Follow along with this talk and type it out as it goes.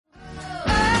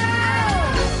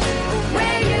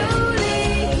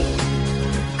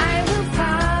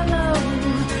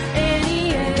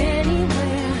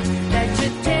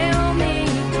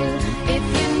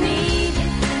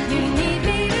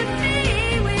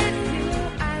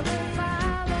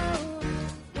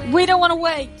We don't want to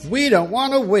wait. We don't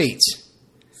want to wait.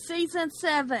 Season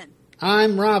 7.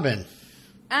 I'm Robin.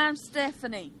 I'm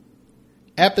Stephanie.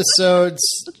 Episodes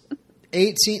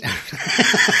 18.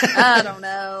 I don't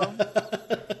know.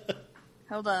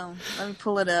 Hold on. Let me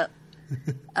pull it up.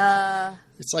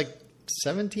 It's like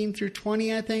 17 through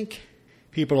 20, I think.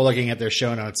 People are looking at their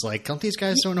show notes like, don't these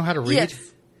guys don't know how to read? Yes.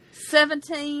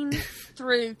 17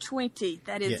 through 20.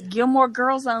 That is Gilmore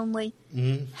Girls Only.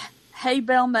 Mm-hmm. Hey,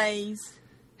 Belle Mays.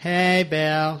 Hey,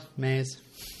 Belle Mays.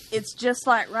 It's Just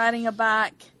Like Riding a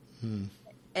Bike. And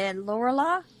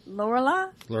Lorelai?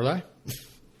 Lorelai?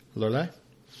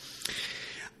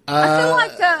 I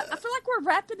feel like we're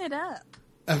wrapping it up.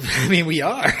 I mean, we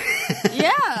are.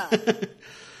 Yeah.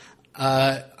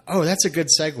 That's a good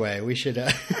segue. We should.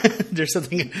 There's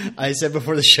something I said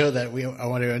before the show that I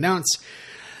want to announce.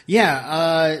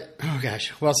 Yeah. Oh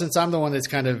gosh. Well, since I'm the one that's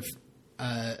kind of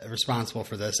responsible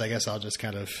for this, I guess I'll just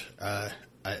kind of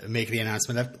make the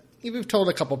announcement. We've told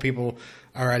a couple people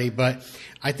already, but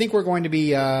I think we're going to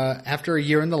be after a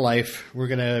year in the life. We're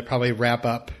going to probably wrap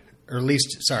up, or at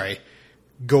least,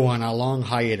 go on a long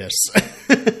hiatus.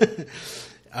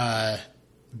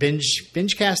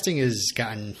 Binge casting has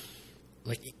gotten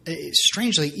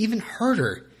strangely even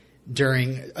harder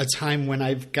during a time when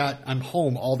I'm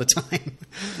home all the time.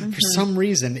 Mm-hmm. For some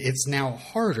reason, it's now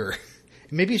harder.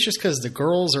 Maybe it's just because the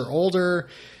girls are older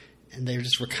and they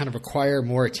just kind of require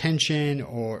more attention,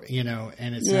 or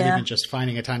and it's not even just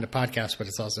finding a time to podcast, but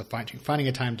it's also finding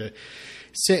a time to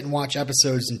sit and watch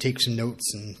episodes and take some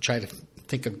notes and try to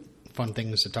think of fun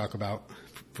things to talk about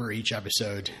for each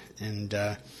episode. And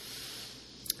I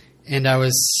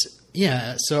was,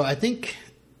 so I think,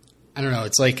 I don't know,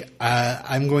 it's like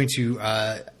I'm going to,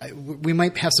 we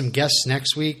might have some guests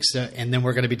next week, and then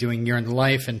we're going to be doing Year in the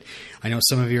Life, and I know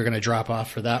some of you are going to drop off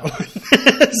for that one,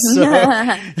 so,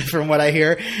 from what I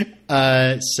hear.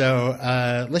 So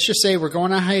let's just say we're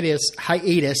going on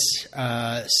hiatus.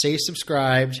 Stay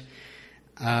subscribed.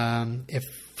 If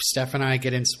Steph and I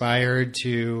get inspired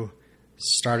to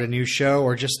start a new show,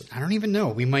 or just, I don't even know,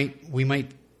 we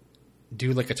might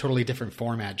do like a totally different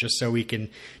format just so we can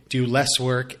do less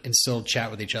work and still chat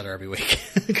with each other every week.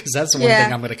 Because that's the one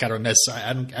thing I'm going to kind of miss.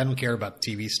 I don't care about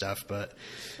TV stuff, but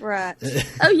right.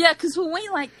 Oh yeah, because when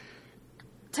we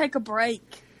take a break,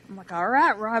 I'm like, all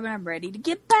right, Robin, I'm ready to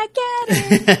get back at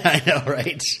it. I know,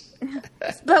 right?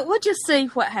 But we'll just see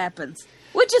what happens.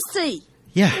 We'll just see.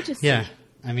 Yeah.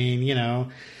 I mean,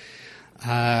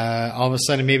 all of a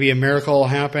sudden maybe a miracle will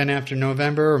happen after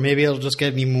November, or maybe it'll just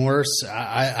get me more.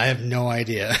 I have no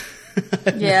idea.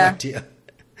 No idea.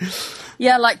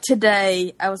 Yeah, like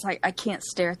today, I was like, I can't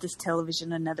stare at this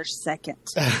television another second.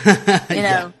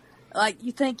 Like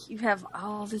you think you have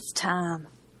all this time.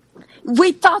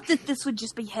 We thought that this would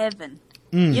just be heaven,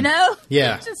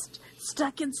 Yeah. We're just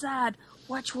stuck inside,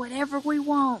 watch whatever we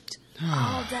want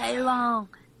all day long.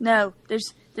 No,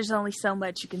 there's only so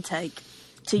much you can take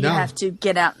till you have to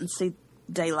get out and see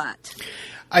daylight.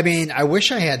 I mean, I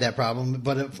wish I had that problem,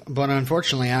 but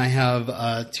unfortunately, I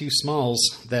have two smalls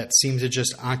that seem to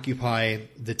just occupy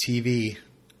the TV.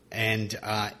 And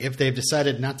if they've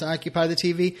decided not to occupy the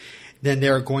TV, then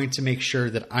they're going to make sure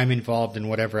that I'm involved in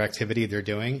whatever activity they're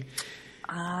doing.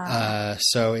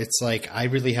 So it's like I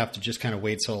really have to just kind of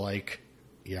wait till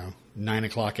 9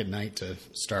 o'clock at night to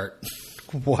start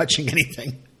watching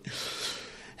anything.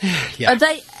 Yeah.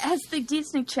 Has the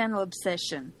Disney Channel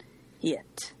obsession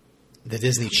hit? The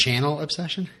Disney Channel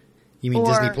obsession? You mean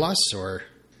Disney Plus, or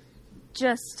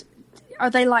just are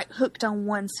they hooked on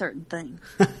one certain thing?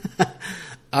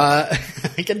 I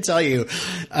can tell you,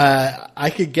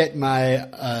 I could get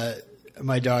my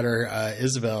my daughter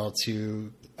Isabel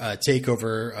to take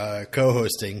over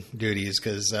co-hosting duties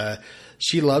because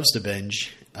she loves to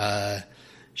binge.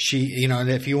 She, and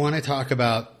if you want to talk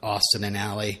about Austin and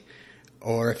Ally,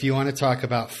 or if you want to talk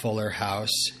about Fuller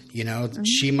House,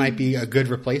 she might be a good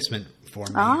replacement for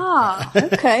me.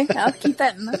 Okay. I'll keep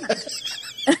that in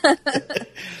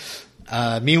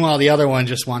mind. Meanwhile, the other one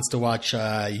just wants to watch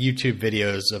YouTube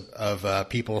videos of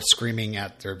people screaming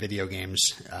at their video games,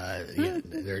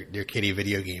 their kiddie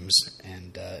video games,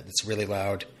 and it's really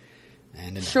loud.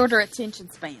 And shorter attention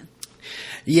span.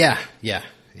 Yeah.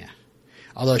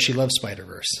 Although she loves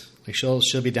Spider-Verse.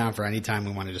 She'll be down for any time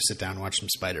we wanted to sit down and watch some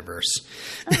Spider-Verse.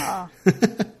 Oh.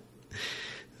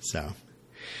 So,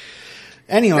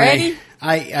 anyway, ready?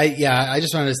 I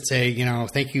just wanted to say,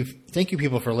 thank you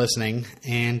people for listening.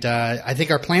 And I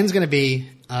think our plan is going to be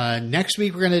next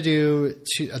week we're going to do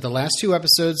the last 2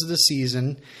 episodes of the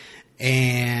season,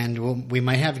 and we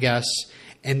might have guests.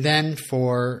 And then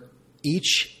for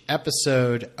each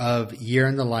episode of Year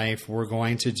in the Life, we're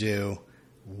going to do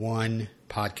one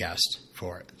podcast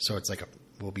for it. So it's like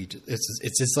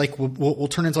it's like we'll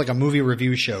turn into like a movie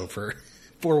review show for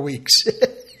 4 weeks.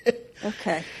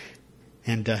 Okay.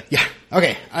 And yeah,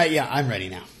 okay, I'm ready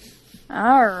now.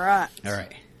 All right.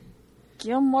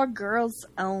 Gilmore Girls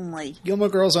Only. Gilmore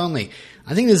Girls Only.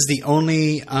 I think this is the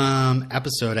only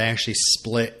episode I actually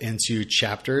split into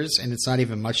chapters, and it's not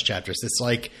even much chapters. It's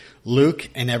like Luke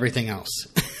and everything else.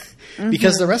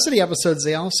 Because the rest of the episodes,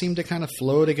 they all seem to kind of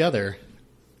flow together.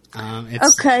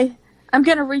 Okay. I'm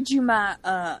going to read you my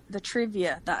the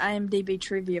trivia, the IMDb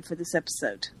trivia for this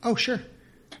episode. Oh, sure.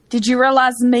 Did you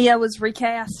realize Mia was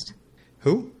recast?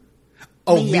 Who?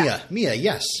 Oh, Mia,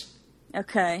 yes.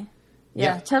 Okay.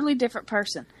 Yeah, totally different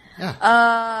person.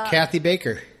 Yeah. Kathy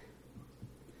Baker.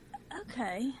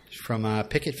 Okay. From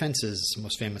Picket Fences,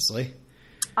 most famously.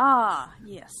 Ah,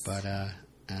 yes. But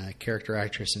character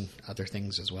actress in other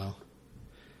things as well.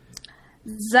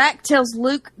 Zach tells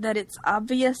Luke that it's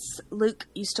obvious Luke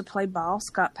used to play ball.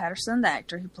 Scott Patterson, the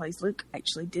actor who plays Luke,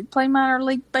 actually did play minor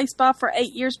league baseball for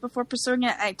 8 years before pursuing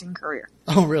an acting career.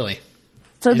 Oh, really?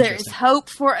 So there is hope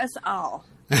for us all.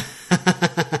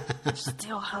 There's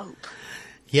still hope.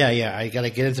 Yeah. I got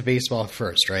to get into baseball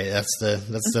first, right? That's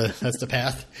the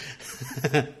path.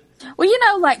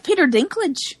 Well, like Peter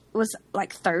Dinklage was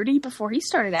like 30 before he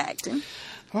started acting.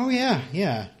 Oh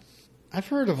yeah. I've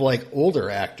heard of like older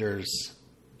actors,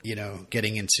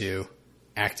 getting into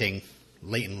acting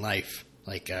late in life.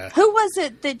 Like who was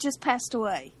it that just passed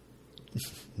away?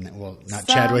 Well, not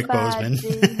Chadwick Boseman.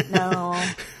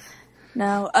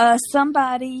 No.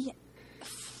 Somebody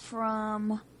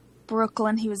from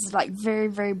Brooklyn. He was like very,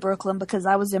 very Brooklyn because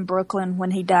I was in Brooklyn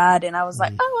when he died, and I was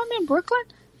like, "Oh, I'm in Brooklyn.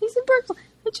 He's in Brooklyn."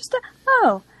 It just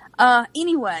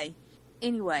Anyway,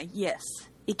 yes,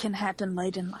 it can happen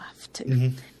late in life too.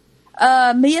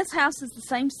 Mm-hmm. Mia's house is the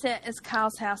same set as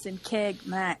Kyle's house in Keg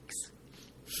Max.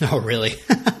 Oh, really?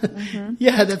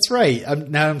 Yeah, that's right.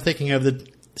 Now I'm thinking of the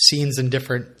scenes in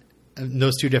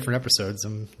those two different episodes.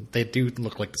 They do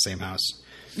look like the same house.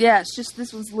 Yeah, it's just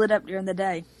this one's lit up during the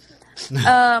day.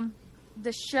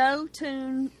 The show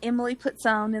tune Emily puts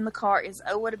on in the car is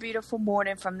 "Oh, What a Beautiful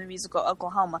Morning" from the musical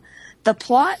Oklahoma. The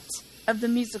plot of the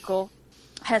musical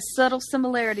has subtle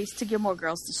similarities to Gilmore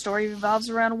Girls. The story revolves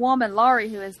around a woman, Laurie,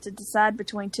 who has to decide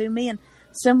between two men,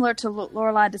 similar to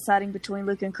Lorelai deciding between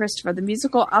Luke and Christopher. The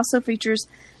musical also features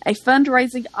a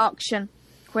fundraising auction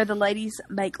where the ladies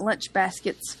make lunch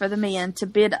baskets for the men to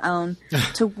bid on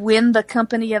to win the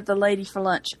company of the lady for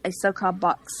lunch, a so-called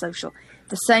box social.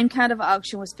 The same kind of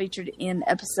auction was featured in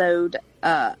episode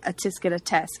A Tisket, a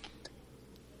Tasket.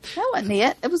 That wasn't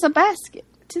it. It was a basket.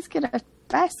 A Tisket, a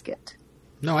basket.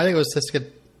 No, I think it was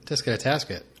Tisket, a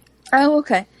Tasket. Oh,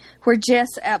 okay. Where Jess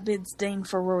outbids Dean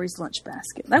for Rory's lunch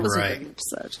basket. That was a great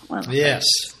episode. Yes.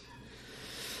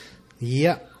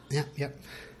 Yep.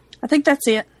 I think that's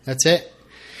it. That's it.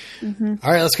 Mm-hmm.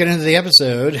 All right, let's get into the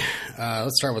episode.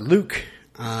 Let's start with Luke.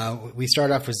 We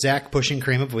start off with Zach pushing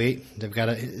Cream of Wheat. They've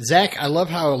got Zach. I love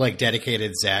how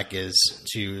dedicated Zach is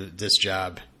to this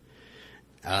job.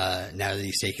 Now that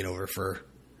he's taken over for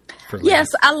yes,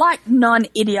 I like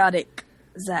non-idiotic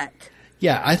Zach.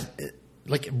 Yeah,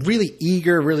 really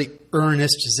eager, really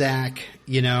earnest Zach.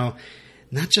 Not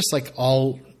just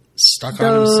all stuck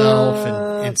on himself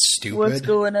and stupid. What's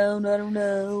going on? I don't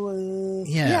know.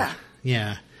 Yeah.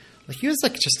 He was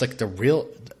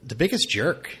the biggest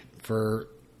jerk for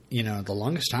the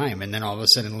longest time, and then all of a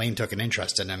sudden Lane took an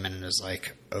interest in him, and it was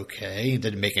like, okay, it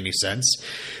didn't make any sense.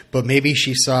 But maybe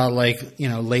she saw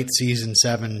late season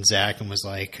 7 Zach and was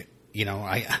like,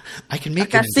 I can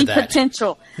make it into that. I see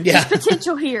potential. Yeah. There's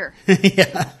potential here.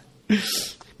 Yeah.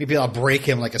 Maybe I'll break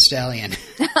him like a stallion.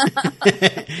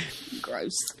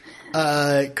 Gross.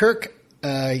 Kirk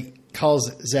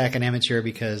calls Zach an amateur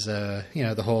because,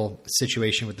 the whole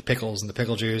situation with the pickles and the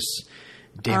pickle juice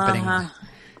dampening.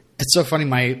 It's so funny.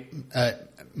 My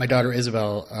daughter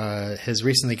Isabel has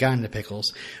recently gotten into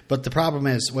pickles, but the problem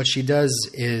is what she does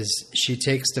is she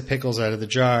takes the pickles out of the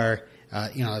jar,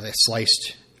 the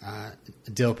sliced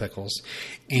dill pickles,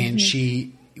 and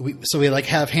we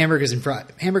have hamburgers and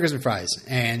fries,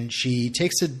 and she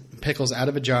takes the pickles out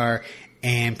of a jar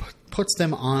and puts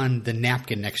them on the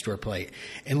napkin next to her plate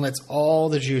and lets all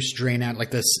the juice drain out,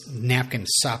 like this napkin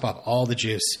sop up all the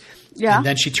juice. Yeah. And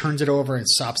then she turns it over and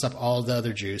sops up all the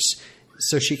other juice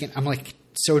so she can, I'm like,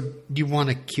 so do you want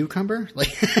a cucumber?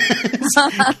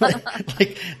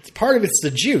 Part of it's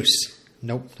the juice.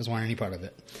 Nope. Doesn't want any part of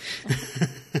it.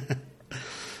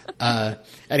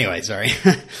 Anyway, sorry.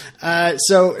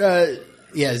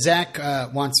 Zach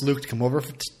wants Luke to come over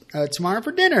tomorrow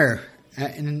for dinner.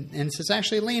 And says,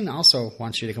 actually, Lane also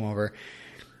wants you to come over.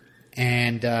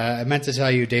 And I meant to tell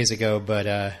you days ago,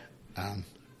 but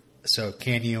so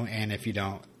can you? And if you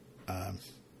don't,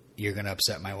 you're going to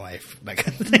upset my wife. That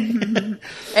kind of thing.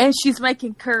 And she's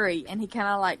making curry, and he kind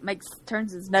of like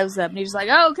turns his nose up, and he's like,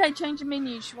 "Oh, okay, change the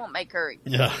menu. She won't make curry."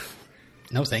 Yeah.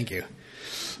 No, thank you.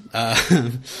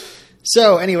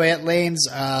 So anyway, at Lane's,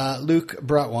 Luke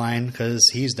brought wine because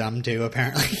he's dumb too,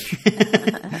 apparently.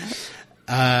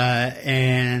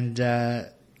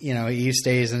 He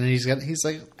stays, and then he's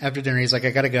like, after dinner, he's like,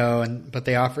 I gotta go, but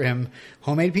they offer him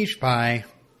homemade peach pie,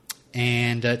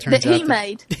 and it turns out he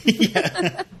made.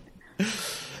 Yeah.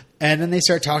 And then they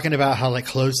start talking about how like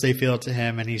close they feel to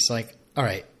him, and he's like, all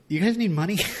right, you guys need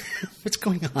money? What's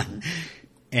going on?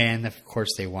 And of course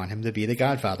they want him to be the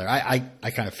godfather. I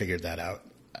kind of figured that out.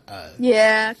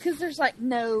 Yeah, because there's like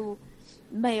no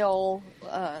male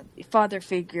father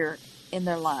figure in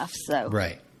their life, so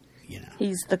right.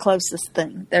 He's the closest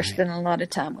thing. They're spending a lot of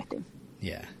time with him.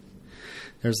 Yeah.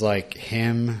 There's like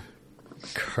him,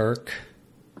 Kirk,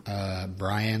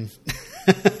 Brian.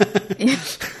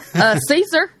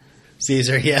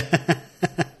 Caesar, yeah.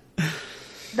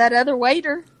 That other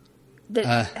waiter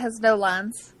that has no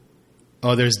lines.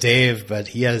 Oh, there's Dave, but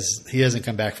he hasn't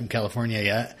come back from California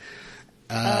yet.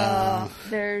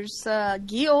 There's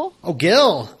Gil. Oh,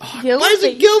 Gil. Why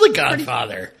isn't Gil the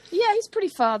godfather? Yeah, he's pretty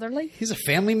fatherly. He's a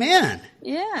family man.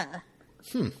 Yeah.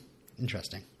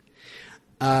 Interesting.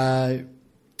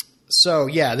 So,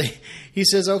 yeah, he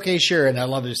says, okay, sure. And I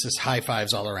love it. It's just high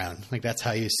fives all around. Like, that's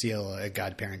how you seal a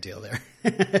godparent deal there.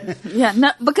 Yeah,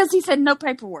 no, because he said no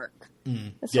paperwork.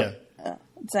 That's yeah. what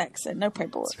Zach said, no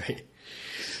paperwork. That's right.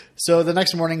 So the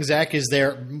next morning, Zach is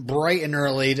there bright and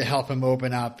early to help him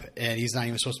open up, and he's not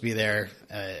even supposed to be there.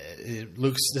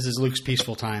 This is Luke's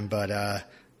peaceful time, but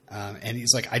and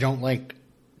he's like, I don't like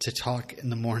to talk in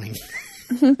the morning.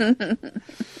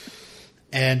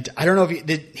 And I don't know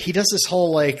if he does this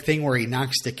whole like thing where he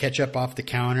knocks the ketchup off the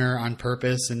counter on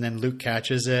purpose, and then Luke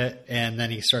catches it, and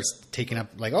then he starts taking up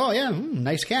like, oh yeah,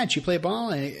 nice catch, you play ball,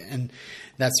 and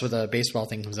that's where the baseball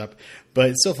thing comes up.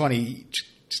 But it's so funny,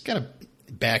 just gotta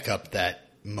back up that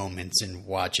moment and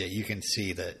watch it. You can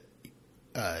see that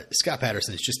Scott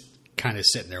Patterson is just kind of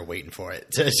sitting there waiting for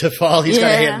it to fall. He's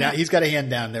got a hand down. He's got a hand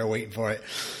down there waiting for it.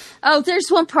 Oh, there's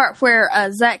one part where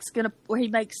where he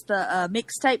makes the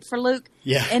mixtape for Luke.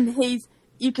 Yeah, and he's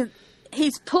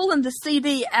pulling the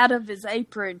CD out of his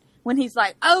apron when he's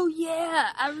like, "Oh yeah,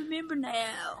 I remember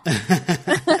now."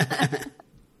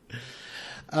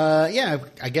 Yeah,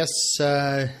 I guess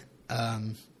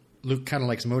Luke kind of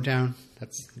likes Motown.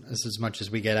 That's as much as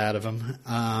we get out of him.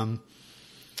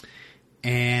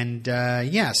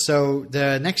 So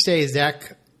the next day,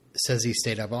 Zach says he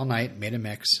stayed up all night, made a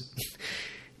mix.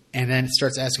 And then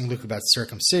starts asking Luke about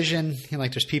circumcision.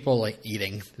 There's people like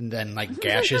eating, and then like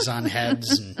gashes on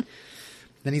heads. And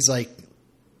then he's like,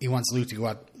 he wants Luke to go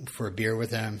out for a beer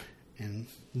with him, and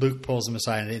Luke pulls him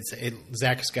aside, and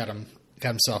Zach's got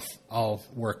himself all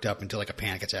worked up into like a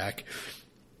panic attack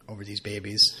over these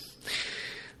babies.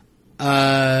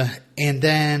 And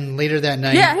then later that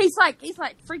night, yeah, he's like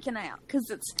freaking out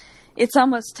because it's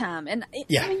almost time, and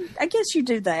I guess you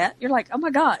do that. You're like, oh my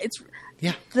god, it's.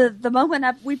 Yeah. The moment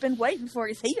we've been waiting for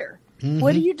is here. Mm-hmm.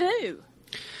 What do you do?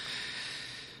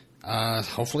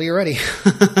 Hopefully you're ready.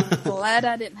 Glad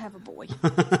I didn't have a boy.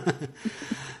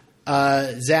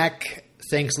 Zach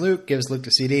thanks Luke, gives Luke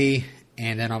the CD,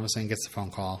 and then all of a sudden gets the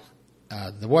phone call.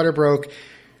 The water broke.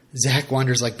 Zach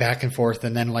wanders like back and forth,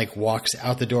 and then like walks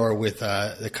out the door with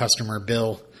the customer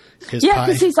Bill. His pie.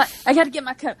 Because he's like, I got to get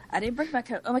my coat. I didn't bring my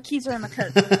coat. Oh, my keys are in my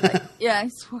coat.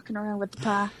 He's walking around with the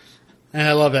pie. And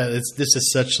I love that. This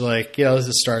is such like, this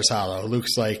is Stars Hollow.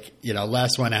 Luke's like,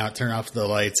 last one out, turn off the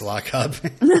lights, lock up.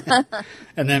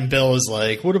 And then Bill is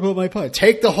like, what about my pie?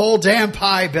 Take the whole damn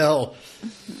pie, Bill.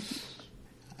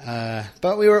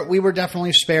 But we were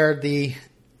definitely spared the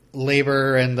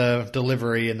labor and the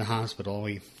delivery in the hospital.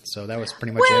 So that was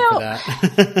pretty much it for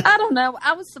that. I don't know.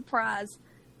 I was surprised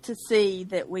to see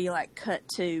that we like cut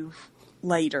to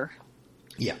later.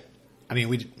 Yeah. I mean,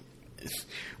 when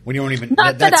you don't even...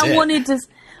 Not that I wanted to...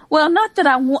 Well, not that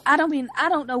I want... I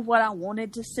don't know what I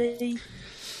wanted to see.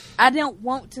 I don't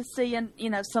want to see,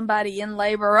 somebody in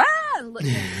labor,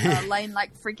 laying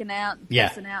like freaking out and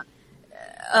passing out.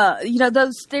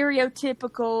 Those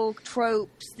stereotypical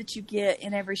tropes that you get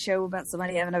in every show about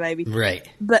somebody having a baby. Right.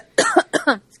 But,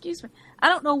 excuse me, I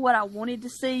don't know what I wanted to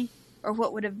see or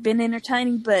what would have been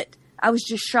entertaining, but I was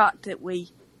just shocked that we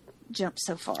jumped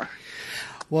so far.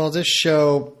 Well, this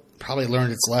show probably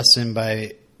learned its lesson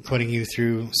by putting you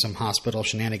through some hospital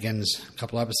shenanigans a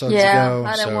couple episodes ago.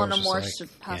 I didn't want no more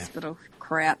hospital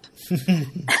crap.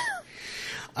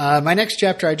 My next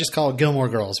chapter I just call Gilmore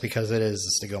Girls because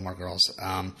it's the Gilmore Girls.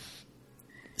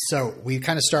 So we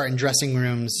kind of start in dressing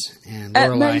rooms and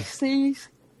Lorelai. At Macy's.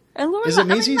 And Lorelai, Is it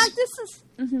Macy's? this is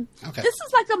Okay. This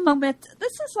is like a moment.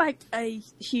 This is like a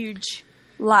huge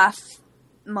life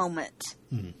moment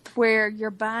where you're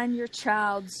buying your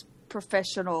child's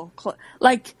professional clothes.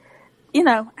 Like,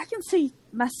 I can see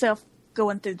myself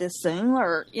going through this soon,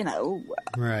 or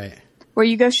right, where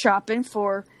you go shopping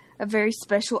for a very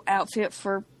special outfit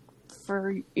for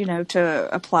to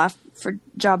apply for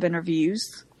job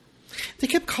interviews. They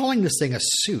kept calling this thing a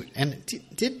suit, and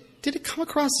did it come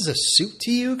across as a suit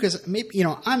to you? Because maybe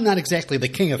I'm not exactly the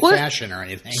king of fashion or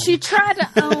anything. She tried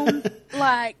to own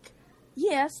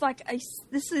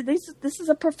this is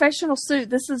a professional suit.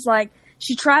 This is like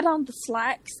she tried on the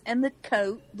slacks and the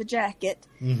coat, the jacket,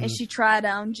 and she tried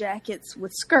on jackets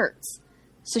with skirts.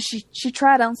 So she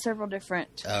tried on several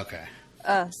different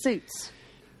suits.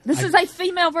 This is a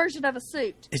female version of a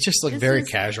suit. It just looked very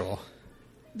casual.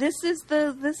 This is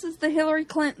the Hillary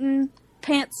Clinton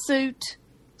pantsuit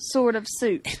sort of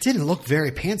suit. It didn't look very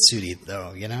pantsuity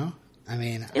though, I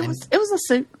mean, it was a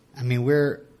suit. I mean,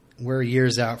 we're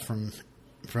years out from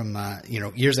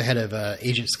years ahead of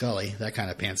Agent Scully, that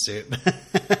kind of pantsuit.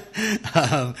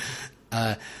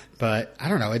 But I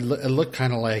don't know. It looked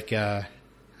kind of like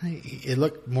it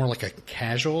looked more like a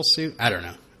casual suit. I don't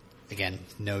know. Again,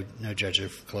 no judge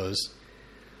of clothes.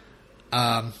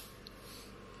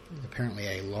 Apparently,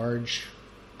 a large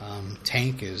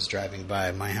tank is driving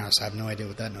by my house. I have no idea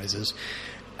what that noise is.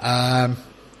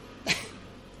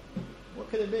 What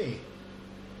could it be?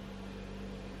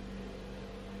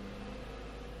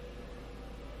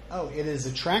 Oh, it is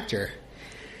a tractor.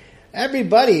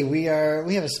 Everybody, we have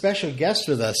a special guest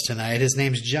with us tonight. His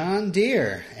name's John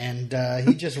Deere, and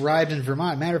he just arrived in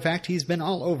Vermont. Matter of fact, he's been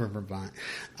all over Vermont.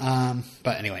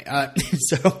 But anyway,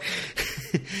 so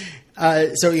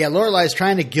yeah, Lorelai's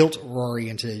trying to guilt Rory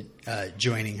into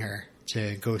joining her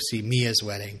to go see Mia's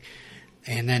wedding,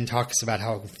 and then talks about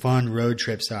how fun road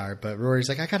trips are. But Rory's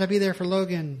like, I got to be there for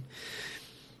Logan.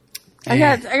 I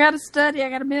got to study. I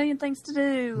got a million things to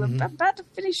do. I'm about to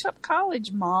finish up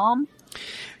college, Mom.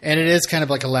 And it is kind of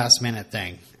like a last minute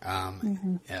thing.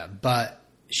 Yeah, but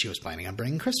she was planning on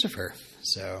bringing Christopher.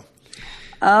 So.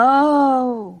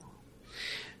 Oh.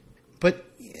 But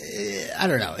I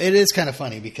don't know. It is kind of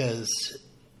funny because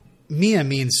Mia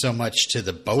means so much to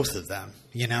the both of them,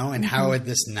 and how would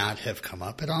this not have come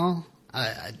up at all?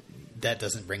 That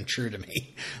doesn't ring true to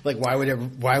me. Like, why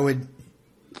would?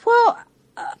 Well,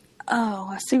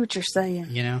 I see what you're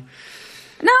saying. No,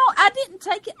 I didn't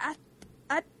take it.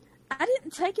 I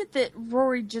didn't take it that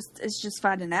Rory is just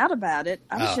finding out about it.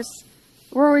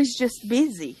 Rory's just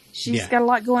busy. She's got a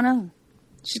lot going on.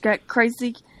 She's got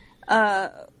crazy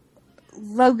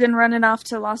Logan running off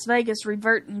to Las Vegas,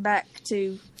 reverting back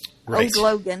to old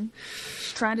Logan.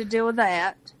 She's trying to deal with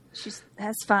that. She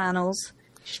has finals.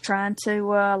 She's trying to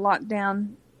lock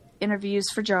down interviews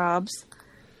for jobs.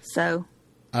 So.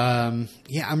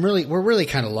 We're really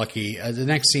kind of lucky. The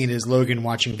next scene is Logan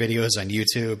watching videos on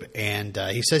YouTube, and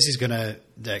he says he's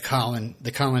the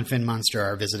Colin Finn Monster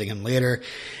are visiting him later,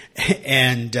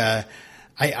 and I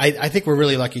think we're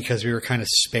really lucky because we were kind of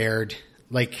spared.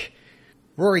 Like,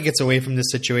 Rory gets away from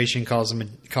this situation, calls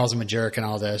him a jerk and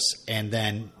all this, and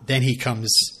then he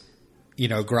comes,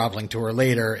 groveling to her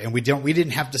later, and we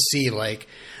didn't have to see like,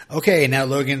 okay, now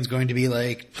Logan's going to be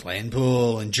like playing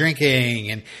pool and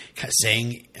drinking and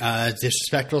saying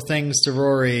disrespectful things to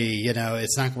Rory.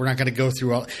 We're not going to go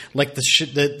through all like the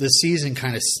season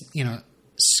kind of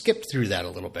skipped through that a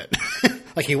little bit.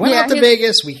 Like he went out to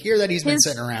Vegas. We hear that he's been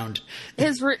sitting around.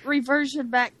 His reversion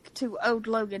back to old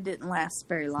Logan didn't last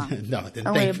very long. No,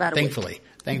 only about a week.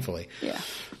 Thankfully. Yeah.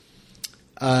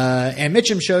 And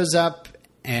Mitchum shows up.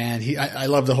 And I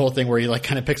love the whole thing where he like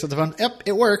kind of picks up the phone. Yep,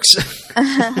 it works.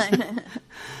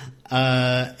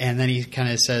 And then he kind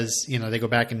of says, they go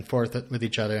back and forth with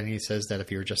each other. And he says that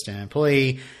if you were just an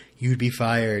employee, you'd be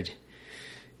fired.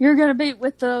 You're going to be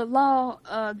with the law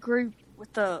group,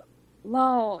 with the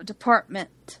law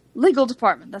department, legal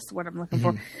department. That's the word I'm looking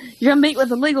for. You're going to meet with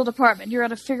the legal department. You're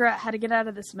going to figure out how to get out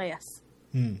of this mess.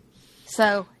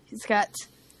 So he's got,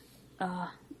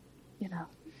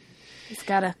 he's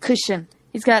got a cushion.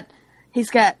 He's got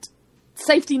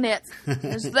safety nets.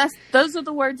 Those are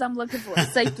the words I'm looking for.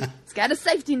 Safety. He's got a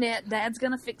safety net. Dad's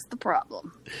gonna fix the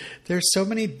problem. There's so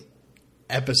many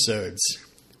episodes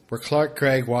where Clark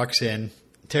Gregg walks in,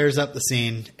 tears up the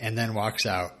scene, and then walks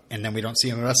out, and then we don't see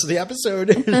him the rest of the episode.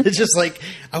 It's just like,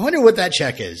 I wonder what that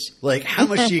check is. Like, how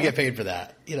much do you get paid for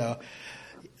that?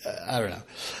 I don't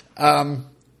know.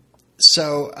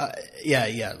 So,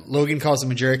 yeah. Logan calls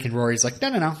him a jerk, and Rory's like,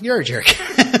 no, you're a jerk.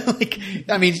 Like,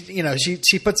 I mean,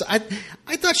 she puts. I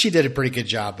thought she did a pretty good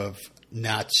job of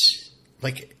not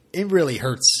like. It really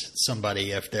hurts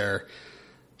somebody if they're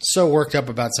so worked up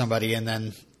about somebody, and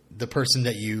then the person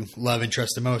that you love and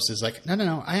trust the most is like,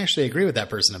 no, I actually agree with that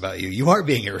person about you. You are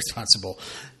being irresponsible.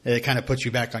 It kind of puts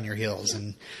you back on your heels,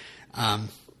 and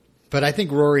but I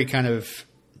think Rory kind of,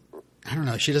 I don't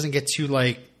know, she doesn't get too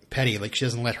like petty. Like she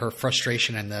doesn't let her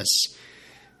frustration in this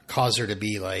cause her to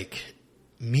be like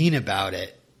mean about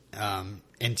it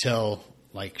until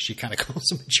like she kind of calls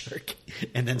him a jerk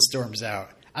and then storms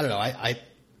out. I don't know.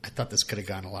 I thought this could have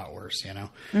gone a lot worse,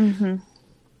 Mm-hmm.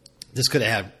 This could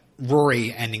have had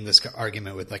Rory ending this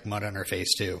argument with like mud on her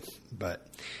face too. But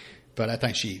I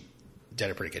think she did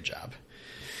a pretty good job.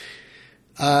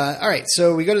 All right,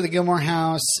 so we go to the Gilmore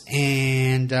house,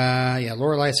 and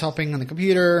Lorelai's helping on the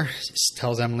computer. She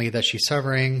tells Emily that she's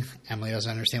suffering. Emily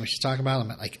doesn't understand what she's talking about.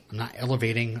 I'm not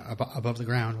elevating above the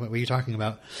ground. What are you talking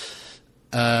about?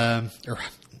 Or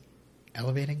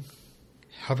elevating?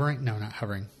 Hovering? No, not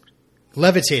hovering.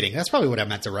 Levitating. That's probably what I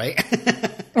meant to write.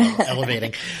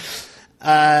 Elevating.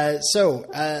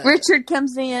 Richard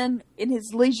comes in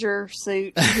his leisure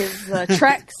suit, his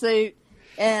track suit,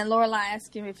 and Lorelai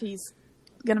asks him if he's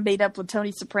going to meet up with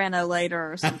Tony Soprano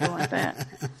later or something like that.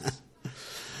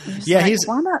 He's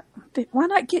why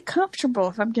not get comfortable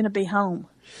if I'm going to be home?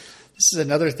 This is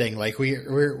another thing. Like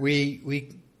we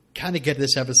kind of get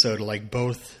this episode like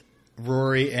both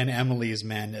Rory and Emily's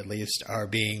men at least are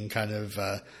being kind of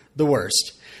the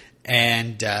worst,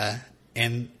 and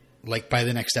like by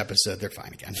the next episode they're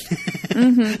fine again.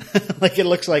 Mm-hmm. Like it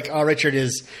looks like Richard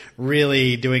is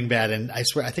really doing bad, and I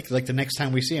swear I think like the next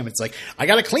time we see him, it's like I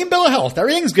got a clean bill of health,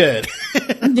 everything's good.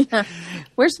 Yeah.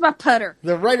 Where's my putter?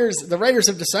 The writers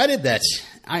have decided that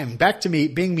I am back to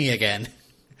being me again.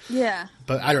 Yeah,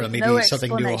 but I don't know. Maybe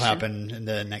something new will happen in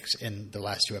the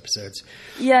last two episodes.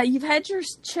 Yeah, you've had your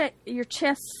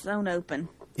chest sewn open.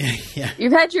 Yeah,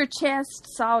 you've had your chest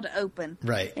sawed open,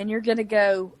 right? And you're gonna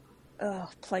go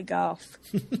play golf,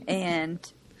 and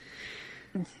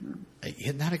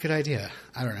not a good idea.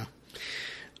 I don't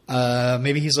know.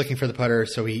 Maybe he's looking for the putter,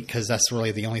 because that's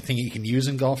really the only thing he can use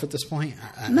in golf at this point.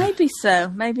 Maybe so.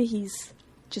 Maybe he's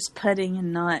just putting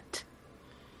and not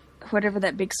whatever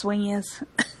that big swing is.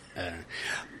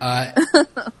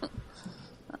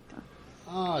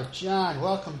 Oh, John,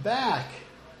 welcome back.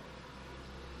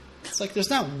 It's like there's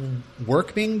not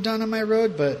work being done on my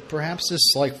road, but perhaps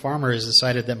this like farmer has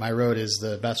decided that my road is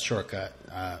the best shortcut.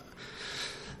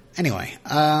 Anyway,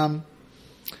 I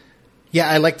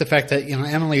like the fact that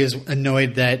Emily is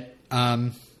annoyed that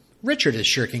Richard is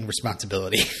shirking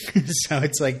responsibility. So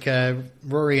it's like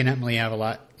Rory and Emily have a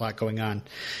lot going on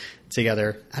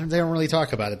together. They don't really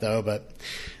talk about it though, but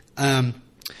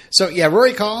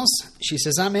Rory calls. She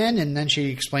says I'm in, and then she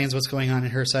explains what's going on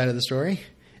in her side of the story.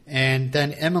 And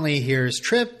then Emily hears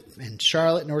Trip in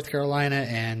Charlotte, North Carolina,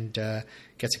 and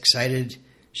gets excited.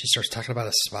 She starts talking about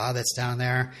a spa that's down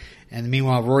there. And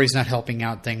meanwhile, Rory's not helping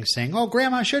out things, saying, "Oh,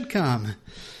 Grandma should come."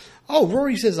 Oh,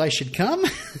 Rory says I should come.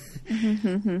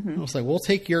 I was like, "We'll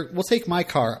take my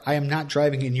car. I am not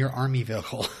driving in your army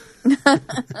vehicle."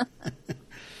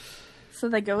 So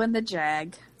they go in the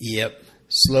Jag. Yep,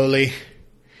 slowly.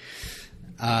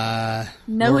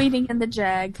 No eating in the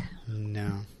Jag.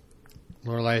 No.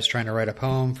 Lorelai is trying to write a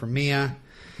poem for Mia.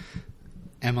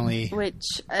 Emily. Which,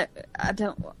 I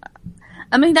don't...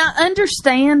 I mean, I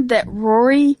understand that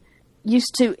Rory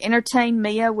used to entertain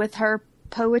Mia with her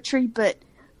poetry, but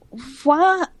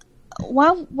why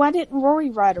didn't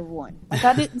Rory write her one? Like,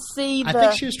 I didn't see I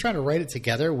think she was trying to write it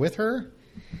together with her.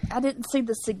 I didn't see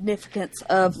the significance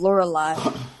of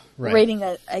Lorelai right. reading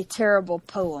a terrible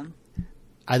poem.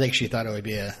 I think she thought it would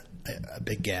be a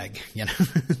big gag,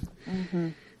 Mm-hmm.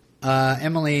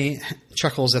 Emily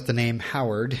chuckles at the name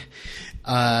Howard.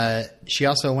 She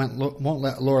also won't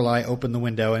let Lorelai open the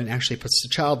window and actually puts the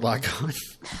child lock on.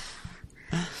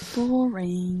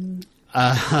 Boring.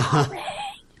 Boring.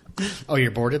 Oh,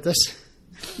 you're bored at this?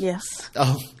 Yes.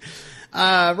 Oh.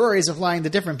 Rory's applying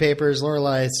the different papers.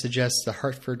 Lorelai suggests the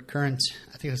Hartford Courant.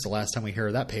 I think that's the last time we hear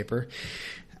of that paper.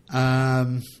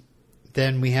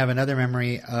 Then we have another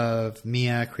memory of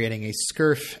Mia creating a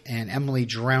scurf, and Emily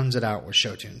drowns it out with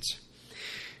show tunes.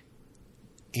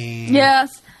 And yes.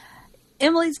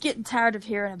 Emily's getting tired of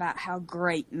hearing about how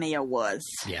great Mia was.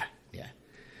 Yeah.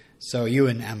 So you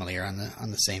and Emily are on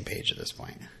the same page at this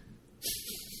point.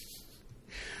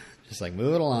 Just like,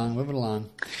 move it along.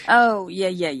 Oh,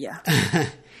 yeah.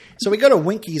 So we go to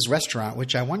Winky's restaurant,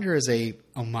 which I wonder is a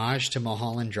homage to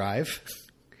Mulholland Drive.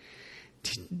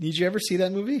 Did you ever see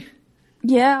that movie?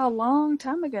 Yeah, a long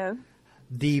time ago.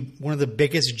 One of the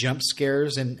biggest jump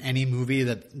scares in any movie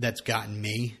that's gotten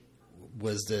me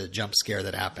was the jump scare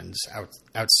that happens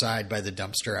outside by the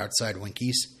dumpster outside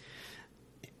Winkies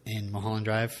in Mulholland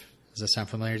Drive. Does that sound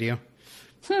familiar to you?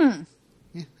 Yeah,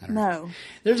 I don't know. No.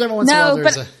 There's every once in a while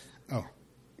there's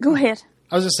Go ahead.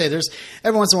 I was going to say, there's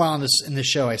every once in a while in this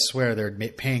show, I swear they're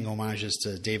paying homages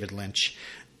to David Lynch,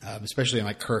 especially in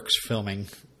like Kirk's filming.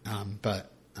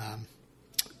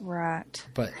 Right.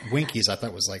 But Winkies, I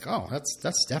thought was like, oh,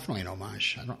 that's definitely an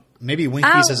homage. Maybe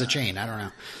Winkies as a chain. I don't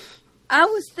know. I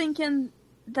was thinking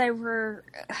they were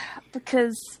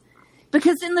because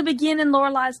in the beginning,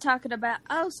 Lorelai's talking about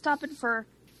stopping for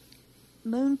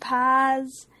moon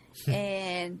pies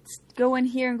and going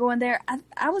here and going there.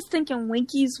 I was thinking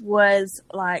Winkies was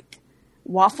like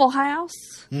Waffle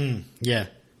House. Yeah.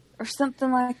 Or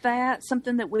something like that.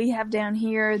 Something that we have down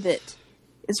here that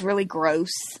is really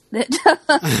gross. That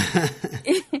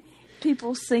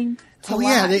people seem to like.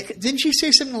 Yeah. Didn't she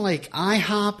say something like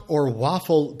IHOP or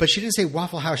Waffle? But she didn't say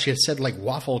Waffle House. She had said like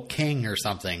Waffle King or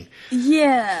something.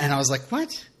 Yeah. And I was like, what?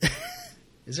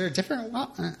 Is there a different... I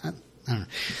don't know.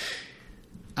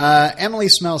 Emily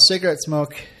smells cigarette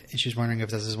smoke, and she's wondering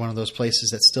if this is one of those places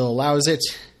that still allows it.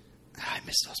 I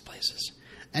miss those places.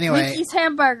 Anyway. Winkies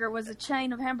Hamburger was a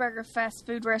chain of hamburger fast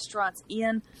food restaurants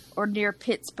in or near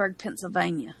Pittsburgh,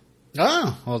 Pennsylvania.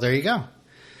 Oh, well, there you go.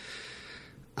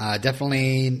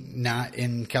 Definitely not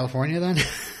in California then,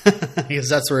 because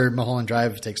that's where Mulholland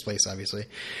Drive takes place, obviously.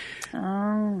 Oh.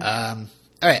 All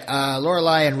right.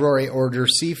 Lorelai and Rory order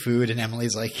seafood, and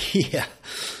Emily's like, yeah.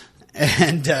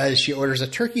 And she orders a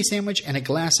turkey sandwich and a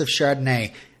glass of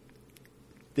Chardonnay.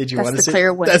 Did you want to say?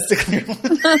 Clear one. That's the clear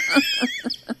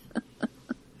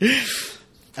one.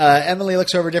 Emily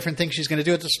looks over different things she's going to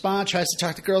do at the spa, tries to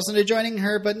talk the girls into joining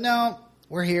her, but no,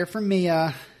 we're here for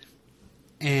Mia.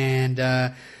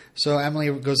 And so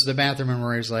Emily goes to the bathroom, and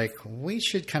Rory's like, we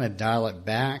should kind of dial it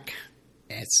back.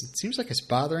 It seems like it's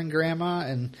bothering Grandma.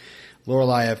 And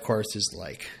Lorelai, of course, is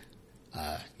like,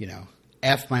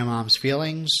 F my mom's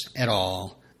feelings at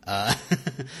all.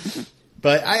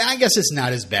 But I guess it's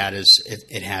not as bad as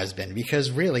it has been,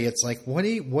 because really it's like, what do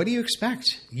you expect?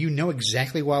 You know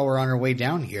exactly why we're on our way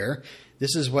down here.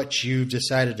 This is what you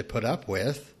decided to put up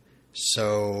with.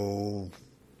 So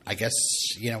I guess,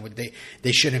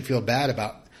 they shouldn't feel bad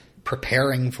about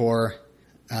preparing for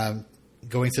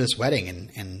going to this wedding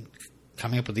and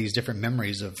coming up with these different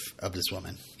memories of this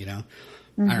woman,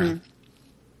 Mm-hmm. I don't know.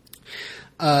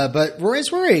 But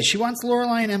Rory's worried. She wants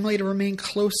Lorelai and Emily to remain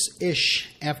close-ish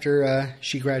after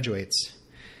she graduates.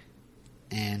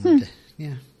 And,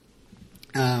 yeah.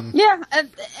 Yeah,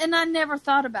 and I never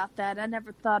thought about that. I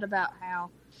never thought about how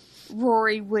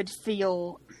Rory would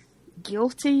feel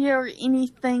guilty or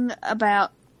anything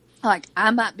about, like, I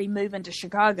might be moving to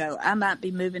Chicago. I might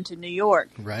be moving to New York.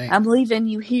 Right. I'm leaving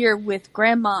you here with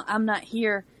Grandma. I'm not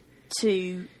here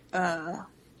to...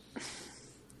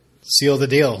 seal the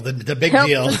deal, the big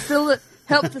deal.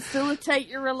 Help facilitate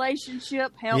your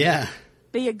relationship. Help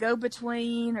be a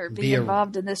go-between or be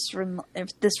involved in this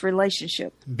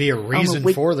relationship. Be a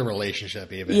reason for the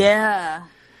relationship, even. Yeah,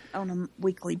 on a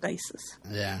weekly basis.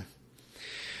 Yeah.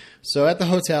 So at the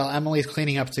hotel, Emily's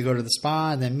cleaning up to go to the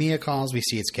spa, and then Mia calls. We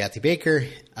see it's Kathy Baker,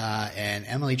 and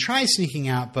Emily tries sneaking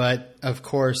out, but of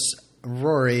course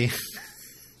Rory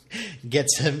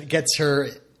gets her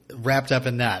wrapped up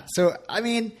in that. So I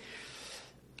mean,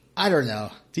 I don't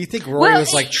know. Do you think Rory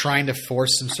was like trying to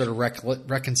force some sort of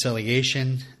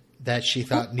reconciliation that she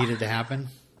thought needed to happen?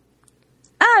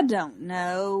 I don't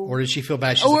know. Or did she feel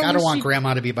bad? She's like, I don't want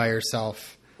Grandma to be by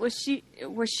herself. Was she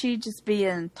just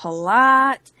being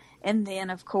polite? And then,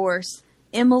 of course,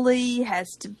 Emily has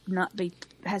to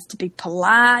be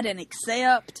polite and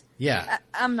accept. Yeah,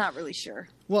 I'm not really sure.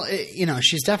 Well,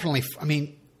 she's definitely. I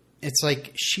mean, it's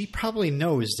like she probably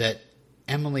knows that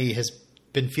Emily has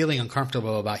been feeling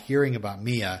uncomfortable about hearing about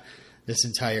Mia this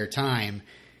entire time.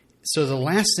 So the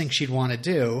last thing she'd want to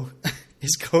do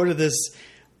is go to this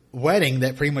wedding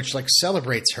that pretty much like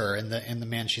celebrates her and the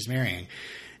man she's marrying.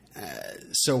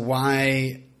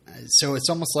 So it's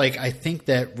almost like I think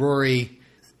that Rory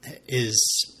is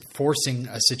forcing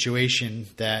a situation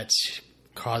that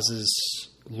causes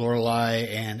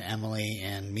Lorelai and Emily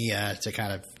and Mia to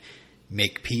kind of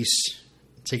make peace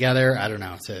together. I don't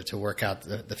know, to work out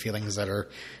the feelings that are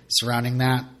surrounding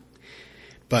that.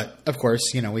 But of course,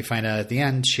 we find out at the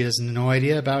end she has no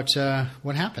idea about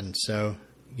what happened. So,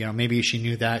 maybe she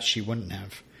knew that she wouldn't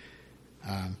have.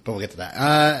 But we'll get to that.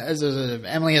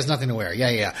 Emily has nothing to wear.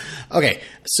 Yeah. Okay.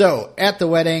 So at the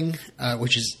wedding,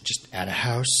 which is just at a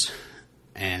house,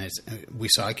 And we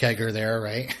saw a kegger there,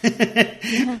 right?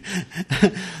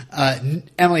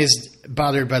 Emily is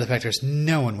bothered by the fact there's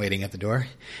no one waiting at the door.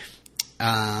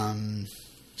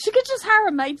 She could just hire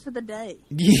a maid for the day.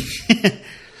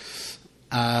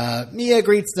 Mia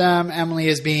greets them. Emily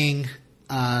is being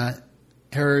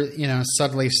her,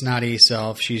 subtly snotty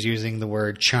self. She's using the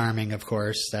word charming, of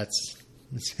course. That's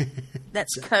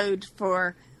code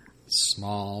for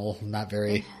small, not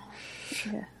very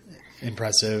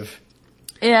impressive.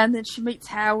 Yeah, and then she meets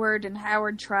Howard, and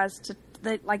Howard tries to.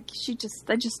 They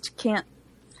just can't.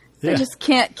 They just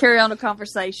can't carry on a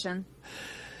conversation.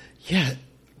 Yeah,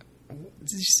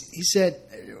 he said.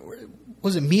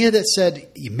 Was it Mia that said,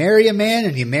 "You marry a man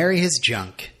and you marry his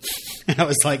junk"? And I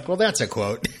was like, "Well, that's a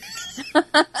quote."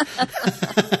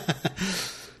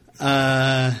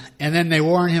 And then they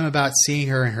warn him about seeing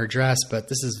her in her dress, but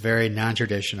this is very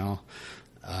non-traditional.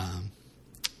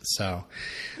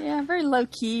 Yeah, very low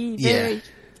key, very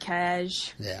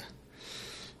cash. Yeah.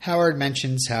 Howard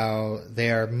mentions how they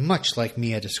are much like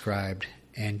Mia described,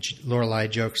 and Lorelai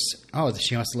jokes, "Oh,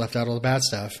 she must have left out all the bad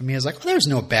stuff." And Mia's like, "Well, there's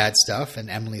no bad stuff." And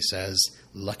Emily says,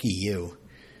 "Lucky you."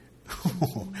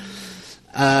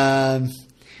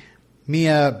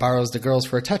 Mia borrows the girls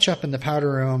for a touch-up in the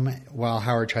powder room while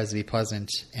Howard tries to be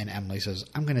pleasant, and Emily says,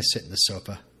 "I'm going to sit in the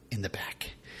sofa in the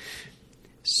back."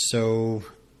 So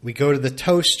we go to the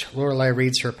toast. Lorelai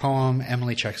reads her poem.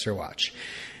 Emily checks her watch.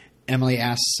 Emily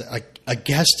asks a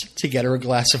guest to get her a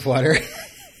glass of water,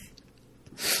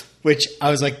 which I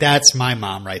was like, "That's my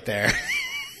mom right there."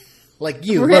 Like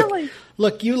you, really?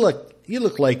 You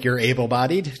look like you're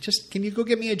able-bodied. Just can you go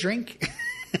get me a drink?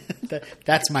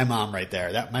 That's my mom right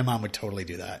there. My mom would totally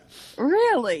do that.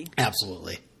 Really?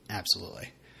 Absolutely.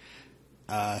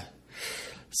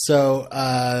 So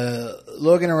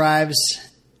Logan arrives,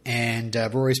 and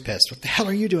Rory's pissed. "What the hell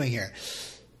are you doing here?"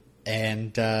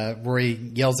 And Rory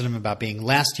yells at him about being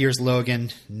last year's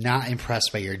Logan, not impressed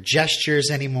by your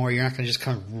gestures anymore. You're not going to just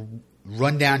come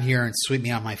run down here and sweep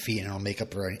me off my feet and it'll make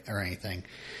up or anything.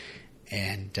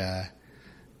 And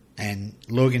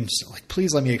Logan's like,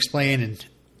 "Please let me explain."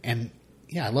 And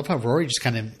yeah, I love how Rory just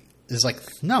kind of is like,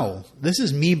 "No, this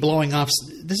is me blowing off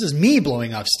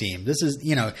steam. This is,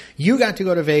 you got to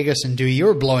go to Vegas and do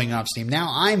your blowing off steam. Now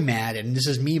I'm mad and this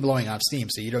is me blowing off steam.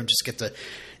 So you don't just get to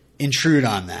intrude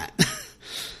on that."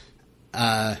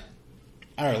 All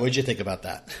right. What'd you think about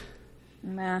that?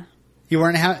 Nah. You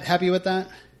weren't happy with that?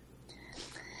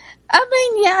 I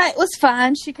mean, yeah, it was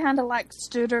fine. She kind of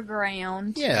stood her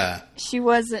ground. Yeah. She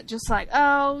wasn't just like,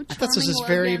 "Oh, I thought this was Logan,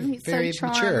 very, he's very so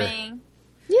mature. charming."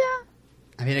 Yeah.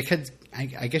 I mean,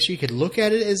 I guess you could look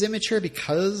at it as immature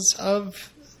because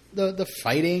of the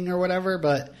fighting or whatever,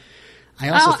 but I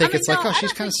also think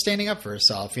she's kind of standing up for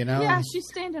herself, Yeah, she's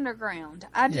standing her ground.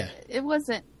 It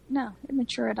wasn't,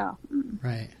 immature at all.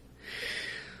 Right.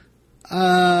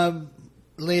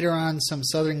 Later on, some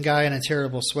southern guy in a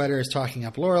terrible sweater is talking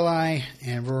up Lorelai,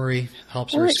 and Rory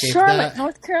helps her escape Charlotte, that.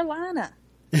 North Carolina.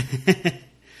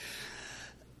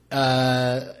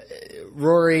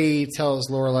 Rory tells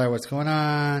Lorelai what's going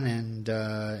on, and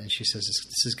she says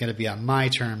this is going to be on my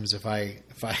terms if I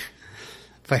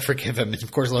forgive him. And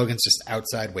of course, Logan's just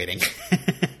outside waiting.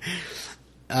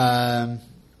 And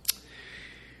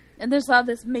there's all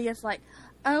this Mia's like,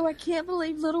 "Oh, I can't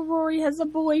believe little Rory has a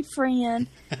boyfriend."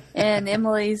 And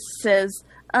Emily says,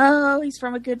 "Oh, he's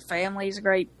from a good family. He's a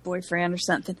great boyfriend or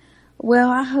something." "Well,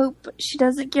 I hope she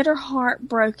doesn't get her heart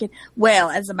broken."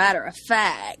 Well, as a matter of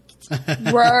fact,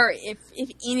 Rory, if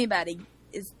anybody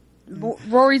is,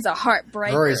 Rory's a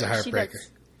heartbreaker. Rory's a heartbreaker.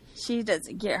 She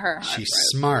doesn't get her heart She's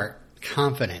broken. Smart,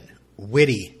 confident,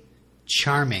 witty,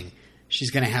 charming. She's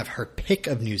going to have her pick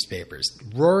of newspapers.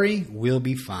 Rory will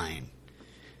be fine.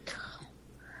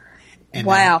 And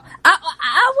wow.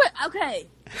 I would, okay.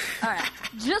 All right.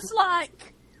 Just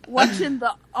like watching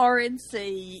the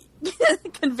RNC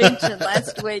convention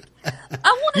last week. I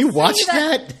want to see watched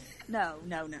that? No.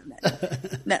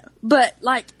 No. But,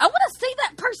 I want to see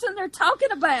that person they're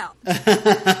talking about. Who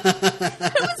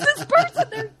is this person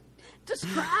they're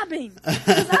describing?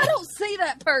 Because I don't see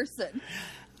that person.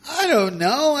 I don't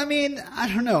know. I mean, I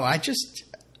don't know.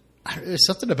 There's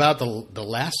something about the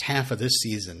last half of this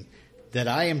season that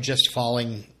I am just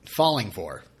falling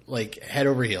for, head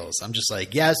over heels. I'm just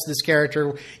like, yes, this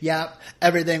character, yeah,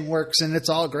 everything works and it's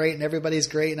all great and everybody's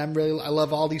great and I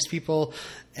love all these people,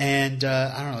 and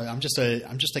I don't know. I'm just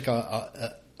like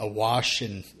a wash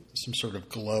and some sort of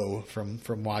glow from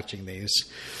watching these.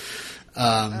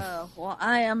 Well,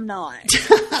 I am not.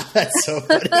 That's so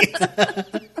funny.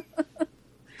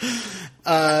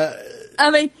 I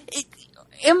mean,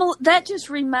 Emily, that just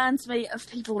reminds me of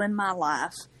people in my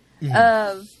life.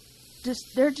 Of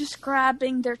they're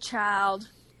describing their child,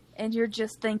 and you're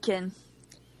just thinking,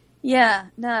 yeah,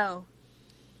 no,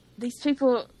 these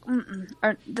people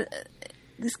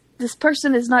this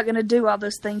person is not going to do all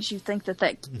those things you think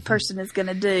that person is going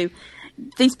to do.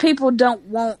 These people don't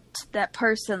want that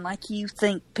person like you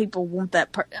think people want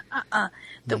that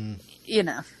person. You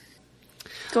know.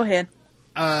 Go ahead.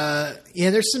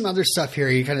 There's some other stuff here.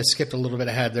 You kind of skipped a little bit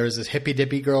ahead. There was this hippy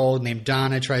dippy girl named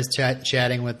Donna tries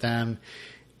chatting with them,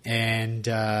 and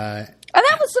that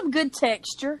was some good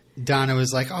texture. Donna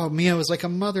was like, "Oh, Mia was like a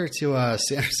mother to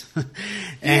us,"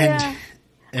 and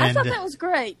I thought that was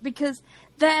great because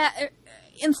that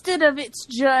instead of it's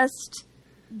just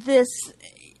this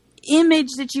image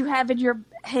that you have in your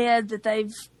head that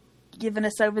they've given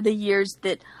us over the years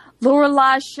that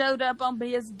Lorelai showed up on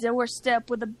Mia's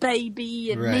doorstep with a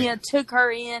baby and Mia took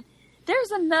her in. There's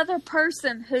another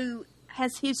person who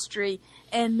has history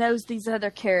and knows these other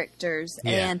characters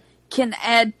and can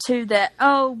add to that.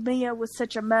 Oh, Mia was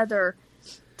such a mother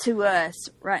to us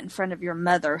right in front of your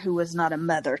mother who was not a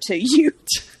mother to you.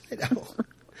 I know.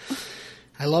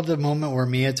 I love the moment where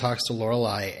Mia talks to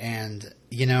Lorelai and,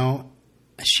 you know,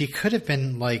 she could have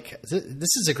been like, this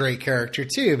is a great character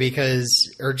too,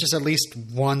 or just at least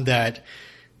one that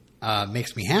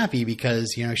makes me happy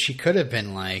because, you know, she could have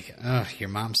been like, oh, your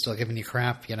mom's still giving you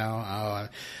crap, you know,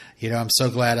 I'm so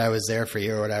glad I was there for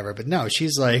you or whatever. But no,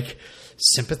 she's like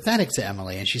sympathetic to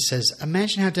Emily. And she says,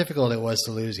 imagine how difficult it was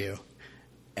to lose you.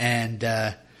 And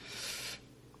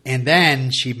then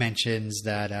she mentions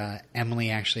that Emily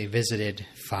actually visited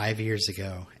 5 years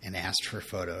ago and asked for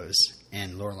photos.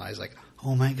 And Lorelai's like,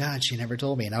 oh my God, she never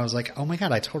told me. And I was like, oh my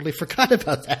God, I totally forgot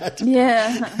about that.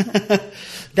 Yeah.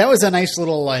 That was a nice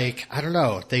little, like, I don't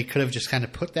know. They could have just kind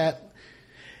of put that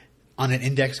on an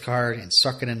index card and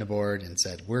stuck it in the board and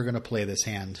said, we're going to play this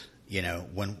hand, you know,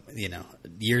 when, you know,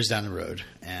 years down the road.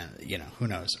 And, you know, who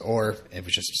knows? Or it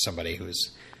was just somebody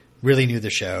who's really knew the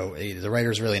show. The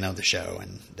writers really know the show.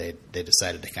 And they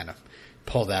decided to kind of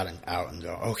pull that out and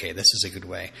go, okay, this is a good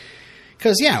way.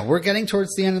 Because, we're getting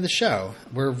towards the end of the show.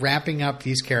 We're wrapping up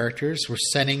these characters. We're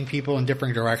sending people in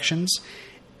different directions.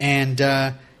 And,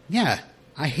 I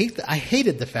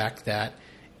hated the fact that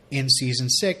in Season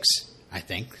 6, I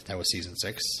think that was Season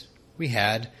 6, we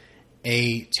had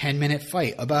a 10-minute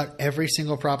fight about every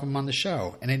single problem on the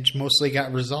show. And it mostly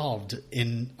got resolved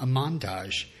in a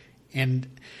montage.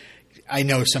 And I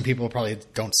know some people probably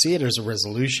don't see it as a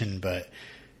resolution, but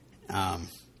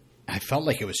I felt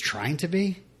like it was trying to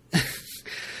be.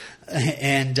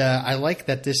 And I like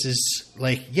that this is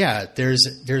like,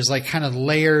 there's like kind of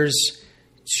layers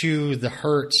to the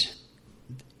hurt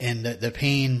and the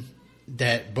pain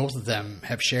that both of them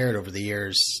have shared over the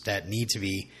years that need to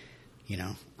be, you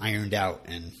know, ironed out.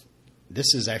 And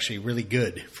this is actually really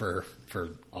good for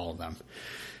all of them.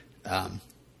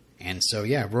 And so,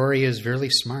 Rory is really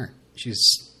smart. She's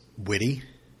witty.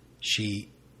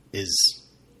 She is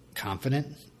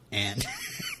confident, and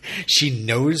she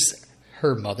knows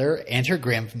her mother and her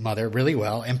grandmother really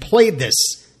well and played this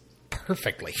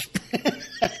perfectly.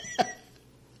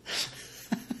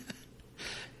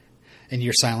 And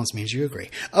your silence means you agree.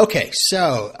 Okay,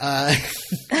 so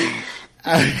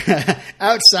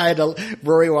outside,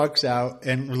 Rory walks out,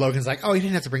 and Logan's like, oh, you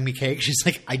didn't have to bring me cake. She's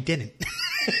like, I didn't.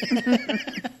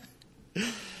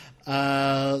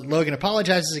 Logan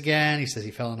apologizes again. He says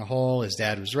he fell in a hole. His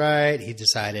dad was right. He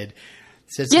decided,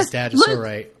 since his dad is so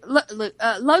right.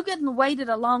 Logan waited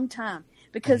a long time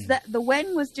because the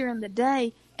wedding was during the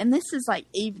day, and this is like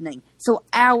evening. So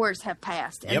hours have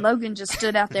passed, and Logan just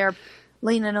stood out there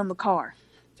leaning on the car.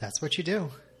 That's what you do.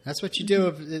 That's what you do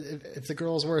if the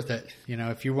girl's worth it. You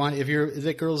know, if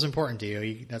the girl's important to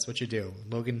you, that's what you do.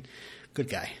 Logan, good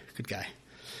guy.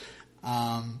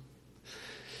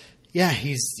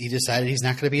 He decided he's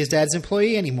not going to be his dad's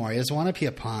employee anymore. He doesn't want to be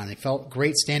a pawn. He felt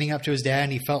great standing up to his dad,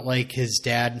 and he felt like his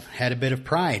dad had a bit of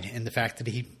pride in the fact that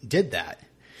he did that.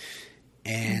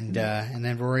 And and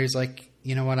then Rory's like,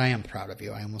 you know what? I am proud of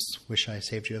you. I almost wish I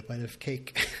saved you a bite of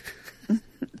cake.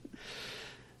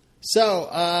 So,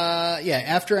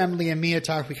 after Emily and Mia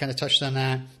talk, we kind of touched on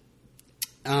that.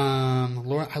 I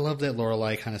love that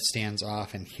Lorelai kind of stands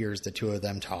off and hears the two of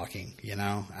them talking, you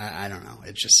know? I don't know.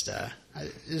 It's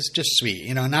just sweet.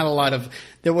 You know, not a lot of,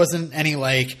 there wasn't any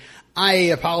like, I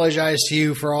apologize to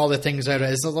you for all the things it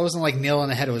wasn't like nail on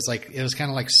the head. It was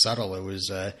kind of like subtle. It was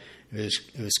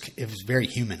very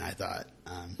human, I thought.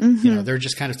 You know, they're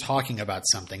just kind of talking about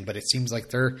something, but it seems like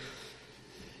they're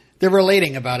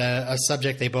relating about a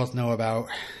subject they both know about.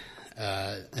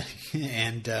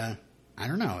 And, I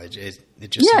don't know. It just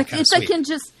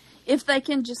if they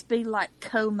can just be like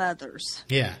co-mothers.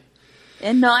 Yeah.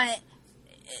 And not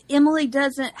Emily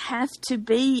doesn't have to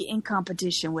be in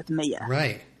competition with Mia.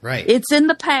 Right. It's in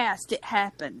the past. It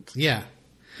happened. Yeah.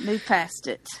 Move past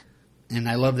it. And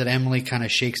I love that Emily kind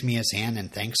of shakes Mia's hand and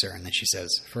thanks her, and then she says,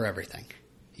 "For everything,"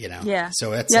 you know. Yeah.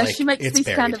 So it's like she makes these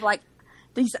buried. kind of like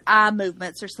these eye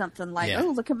movements or something like, Yeah.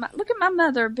 "Oh, look at my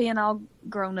mother being all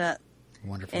grown up."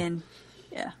 Wonderful. And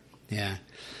yeah.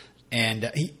 And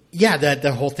that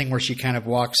the whole thing where she kind of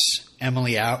walks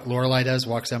Emily out, Lorelai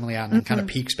walks Emily out, and then kind of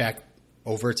peeks back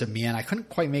over to Mia, and I couldn't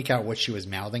quite make out what she was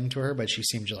mouthing to her, but she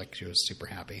seemed like she was super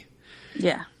happy.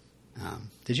 Yeah.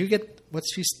 Did you get what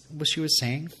she was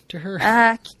saying to her?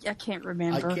 I can't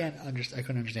remember. I couldn't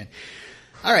understand.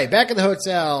 All right, back at the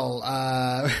hotel,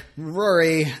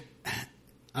 Rory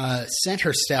sent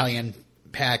her stallion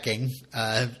packing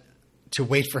to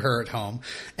wait for her at home,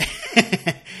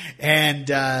 and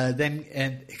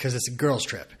because it's a girls'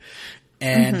 trip,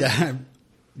 and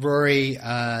Rory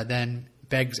then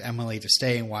begs Emily to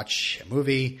stay and watch a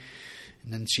movie,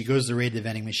 and then she goes to raid the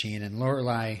vending machine, and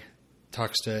Lorelai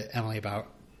talks to Emily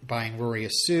about buying Rory a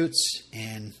suit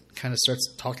and kind of starts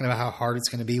talking about how hard it's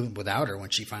going to be without her when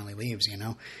she finally leaves, you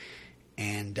know.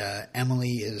 And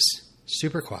Emily is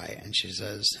super quiet, and she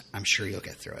says, "I'm sure you'll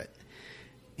get through it."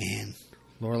 And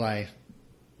Lorelai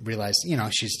realized, you know,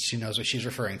 she knows what she's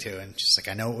referring to, and she's like,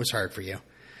 "I know it was hard for you."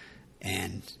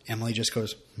 And Emily just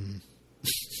goes,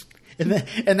 and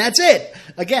that's it.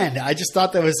 Again, I just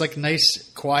thought that was like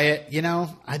nice, quiet. You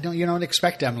know, you don't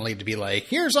expect Emily to be like,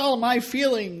 "Here's all my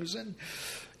feelings," and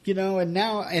you know, and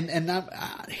now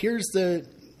here's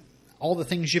all the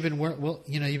things you've been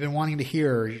wanting to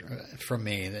hear from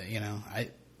me. That, you know,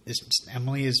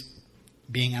 Emily is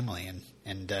being Emily,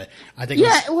 and I think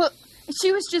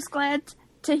she was just glad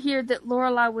to hear that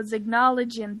Lorelai was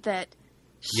acknowledging that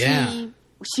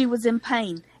she was in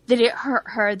pain. That it hurt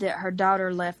her that her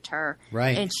daughter left her,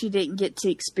 right? And she didn't get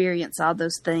to experience all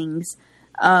those things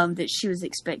that she was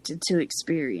expected to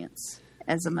experience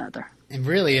as a mother. And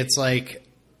really, it's like,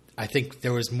 I think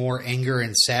there was more anger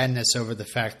and sadness over the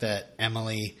fact that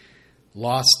Emily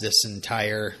lost this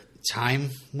entire time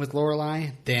with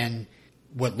Lorelai than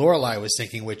what Lorelai was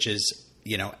thinking, which is,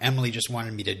 you know, Emily just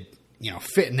wanted me to, you know,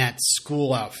 fit in that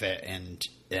school outfit and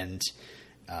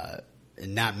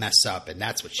not mess up, and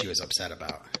that's what she was upset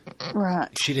about. Right.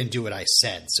 She didn't do what I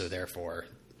said, so therefore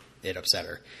it upset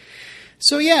her.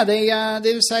 So yeah, they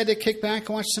decided to kick back and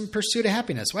watch some Pursuit of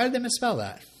Happiness. Why did they misspell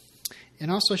that?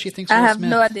 And also, she thinks Will I have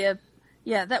Smith, no idea.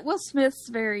 Yeah, that Will Smith's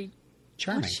very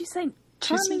charming. What did she say?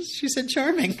 Charming. She said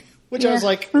charming, which I was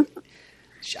like,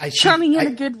 charming in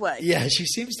a good way. Yeah, she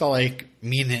seems to like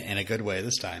mean it in a good way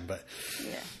this time, but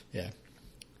yeah.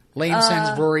 Lane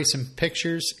sends Rory some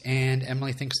pictures, and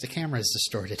Emily thinks the camera is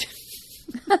distorted.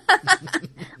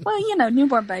 Well, you know,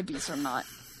 newborn babies are not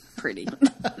pretty.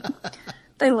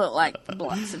 They look like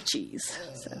blocks of cheese.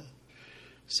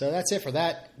 So that's it for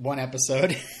that one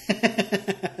episode.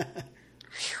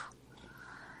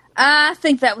 I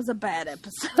think that was a bad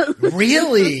episode.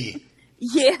 Really?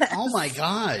 Yes. Oh my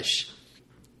gosh.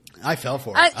 I fell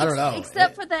for it. I don't know.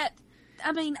 Except for that,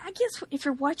 I mean, I guess if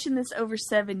you're watching this over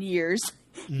 7 years,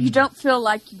 you don't feel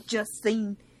like you've just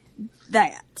seen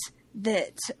that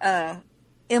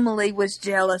Emily was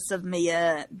jealous of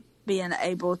Mia being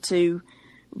able to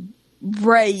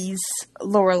raise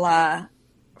Lorelai,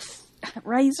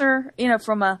 raise her, you know,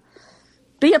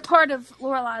 be a part of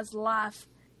Lorelai's life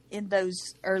in those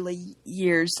early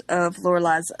years of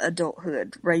Lorelai's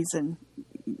adulthood,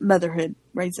 motherhood,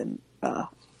 raising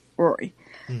Rory.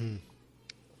 Mm-hmm.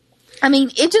 I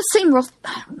mean, it just seemed real.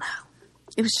 I don't know.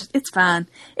 It's fine.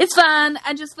 It's fine.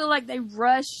 I just feel like they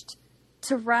rushed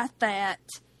to write that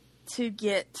to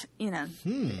get,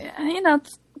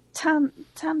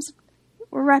 times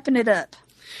we're wrapping it up.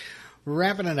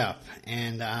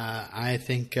 And I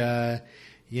think, some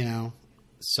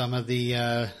of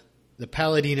the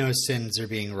Palladino sins are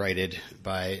being righted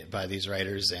by these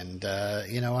writers, and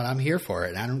you know what? I'm here for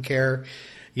it. I don't care.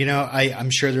 You know, I'm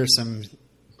sure there's some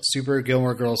super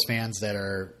Gilmore Girls fans that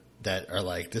are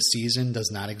like, this season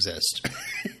does not exist.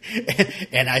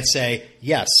 And I say,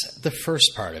 yes, the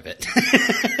first part of it.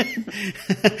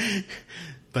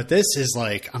 But this is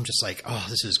like, I'm just like, oh,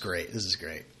 this is great. This is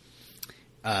great.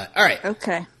 All right.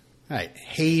 Okay. All right.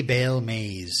 Hay Bale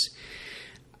Maze.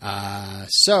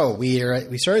 So we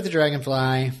started the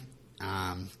Dragonfly.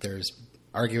 There's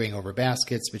arguing over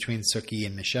baskets between Sookie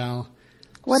and Michelle.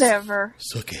 Whatever.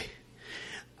 Sookie.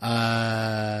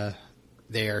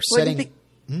 They are setting.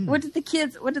 What did the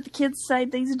kids say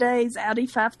these days? Audi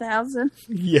 5000.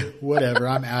 Yeah, whatever.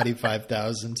 I'm Audi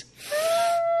 5000.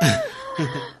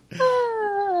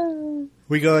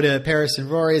 We go to Paris and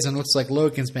Rory's, and it looks like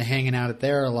Logan's been hanging out at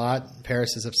there a lot.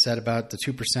 Paris is upset about the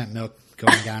 2% milk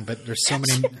going down, but there's so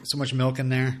much milk in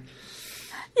there.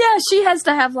 Yeah, she has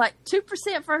to have like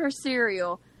 2% for her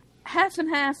cereal, half and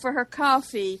half for her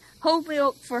coffee, whole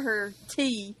milk for her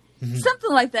tea, something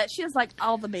like that. She has like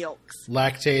all the milks.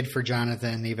 Lactaid for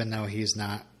Jonathan, even though he's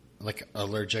not like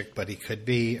allergic, but he could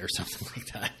be, or something like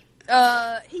that.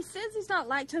 He says he's not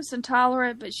lactose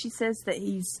intolerant, but she says that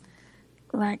he's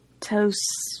lactose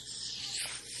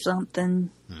something.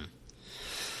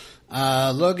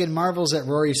 Logan marvels at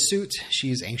Rory's suit.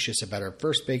 She's anxious about her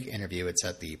first big interview. It's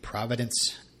at the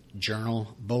Providence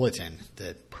Journal Bulletin,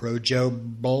 the Projo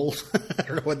Bowl. I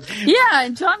don't know what. Yeah,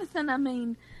 and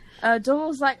Jonathan,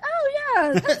 Doyle's like, oh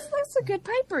yeah, that's a good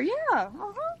paper. Yeah,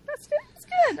 that's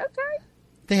good. Okay.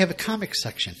 They have a comic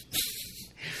section.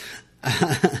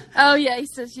 Oh yeah, he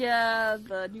says, yeah,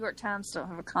 the New York Times don't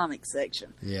have a comic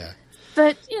section. Yeah.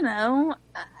 But,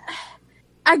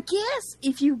 I guess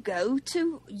if you go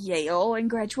to Yale and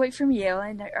graduate from Yale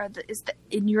and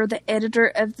you're the editor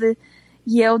of the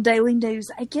Yale Daily News,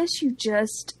 I guess you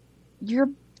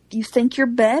think you're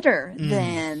better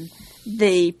than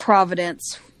the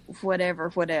Providence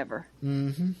whatever.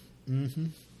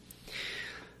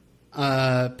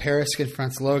 Paris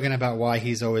confronts Logan about why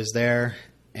he's always there,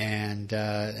 and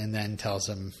then tells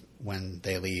him when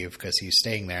they leave, because he's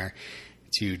staying there,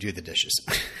 to do the dishes.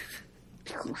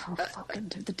 Oh, fucking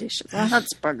do the dishes.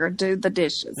 Huntsberger, do the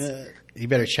dishes. You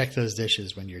better check those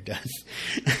dishes when you're done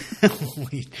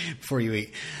before you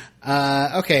eat.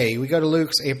 Okay, we go to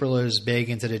Luke's. April is big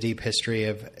into the deep history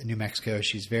of New Mexico.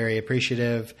 She's very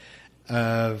appreciative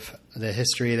of the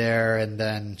history there, and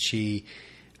then she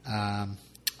now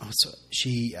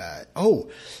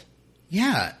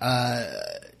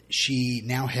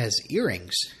has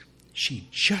earrings. She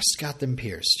just got them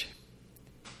pierced.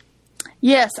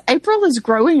 Yes, April is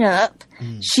growing up.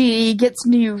 She gets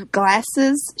new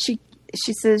glasses. She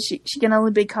says she can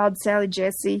only be called Sally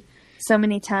Jesse so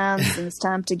many times, and it's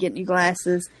time to get new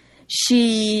glasses.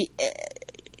 She's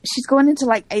going into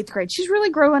like 8th grade. She's really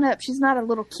growing up. She's not a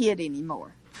little kid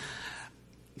anymore.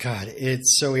 God, it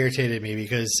so irritated me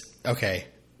because, okay.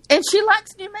 And she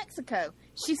likes New Mexico.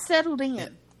 She's settled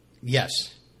in. Yes.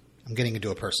 I'm getting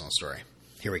into a personal story.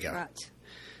 Here we go. Right.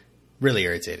 Really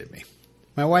irritated me.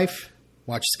 My wife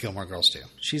watches Gilmore Girls too.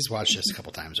 She's watched this a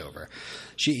couple times over.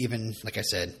 She even, like I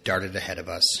said, darted ahead of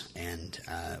us and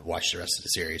watched the rest of the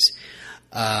series.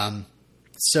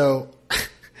 So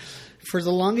for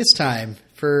the longest time,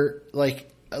 for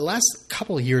like the last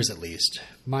couple of years at least,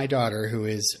 my daughter, who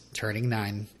is turning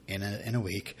 9 in a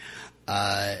week,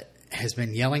 has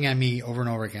been yelling at me over and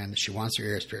over again that she wants her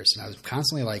ears pierced. And I was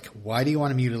constantly like, why do you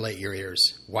want to mutilate your ears?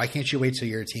 Why can't you wait till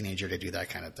you're a teenager to do that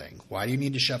kind of thing? Why do you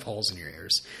need to shove holes in your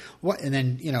ears? What? And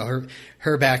then,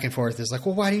 her back and forth is like,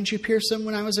 well, why didn't you pierce them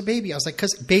when I was a baby? I was like,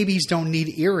 because babies don't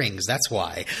need earrings. That's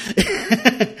why.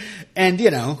 And,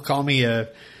 call me a,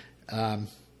 I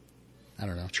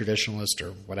don't know, traditionalist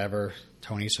or whatever,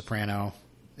 Tony Soprano.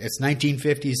 It's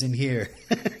 1950s in here.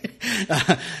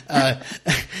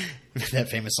 That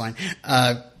famous line.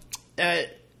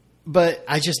 But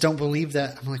I just don't believe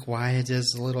that. I'm like, why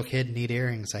does a little kid need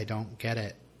earrings? I don't get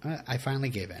it. I finally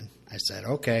gave in. I said,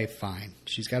 okay, fine.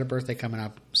 She's got a birthday coming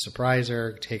up. Surprise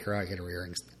her. Take her out. Get her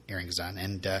earrings done.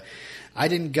 And I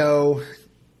didn't go,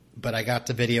 but I got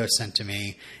the video sent to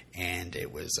me, and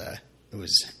it was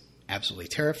absolutely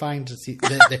terrifying to see.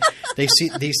 They see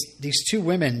these two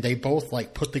women. They both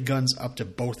like put the guns up to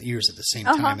both ears at the same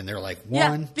time, and they're like,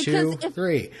 1, 2,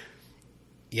 3.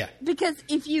 Yeah. Because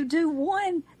if you do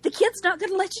one, the kid's not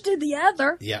going to let you do the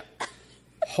other. Yeah.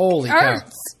 Holy cow!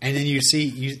 And then you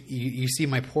see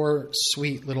my poor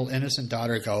sweet little innocent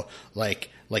daughter go like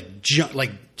a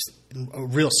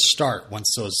real start once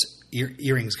those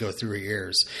earrings go through her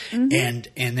ears, and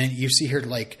then you see her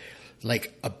like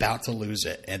about to lose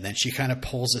it, and then she kind of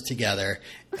pulls it together,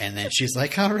 and then she's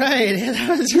like, all right,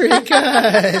 that was really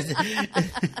good.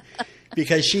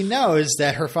 Because she knows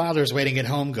that her father's waiting at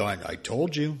home going, I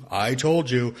told you.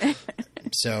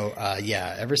 So,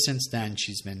 ever since then,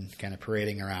 she's been kind of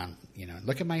parading around,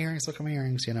 look at my earrings.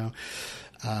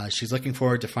 She's looking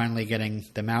forward to finally getting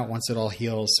them out once it all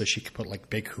heals so she can put like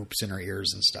big hoops in her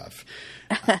ears and stuff.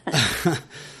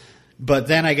 But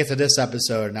then I get to this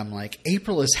episode and I'm like,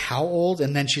 April is how old?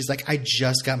 And then she's like, I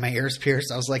just got my ears pierced.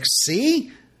 I was like,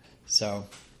 see? So,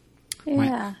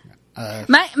 yeah.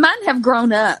 Mine have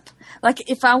grown up. Like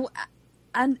if I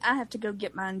have to go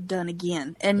get mine done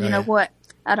again. And you know what?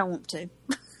 I don't want to.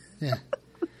 Yeah.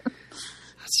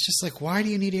 it's just like, why do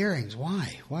you need earrings?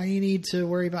 Why? Why do you need to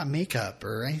worry about makeup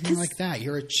or anything like that?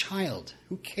 You're a child.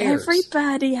 Who cares?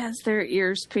 Everybody has their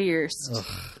ears pierced.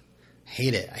 Ugh,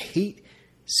 hate it. I hate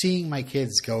seeing my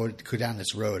kids go down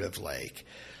this road of like,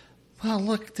 well,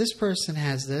 look, this person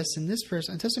has this and this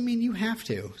person. It doesn't mean you have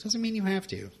to. It doesn't mean you have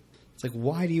to. It's like,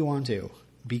 why do you want to?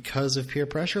 Because of peer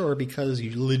pressure or because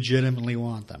you legitimately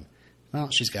want them? Well,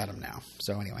 she's got them now.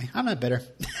 So anyway, I'm not bitter.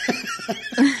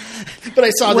 But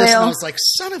I saw this and I was like,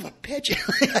 son of a bitch.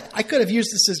 I could have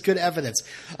used this as good evidence.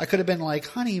 I could have been like,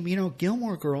 honey,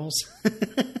 Gilmore Girls.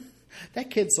 That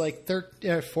kid's like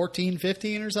 14,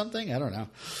 15 or something. I don't know.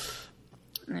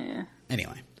 Yeah.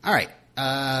 Anyway. All right.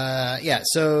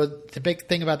 So the big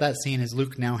thing about that scene is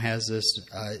Luke now has this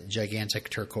gigantic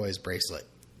turquoise bracelet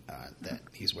that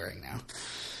he's wearing now.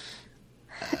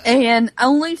 And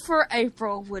only for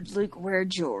April would Luke wear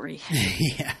jewelry.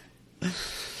 Yeah.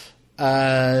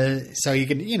 So you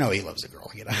can, he loves a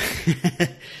girl,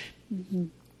 Mm-hmm.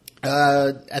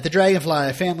 At the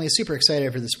Dragonfly, family is super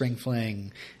excited for the spring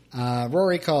fling.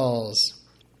 Rory calls.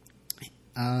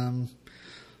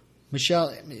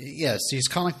 Michelle, yes, he's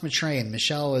calling from a train.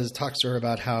 Michelle talks to her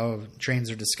about how trains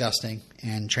are disgusting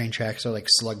and train tracks are like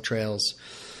slug trails.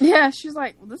 Yeah, she's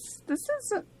like, this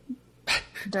isn't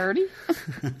dirty.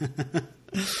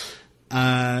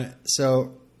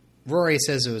 So Rory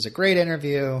says it was a great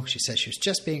interview. She says she was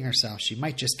just being herself. She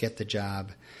might just get the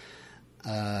job.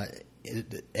 It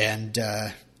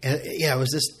was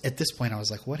just at this point I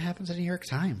was like, what happens at the New York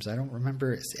Times? I don't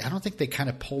remember. I don't think they kind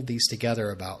of pulled these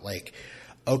together about like,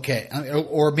 okay,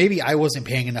 or maybe I wasn't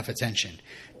paying enough attention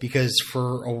because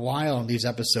for a while in these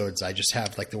episodes, I just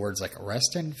have like the words like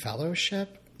arrest and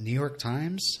fellowship, New York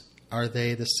Times. Are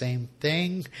they the same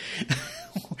thing?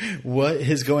 What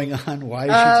is going on? Why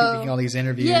is she taking all these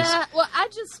interviews? Yeah, well,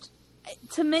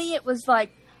 to me, it was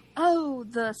like,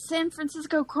 the San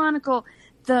Francisco Chronicle,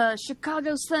 the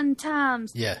Chicago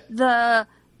Sun-Times, the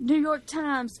New York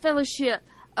Times, Fellowship,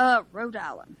 Rhode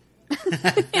Island.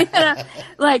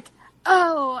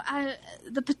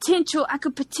 The potential, I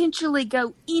could potentially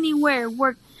go anywhere,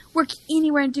 work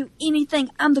anywhere and do anything.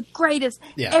 I'm the greatest.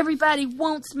 Yeah. Everybody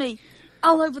wants me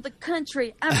all over the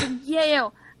country. I'm from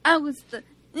Yale. I was the...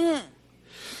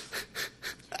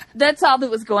 That's all that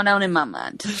was going on in my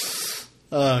mind.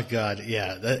 Oh, God,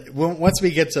 yeah. Once we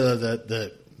get to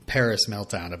the Paris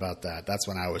meltdown about that, that's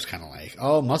when I was kind of like,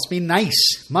 oh, must be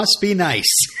nice. Must be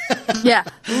nice. Yeah.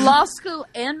 Law school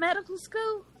and medical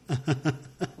school?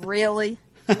 Really?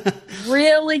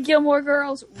 Really, Gilmore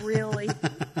Girls? Really?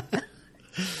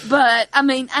 But, I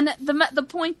mean, and the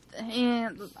point,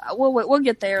 and we'll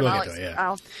get there. We'll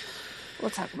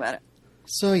talk about it.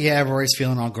 So, yeah, Rory's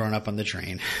feeling all grown up on the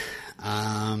train.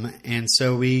 And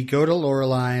so we go to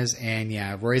Lorelei's, and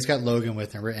yeah, Rory's got Logan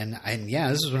with her. And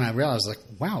this is when I realized, like,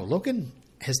 wow, Logan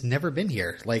has never been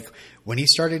here. Like, when he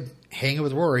started hanging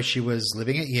with Rory, she was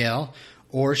living at Yale,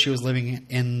 or she was living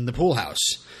in the pool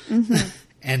house. Mm-hmm.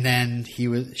 And then she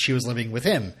was living with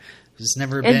him. It's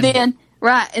never been.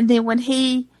 And then when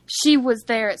she was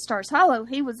there at Stars Hollow,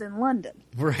 he was in London.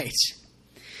 Right.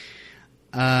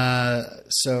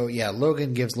 So yeah,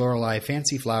 Logan gives Lorelei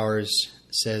fancy flowers,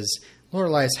 says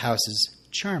Lorelei's house is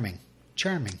charming,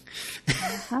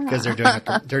 because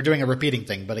they're doing a repeating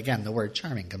thing. But again, the word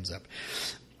charming comes up.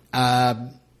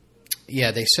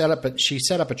 They she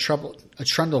set up a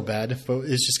trundle bed, but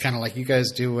it's just kind of like, you guys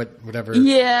do whatever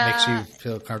makes you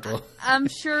feel comfortable. I'm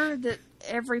sure that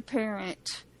every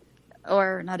parent,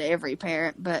 or not every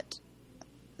parent, but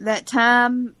that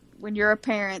time when you're a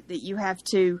parent that you have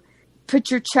to put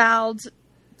your child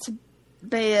to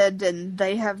bed and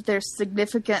they have their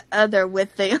significant other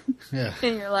with them. Yeah.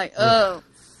 And you're like, oh.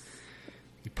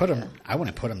 I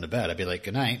wouldn't put them to bed. I'd be like,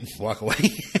 good night, and walk away.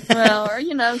 Well, or,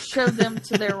 show them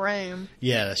to their room.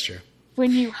 Yeah, that's true.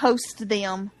 When you host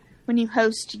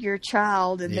your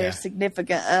child and their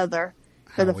significant other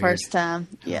for the first time.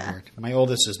 Yeah. Weird. My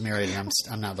oldest is married, and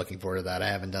I'm not looking forward to that. I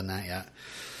haven't done that yet.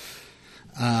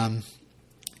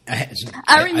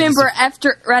 I remember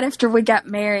right after we got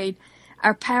married,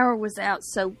 our power was out,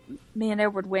 so me and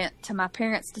Edward went to my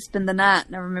parents to spend the night,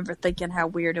 and I remember thinking how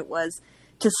weird it was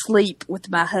to sleep with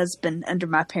my husband under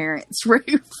my parents'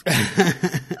 roof.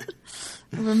 I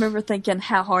remember thinking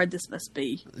how hard this must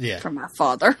be for my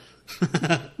father.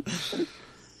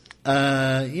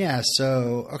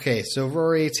 So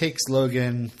Rory takes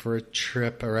Logan for a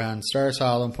trip around Stars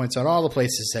Hollow and points out all the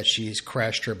places that she's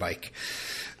crashed her bike.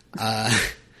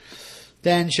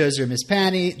 Then shows him Miss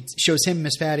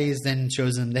Patty's, then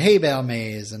shows him the hay bale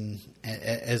maze, and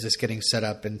as it's getting set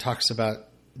up, and talks about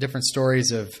different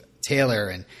stories of Taylor,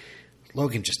 and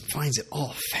Logan just finds it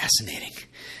all fascinating.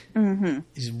 Mm-hmm.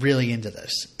 He's really into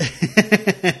this.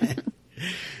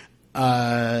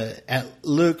 At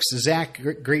Luke's, Zach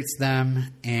greets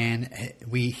them, and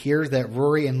we hear that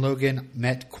Rory and Logan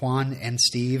met Quan and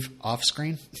Steve off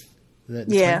screen.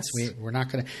 Yes, we're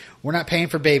not paying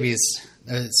for babies.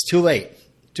 It's too late.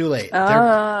 Too late.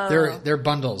 Oh. They're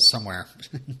bundles somewhere.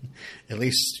 At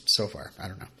least so far. I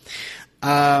don't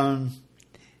know.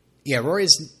 Yeah,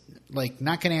 Rory's like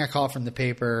not getting a call from the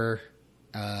paper,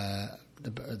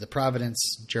 the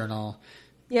Providence Journal.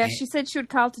 Yeah, she said she would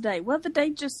call today. Well, the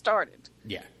day just started.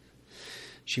 Yeah.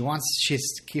 She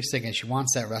keeps thinking she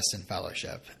wants that Rustin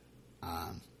Fellowship.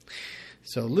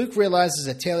 So Luke realizes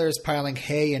that Taylor is piling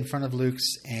hay in front of Luke's,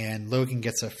 and Logan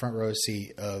gets a front row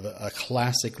seat of a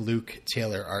classic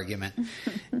Luke-Taylor argument.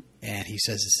 And he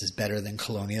says this is better than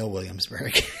Colonial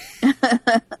Williamsburg.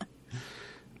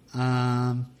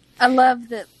 I love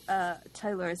that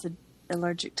Taylor is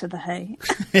allergic to the hay.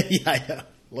 Yeah, I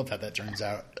love how that turns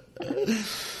out.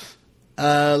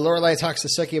 Lorelai talks to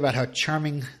Sookie about how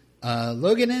charming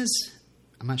Logan is.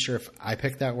 I'm not sure if I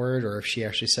picked that word or if she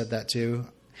actually said that too.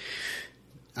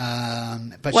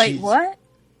 But wait, what?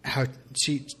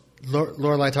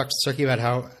 Lorelai talks to Sookie about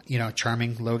how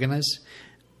charming Logan is,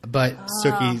 but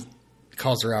Sookie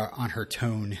calls her out on her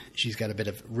tone. She's got a bit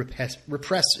of repressed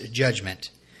judgment,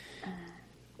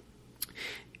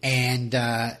 and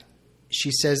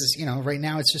she says, right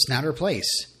now it's just not her place.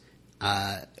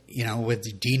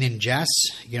 With Dean and Jess,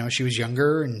 she was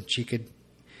younger and she could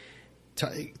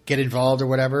get involved or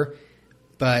whatever.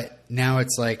 But now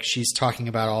it's like she's talking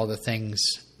about all the things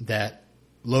that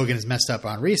Logan has messed up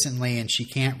on recently, and she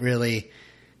can't really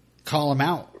call him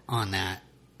out on that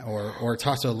or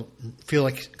feel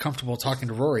like comfortable talking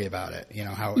to Rory about it.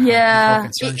 How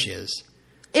concerned she is.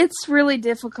 It's really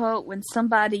difficult when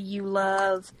somebody you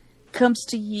love comes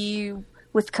to you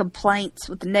with complaints,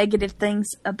 with negative things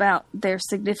about their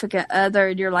significant other,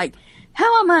 and you're like,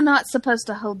 how am I not supposed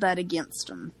to hold that against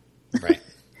them?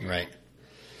 Right.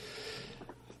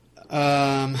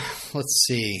 Let's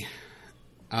see.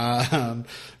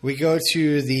 We go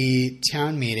to the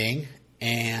town meeting,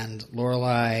 and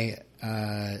Lorelai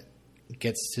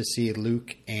gets to see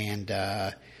Luke and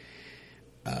does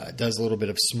a little bit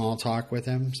of small talk with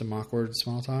him, some awkward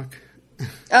small talk.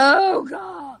 Oh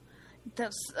God,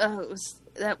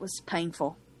 that was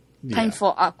painful. Yeah.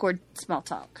 Painful, awkward small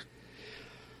talk.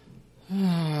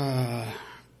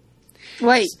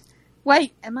 Wait.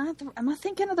 Am I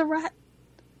thinking of the right?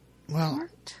 Well,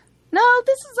 part? No,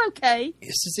 this is okay.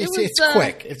 It's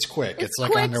quick. It's quick. It's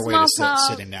like on their way to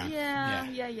sitting down.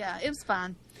 Yeah. It was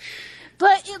fine.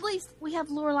 But at least we have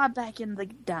Lorelai back in the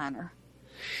diner.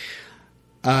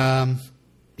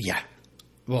 Yeah.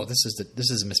 Well, this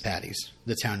is Miss Patty's,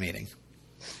 the town meeting.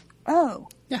 Oh.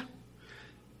 Yeah.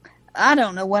 I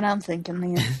don't know what I'm thinking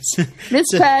then. Miss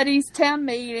Patty's town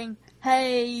meeting.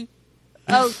 Hey.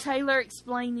 Oh, Taylor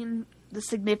explaining the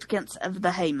significance of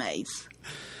the hay maze.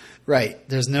 Right.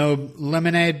 There's no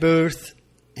lemonade booth,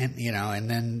 and and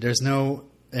then there's no,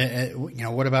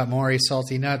 what about Maury's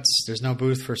salty nuts? There's no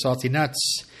booth for salty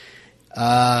nuts.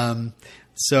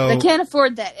 So they can't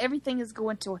afford that. Everything is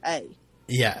going to hay.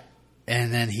 Yeah.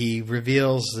 And then he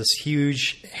reveals this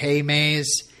huge hay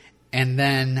maze, and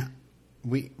then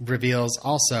reveals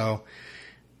also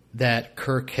that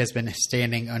Kirk has been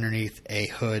standing underneath a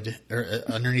hood or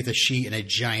underneath a sheet in a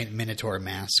giant Minotaur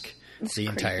mask the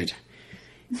entire time.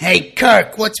 Hey,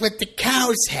 Kirk, what's with the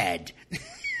cow's head?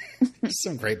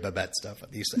 Some great Babette stuff on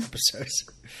these episodes.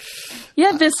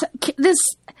 Yeah, this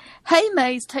hay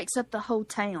maze takes up the whole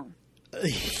town.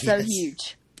 It's so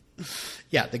huge.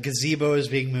 Yeah, the gazebo is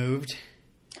being moved.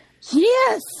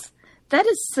 Yes, that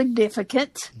is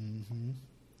significant. Mm-hmm.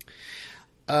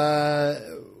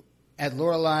 At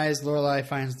Lorelai's, Lorelai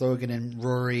finds Logan and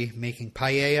Rory making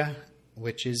paella,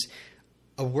 which is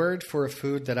a word for a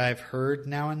food that I've heard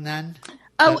now and then.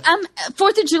 Oh,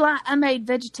 4th of July, I made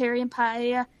vegetarian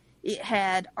paella. It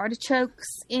had artichokes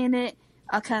in it,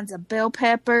 all kinds of bell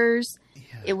peppers.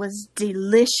 Yeah. It was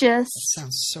delicious. That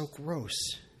sounds so gross.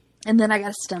 And then I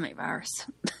got a stomach virus.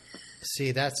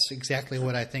 See, that's exactly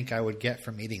what I think I would get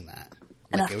from eating that.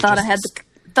 And I thought I had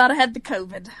the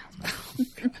COVID.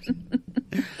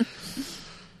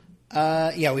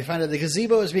 Oh, yeah, we find out the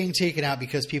gazebo is being taken out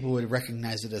because people would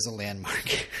recognize it as a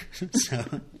landmark. So,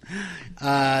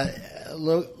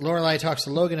 Lorelai talks to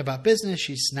Logan about business.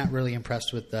 She's not really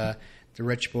impressed with the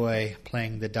rich boy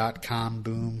playing the .com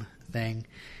boom thing.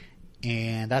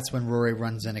 And that's when Rory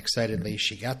runs in excitedly.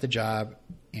 She got the job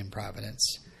in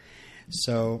Providence.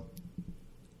 So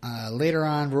Later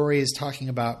on, Rory is talking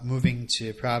about moving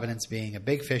to Providence, being a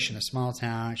big fish in a small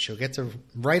town. She'll get to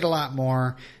write a lot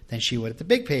more than she would at the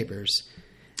big papers.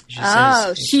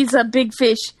 She's a big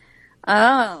fish.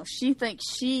 Oh, she thinks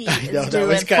she is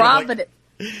doing Providence.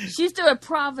 She's doing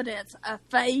Providence a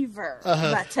favor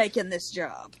by taking this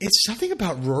job. It's something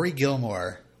about Rory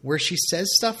Gilmore where she says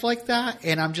stuff like that,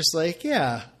 and I'm just like,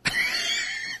 yeah.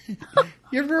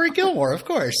 You're Rory Gilmore, of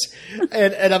course.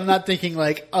 And I'm not thinking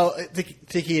like,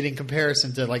 thinking it in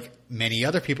comparison to like many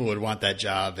other people would want that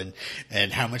job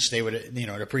and how much they would,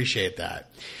 appreciate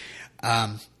that.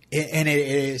 And it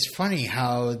is funny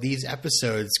how these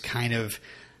episodes kind of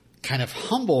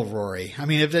humble Rory. I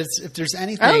mean, if there's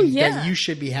anything that you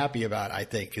should be happy about, I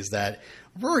think, is that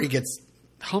Rory gets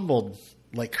humbled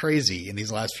like crazy in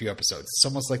these last few episodes. It's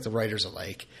almost like the writers are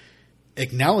like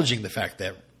acknowledging the fact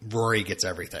that Rory gets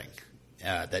everything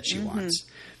that she wants.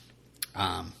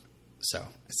 So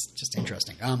it's just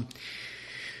interesting.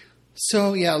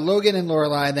 So yeah, Logan and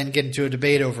Lorelai then get into a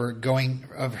debate over going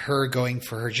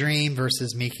for her dream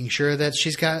versus making sure that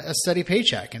she's got a steady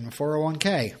paycheck and a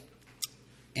 401k.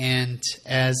 And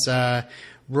as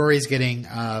Rory's getting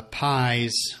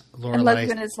pies, Lorelai... And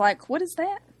Logan is like, what is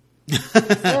that?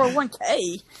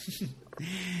 401k.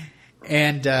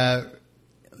 And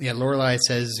Lorelai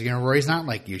says, Rory's not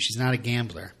like you. She's not a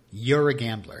gambler. You're a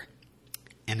gambler.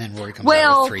 And then Rory comes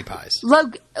out with 3 pies.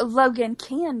 Logan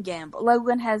can gamble.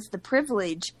 Logan has the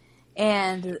privilege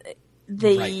and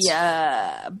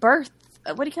the birth...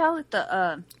 what do you call it?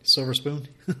 The silver spoon?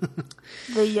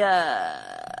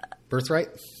 The... birthright?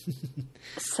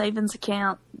 Savings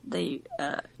account. The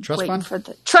trust fund? For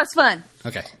the trust fund.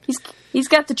 Okay. He's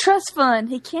got the trust fund.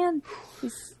 He can...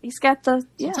 He's got the...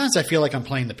 Yeah. Sometimes I feel like I'm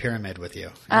playing the pyramid with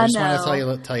you. I just want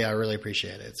to tell you I really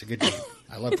appreciate it. It's a good game.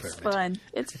 I love pyramid.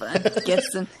 It's fun.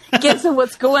 Gets in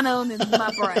what's going on in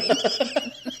my brain.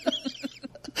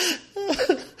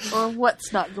 Or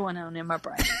what's not going on in my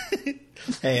brain.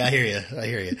 Hey, I hear you.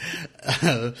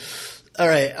 All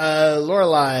right.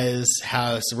 Lorelai's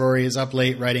house. Rory is up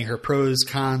late writing her pros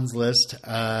cons list.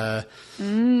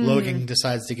 Logan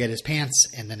decides to get his pants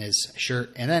and then his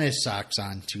shirt and then his socks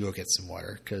on to go get some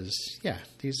water because he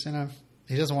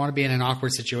doesn't want to be in an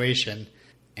awkward situation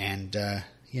and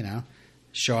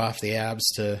show off the abs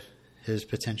to his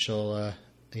potential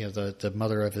the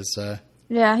mother of his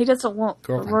he doesn't want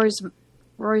girlfriend.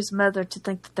 Rory's mother to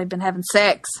think that they've been having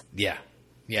sex. Yeah.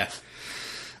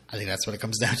 I think that's what it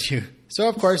comes down to. So,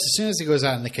 of course, as soon as he goes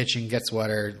out in the kitchen, gets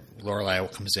water,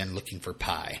 Lorelai comes in looking for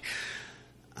pie.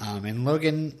 And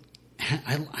Logan,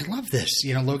 I love this.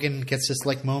 Logan gets this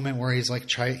like moment where he's like,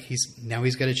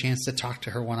 he's got a chance to talk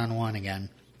to her one-on-one again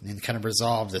and kind of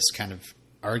resolve this kind of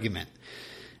argument.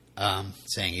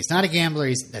 Saying he's not a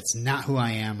gambler. That's not who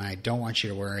I am. I don't want you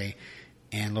to worry.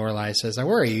 And Lorelai says, I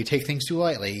worry. You take things too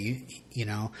lightly,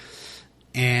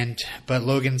 But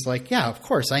Logan's like, yeah, of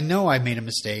course. I know I made a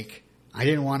mistake. I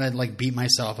didn't want to like beat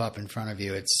myself up in front of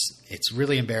you. It's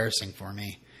really embarrassing for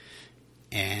me.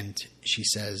 And she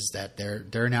says that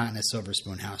they're not in a Silver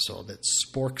Spoon household. It's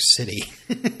Spork City.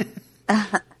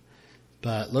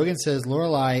 But Logan says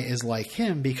Lorelai is like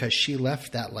him because she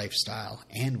left that lifestyle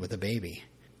and with a baby.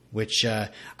 Which I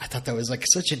thought that was like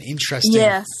such an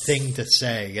interesting thing to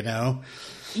say,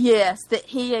 Yes, that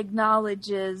he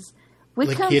acknowledges we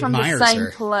like come from the same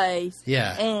her. place.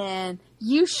 Yeah. And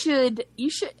you should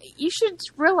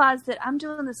realize that I'm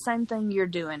doing the same thing you're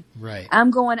doing. Right.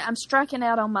 I'm striking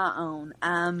out on my own.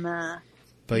 I'm not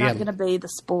going to be the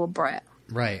spoiled brat.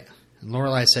 Right. And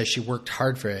Lorelai says she worked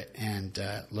hard for it, and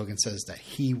Logan says that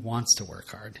he wants to work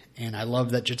hard. And I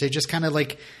love that they just kind of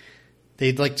like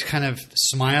they'd like to kind of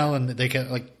smile and they get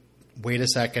like wait a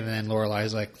second, and then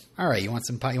Lorelai's like, "All right, you want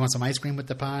some pie? You want some ice cream with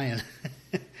the pie?" And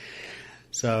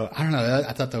so I don't know.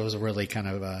 I thought that was a really kind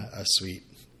of a sweet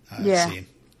scene.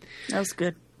 That was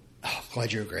good. Oh,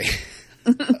 glad you agree.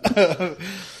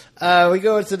 We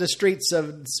go to the streets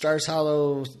of Stars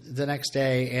Hollow the next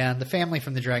day, and the family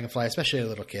from the Dragonfly, especially a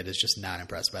little kid, is just not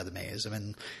impressed by the maze.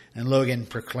 And Logan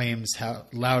proclaims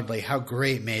loudly how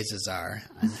great mazes are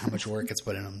and how much work it's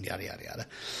put in them, yada, yada,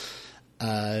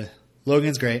 yada.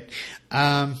 Logan's great.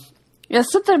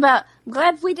 Something about, I'm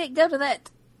glad we didn't go to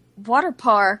that water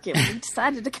park and we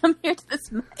decided to come here to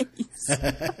this maze.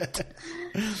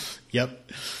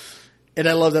 Yep. And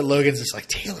I love that Logan's just like,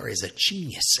 Taylor is a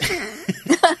genius.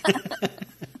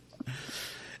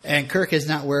 And Kirk is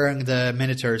not wearing the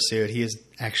Minotaur suit. He is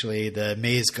actually the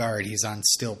maze guard. He's on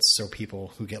stilts, so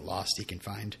people who get lost he can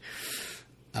find.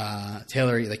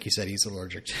 Taylor, like you said, he's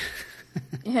allergic.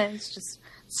 Yeah, it's just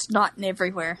snotting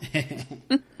everywhere.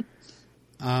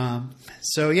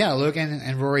 So, yeah, Logan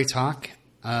and Rory talk.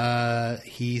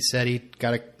 he said he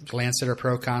got a glance at her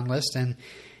pro-con list, and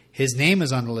his name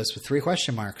is on the list with 3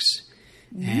 question marks.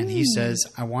 And he says,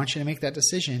 I want you to make that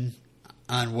decision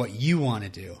on what you want to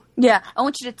do. Yeah, I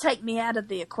want you to take me out of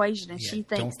the equation. And she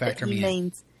thinks don't factor that he me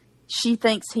means, she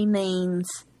thinks he means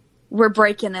we're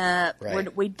breaking up.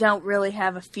 Right. We don't really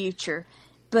have a future.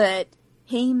 But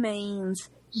he means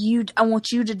I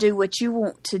want you to do what you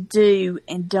want to do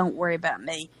and don't worry about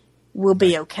me. We'll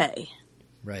be okay.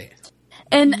 Right.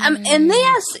 And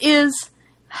this is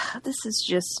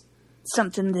just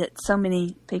something that so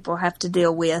many people have to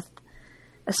deal with,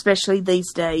 especially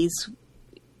these days.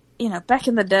 You know, back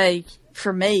in the day,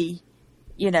 for me,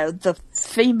 you know, the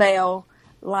female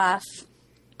life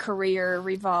career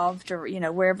revolved, or, you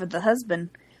know, wherever the husband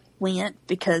went,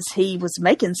 because he was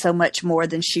making so much more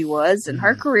than she was, and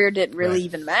her career didn't really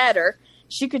even matter.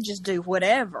 She could just do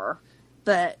whatever.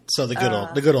 But so the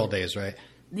good old days, right?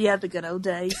 Yeah, the good old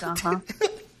days.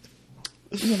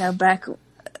 You know, back,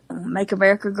 make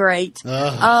America great.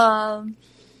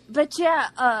 But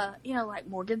yeah, you know, like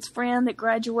Morgan's friend that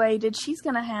graduated, she's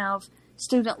going to have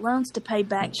student loans to pay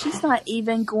back. She's not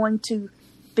even going to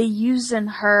be using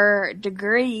her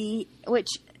degree, which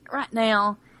right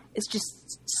now is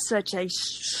just such a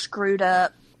screwed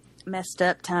up, messed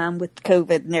up time with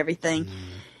COVID and everything,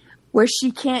 where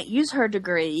she can't use her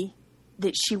degree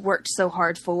that she worked so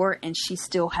hard for and she's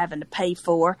still having to pay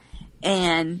for.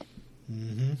 And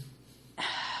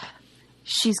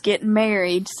she's getting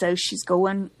married, so she's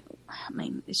going... I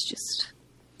mean, it's just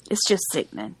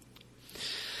sickening.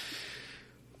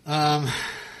 But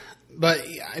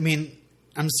I mean,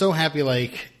 I'm so happy,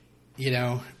 like, you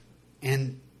know,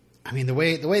 and I mean the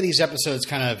way these episodes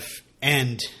kind of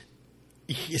end,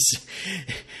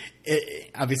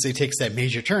 it obviously takes that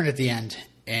major turn at the end,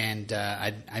 and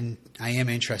I am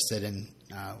interested in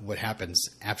what happens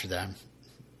after that. I'm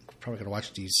probably going to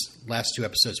watch these last 2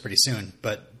 episodes pretty soon,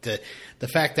 but the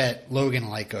fact that Logan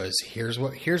like goes, here's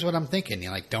what I'm thinking.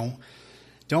 You're like, don't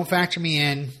factor me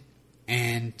in,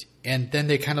 and then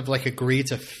they kind of like agree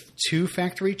to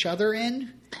factor each other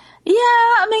in. Yeah,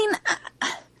 I mean,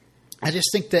 I just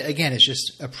think that again, it's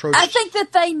just approach. I think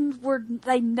that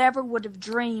they never would have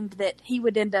dreamed that he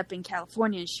would end up in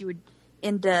California and she would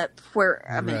end up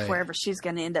wherever she's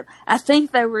going to end up. I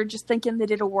think they were just thinking that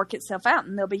it'll work itself out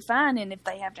and they'll be fine. And if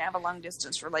they have to have a long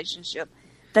distance relationship,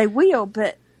 they will.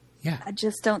 But yeah, I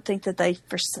just don't think that they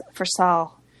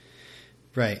foresaw.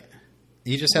 Right.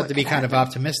 You just have to be kind of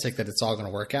optimistic that it's all going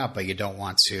to work out, but you don't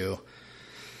want to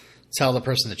tell the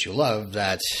person that you love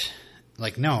that,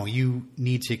 like, no, you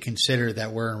need to consider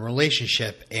that we're in a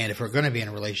relationship, and if we're going to be in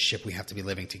a relationship, we have to be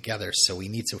living together. So we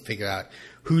need to figure out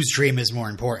whose dream is more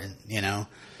important, you know,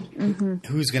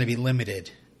 who's going to be limited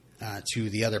to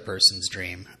the other person's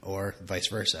dream, or vice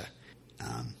versa.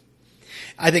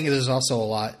 I think there's also a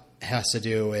lot has to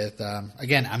do with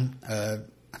again. I'm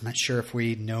not sure if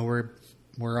we know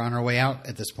we're on our way out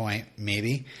at this point.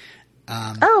 Maybe.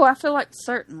 I feel like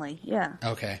certainly, yeah.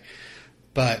 Okay,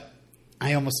 but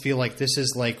I almost feel like this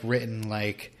is like written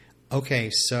like,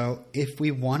 okay, so if we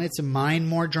wanted to mine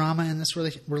more drama in this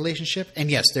relationship,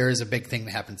 and yes, there is a big thing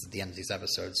that happens at the end of these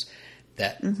episodes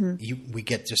that we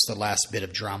get just the last bit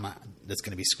of drama that's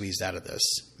going to be squeezed out of this.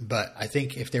 But I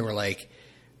think if they were like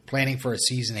planning for a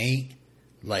season 8,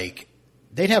 like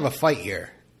they'd have a fight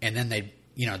here and then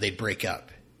they'd break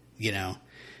up, you know,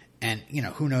 and you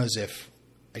know, who knows if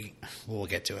we'll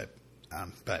get to it.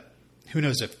 But who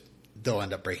knows if they'll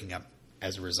end up breaking up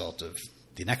as a result of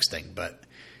the next thing. But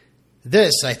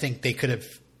this, I think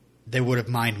they would have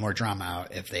mined more drama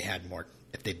out if they had more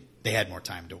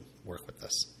time to work with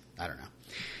this. I don't know.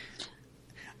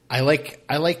 I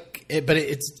like it, but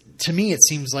it's, to me, it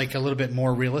seems like a little bit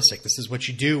more realistic. This is what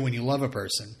you do when you love a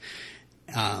person,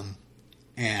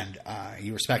 and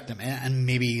you respect them, and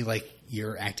maybe like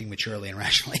you're acting maturely and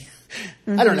rationally.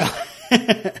 I don't know.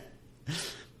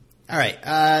 All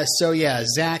right. So yeah,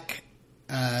 Zach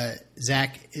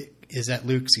is at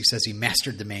Luke's. He says he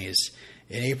mastered the maze.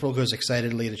 And April goes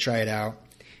excitedly to try it out.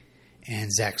 And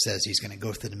Zach says he's going to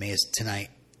go through the maze tonight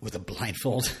with a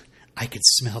blindfold. I could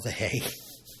smell the hay.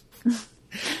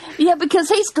 Yeah, because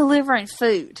he's delivering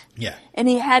food. Yeah. And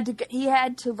he had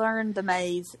to learn the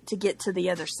maze to get to the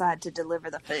other side to deliver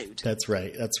the food. That's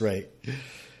right.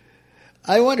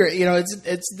 I wonder, you know,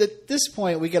 it's at this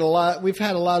point we've had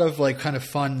a lot of like kind of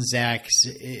fun Zachs.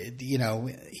 You know,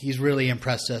 he's really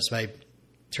impressed us by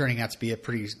turning out to be a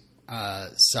pretty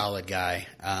solid guy.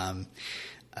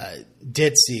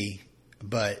 Ditzy,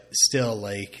 but still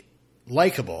like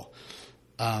likable.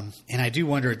 And I do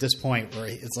wonder at this point where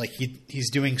it's like he's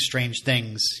doing strange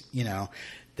things, you know,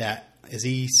 that Is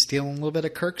he stealing a little bit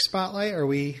of Kirk's spotlight? Are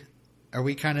we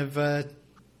kind of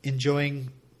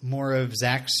enjoying more of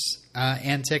Zach's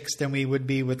antics than we would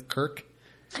be with Kirk?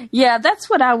 Yeah, that's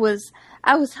what I was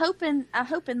hoping. I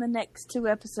hope in the next 2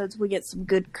 episodes we get some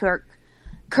good Kirk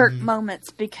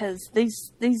moments, because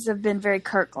these have been very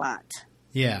Kirk-like.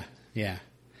 Yeah.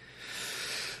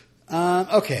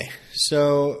 Okay,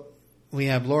 so we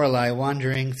have Lorelai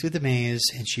wandering through the maze,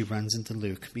 and she runs into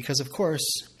Luke. Because, of course,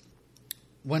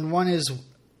 when one is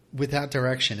without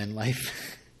direction in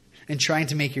life and trying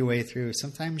to make your way through,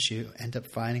 sometimes you end up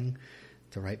finding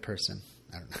the right person.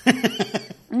 I don't know.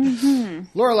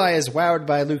 Mm-hmm. Lorelai is wowed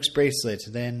by Luke's bracelet.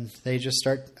 Then they just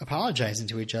start apologizing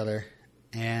to each other.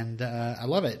 And I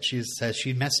love it. She says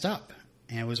she messed up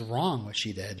and it was wrong what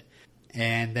she did.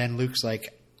 And then Luke's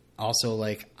also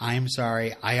like, I'm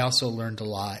sorry. I also learned a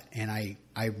lot, and I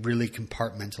really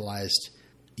compartmentalized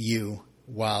you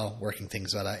while working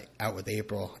things out with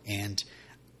April. And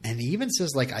he even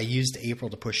says, like, I used April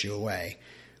to push you away,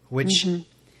 which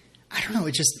I don't know.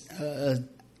 It just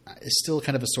is still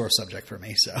kind of a sore subject for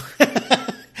me. So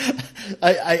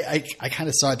I kind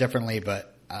of saw it differently,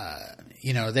 but I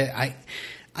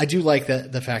do like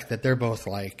the fact that they're both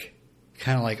like,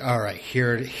 kind of like, all right,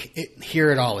 here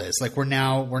it all is. Like, we're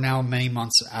now many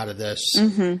months out of this,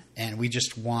 and we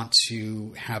just want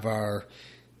to have a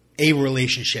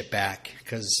relationship back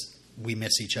because we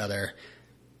miss each other.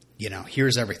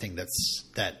 Here's everything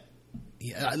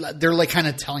they're like kind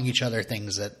of telling each other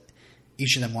things that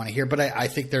each of them want to hear, but I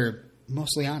think they're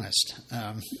mostly honest.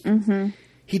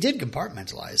 He did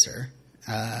compartmentalize her.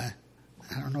 I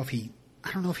don't know if he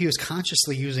was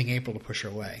consciously using April to push her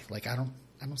away. Like, I don't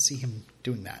see him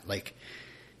doing that. Like,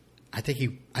 I think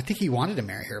he wanted to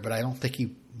marry her, but I don't think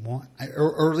he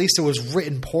or at least it was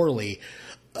written poorly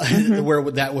where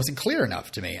that wasn't clear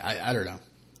enough to me. I don't know.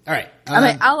 All right.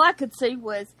 All I could see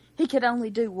was he could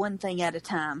only do one thing at a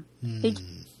time.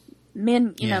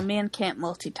 Men can't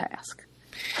multitask.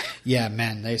 Yeah,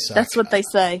 men, they suck. They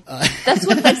say. That's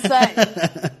what they say.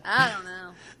 I don't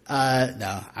know.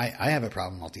 No, I have a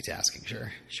problem multitasking.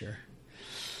 Sure.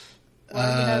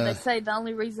 Well, they say the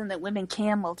only reason that women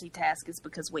can multitask is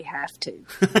because we have to.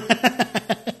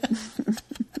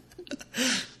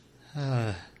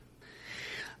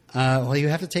 Well, you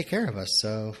have to take care of us,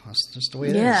 so that's just the way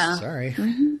it is. Sorry.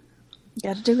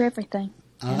 Got to do everything.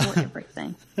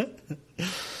 Everything.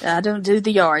 I don't do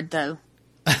the yard, though.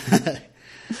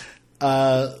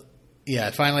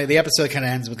 Yeah, finally, the episode kind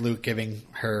of ends with Luke giving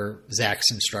her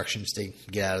Zach's instructions to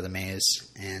get out of the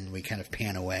maze, and we kind of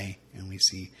pan away, and we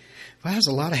see, wow, there's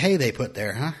a lot of hay they put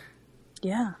there, huh?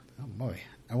 Yeah. Oh, boy.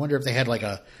 I wonder if they had, like,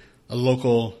 a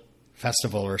local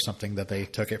festival or something that they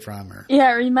took it from. Or...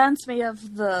 Yeah, it reminds me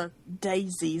of the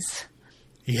daisies.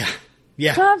 Yeah.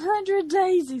 500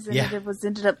 daisies, and it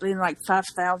ended up being like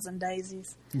 5,000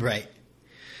 daisies. Right.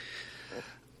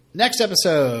 Next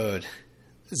episode.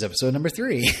 This is episode number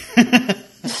 3.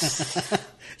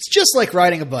 It's just like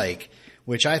riding a bike,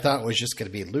 which I thought was just going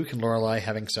to be Luke and Lorelai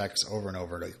having sex over and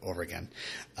over again.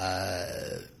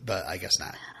 But I guess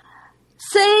not.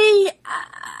 See?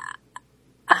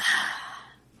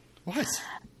 What?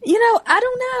 I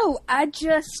don't know. I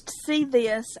just see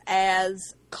this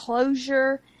as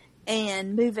closure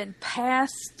and moving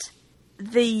past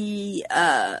the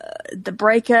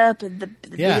breakup and the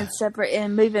being separate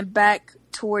and moving back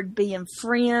toward being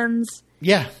friends.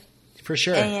 Yeah, for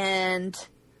sure. And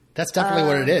that's definitely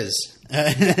what it is.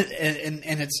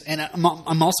 and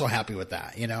I'm also happy with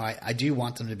that. I do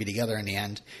want them to be together in the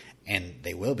end, and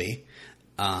they will be.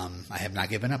 I have not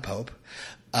given up hope.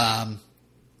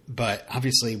 But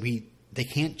obviously they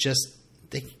can't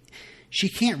she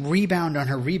can't rebound on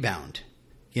her rebound,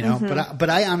 but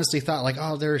I honestly thought like,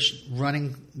 oh, they're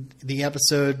running the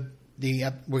episode.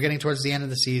 We're getting towards the end of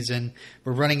the season.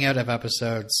 We're running out of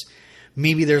episodes.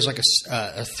 Maybe there's like a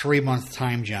 3-month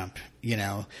time jump.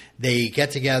 They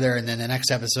get together, and then the next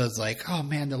episode's like, oh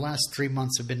man, the last 3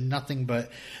 months have been nothing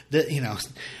but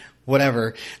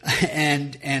whatever.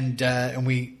 And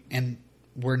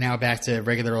we're now back to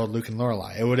regular old Luke and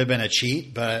Lorelai. It would have been a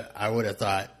cheat, but I would have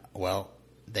thought, well,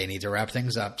 they need to wrap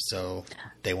things up, so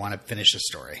they want to finish the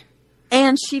story.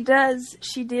 And she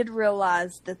did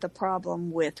realize that the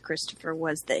problem with Christopher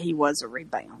was that he was a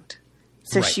rebound.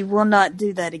 So she will not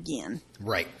do that again.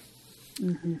 Right.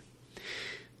 Mm-hmm.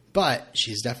 But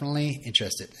she's definitely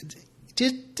interested.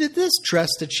 Did this dress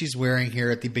that she's wearing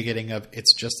here at the beginning of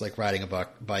It's Just Like Riding a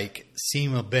Bike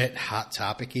seem a bit Hot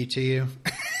Topic-y to you?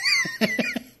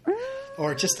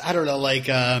 Or just, I don't know, like,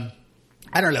 I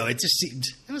don't know. It just seemed,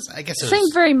 it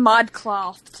seemed very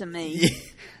ModCloth to me.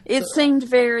 It seemed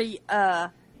very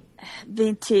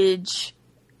vintage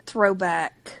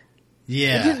throwback.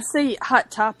 Yeah. I didn't see Hot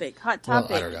Topic. Hot Topic.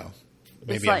 Well, I don't know.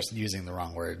 Maybe I was using the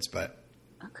wrong words, but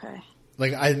okay.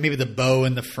 Like maybe the bow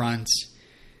in the front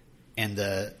and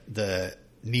the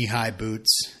knee-high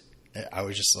boots. I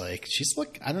was just like,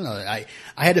 I don't know. I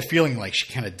had a feeling like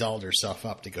she kind of dolled herself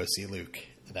up to go see Luke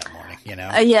that morning, you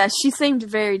know? Yeah, she seemed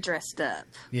very dressed up.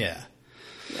 Yeah.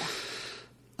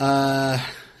 Yeah.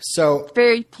 So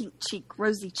very pink cheek,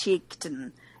 rosy cheeked,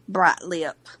 and bright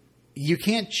lip. You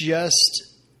can't just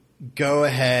go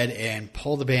ahead and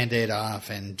pull the Band-Aid off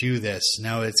and do this.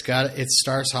 No, it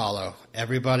starts hollow.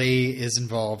 Everybody is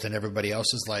involved in everybody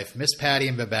else's life. Miss Patty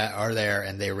and Babette are there,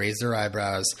 and they raise their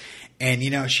eyebrows. And,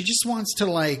 you know, she just wants to,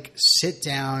 like, sit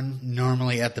down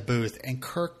normally at the booth. And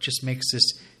Kirk just makes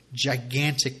this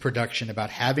gigantic production about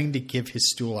having to give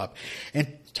his stool up.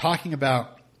 And talking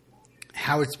about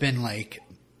how it's been, like,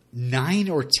 9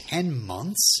 or 10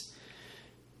 months.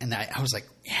 And I was like,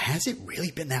 has it really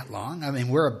been that long? I mean,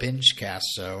 we're a binge cast,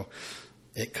 so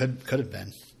it could have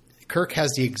been. Kirk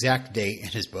has the exact date in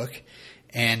his book.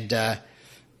 And,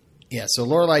 so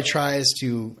Lorelai tries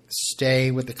to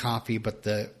stay with the coffee, but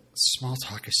the small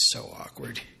talk is so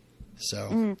awkward.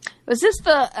 So was this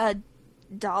the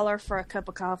 $1 for a cup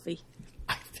of coffee?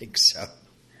 I think so.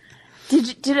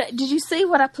 Did you see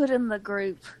what I put in the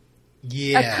group?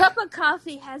 Yeah. A cup of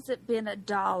coffee hasn't been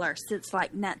 $1 since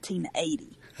like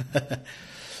 1980.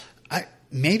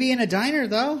 Maybe in a diner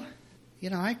though. You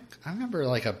know, I remember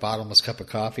like a bottomless cup of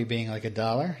coffee being like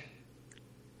 $1.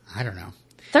 I don't know.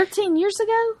 13 years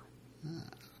ago?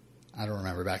 I don't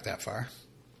remember back that far.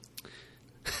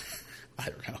 I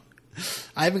don't know.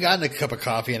 I haven't gotten a cup of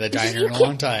coffee in a diner in a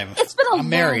long time. It's been a I'm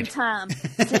married. long time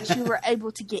since you were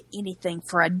able to get anything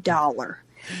for $1.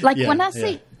 Like when I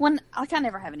I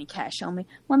never have any cash on me.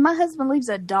 When my husband leaves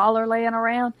 $1 laying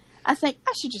around, I think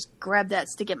I should just grab that,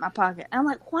 stick it in my pocket. And I'm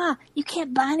like, why? You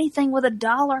can't buy anything with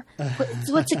 $1.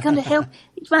 What's it going to help?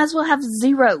 You might as well have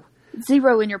zero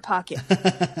in your pocket.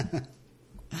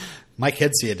 My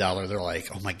kids see $1, they're like,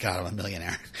 oh my God, I'm a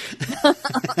millionaire.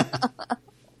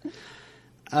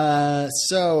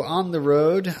 So on the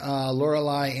road,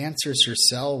 Lorelai answers her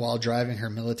cell while driving her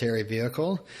military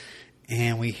vehicle.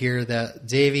 And we hear that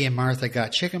Davy and Martha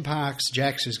got chickenpox.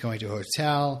 Jax is going to a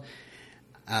hotel.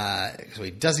 So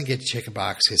he doesn't get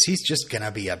chickenpox because he's just going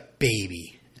to be a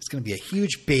baby. It's going to be a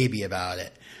huge baby about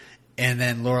it. And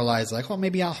then Lorelai's like, well,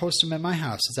 maybe I'll host him at my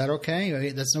house. Is that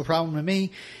okay? That's no problem with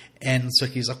me. And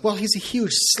Sookie's like, well, he's a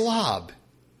huge slob.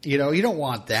 You know, you don't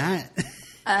want that.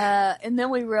 And then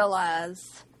we realize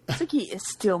Sookie is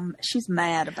she's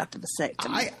mad about the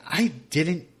vasectomy. I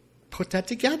didn't put that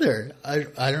together.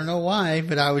 I don't know why,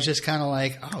 but I was just kind of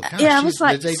like, oh gosh, yeah, I was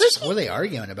like, what are they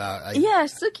arguing about?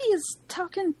 Sookie is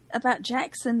talking about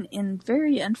Jackson in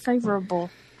very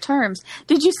unfavorable terms.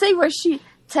 Did you see where she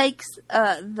takes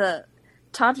the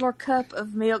toddler cup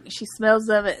of milk and she smells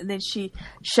of it and then she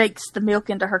shakes the milk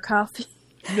into her coffee?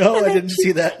 No, I didn't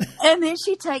see that. And then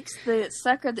she takes the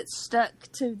sucker that's stuck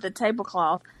to the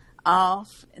tablecloth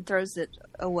off and throws it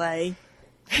away.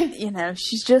 You know,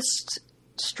 she's just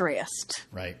stressed.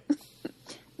 Right.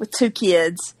 With 2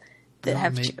 kids that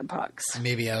have chickenpox.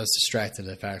 Maybe I was distracted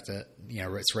by the fact that, you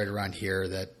know, it's right around here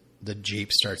that the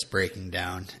Jeep starts breaking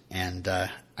down. And I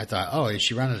thought, oh, is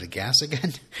she running out of gas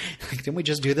again? Like, didn't we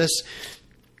just do this?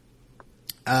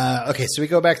 Okay, so we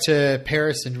go back to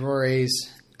Paris and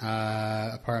Rory's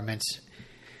apartment.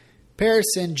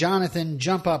 Paris and Jonathan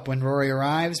jump up when Rory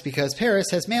arrives because Paris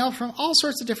has mail from all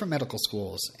sorts of different medical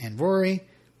schools. And Rory,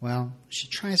 well, she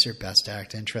tries her best to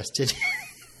act interested.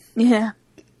 Yeah.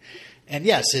 And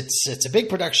yes, it's a big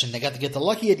production. They got to get the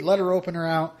lucky letter opener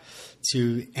out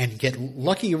and get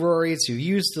lucky Rory to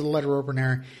use the letter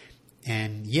opener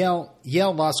and Yale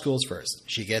Law School's first.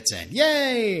 She gets in.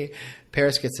 Yay!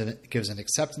 Paris gives an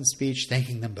acceptance speech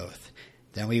thanking them both.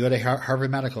 Then we go to Harvard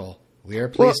Medical. We are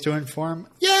pleased to inform.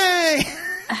 Yay!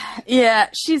 Yeah,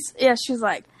 she's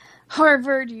like,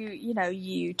 Harvard,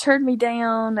 you turned me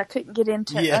down. I couldn't get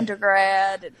into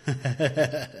undergrad.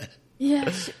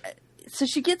 So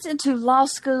she gets into law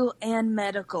school and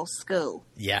medical school.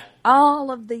 Yeah.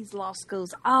 All of these law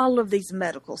schools, all of these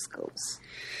medical schools.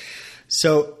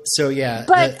 So yeah.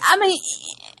 But I mean,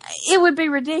 it would be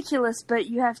ridiculous, but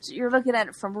you're looking at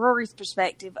it from Rory's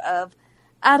perspective of,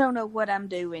 I don't know what I'm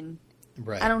doing.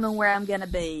 Right. I don't know where I'm going to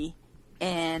be.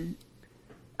 And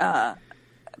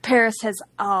Paris has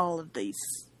all of these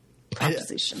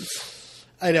propositions.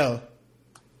 I know.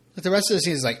 But the rest of the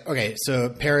scene is like, okay, so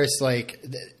Paris, like,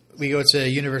 we go to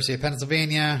University of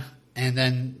Pennsylvania, and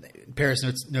then Paris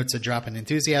notes a drop in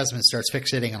enthusiasm and starts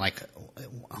fixating on like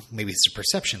maybe it's a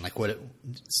perception, like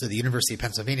so the University of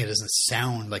Pennsylvania doesn't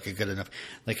sound like a good enough.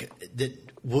 Like,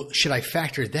 should I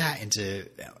factor that into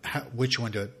which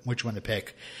one to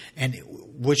pick, and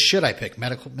which should I pick,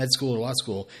 med school or law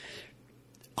school?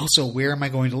 Also, where am I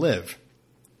going to live?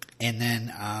 And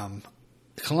then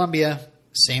Columbia,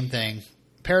 same thing.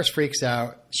 Paris freaks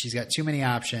out. She's got too many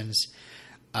options.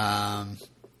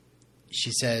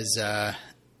 She says,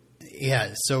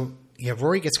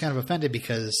 Rory gets kind of offended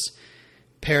because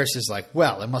Paris is like,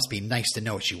 well, it must be nice to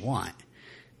know what you want.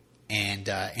 And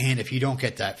if you don't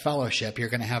get that fellowship, you're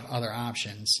going to have other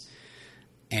options.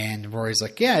 And Rory's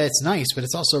like, yeah, it's nice, but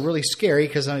it's also really scary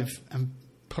because I'm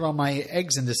put all my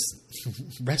eggs in this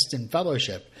Reston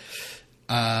fellowship.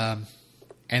 And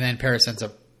then Paris ends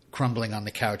up crumbling on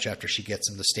the couch after she gets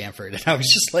him to Stanford. And I was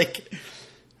just like,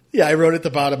 yeah, I wrote at the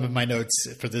bottom of my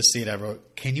notes for this scene, I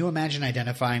wrote, can you imagine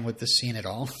identifying with this scene at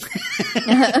all?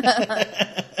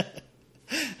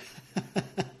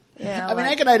 Yeah, I mean,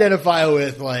 I can identify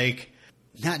with like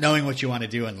not knowing what you want to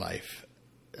do in life.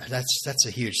 That's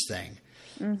a huge thing.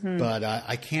 Mm-hmm. But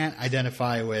I can't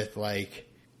identify with like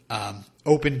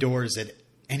open doors at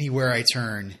anywhere I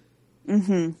turn.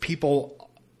 Mm-hmm. People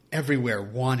everywhere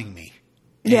wanting me.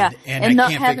 And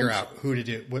I can't figure out who to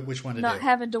do, which one to do. Not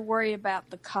having to worry about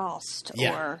the cost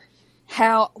or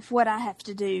what I have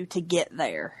to do to get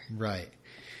there. Right.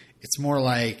 It's more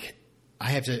like I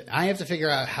have to figure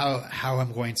out how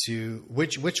I'm going to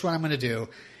which one I'm going to do,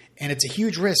 and it's a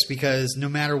huge risk because no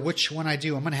matter which one I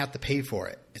do, I'm going to have to pay for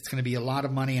it. It's going to be a lot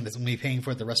of money, and it's going to be paying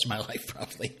for it the rest of my life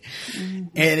probably. Mm-hmm.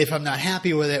 And if I'm not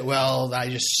happy with it, well, I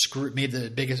just made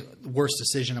the worst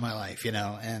decision of my life,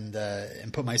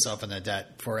 and put myself in a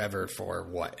debt forever for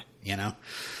what, Yeah,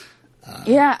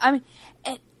 I mean,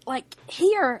 like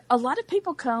here, a lot of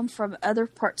people come from other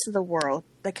parts of the world.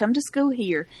 They come to school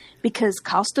here because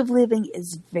cost of living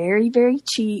is very, very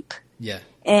cheap. Yeah.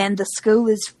 And the school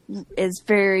is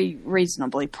very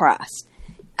reasonably priced.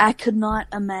 I could not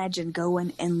imagine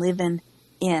going and living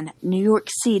in New York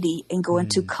City and going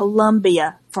to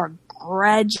Columbia for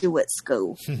graduate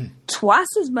school.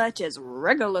 Twice as much as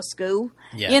regular school.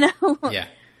 Yeah. Yeah.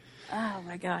 Oh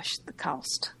my gosh, the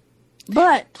cost.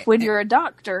 But when you're a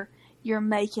doctor, you're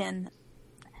making,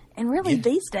 and really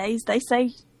these days they say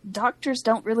doctors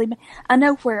don't really, I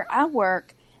know where I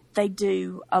work, they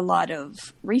do a lot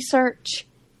of research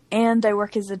and they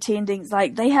work as attendings.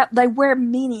 Like they wear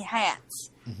many hats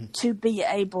to be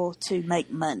able to make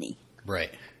money.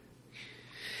 Right.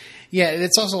 Yeah.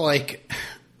 It's also like,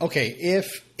 okay, if,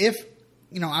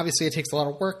 obviously it takes a lot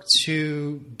of work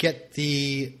to get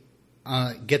the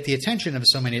attention of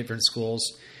so many different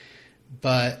schools,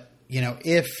 but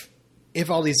if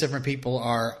all these different people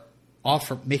are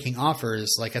making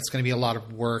offers, like that's going to be a lot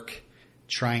of work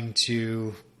trying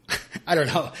to, I don't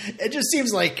know. It just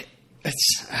seems like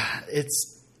it's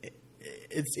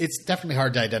definitely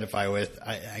hard to identify with.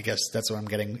 I guess that's what I'm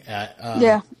getting at.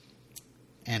 Yeah.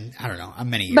 And I don't know. I'm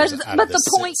many years out of this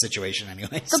situation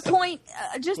anyway. The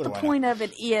point of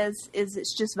it is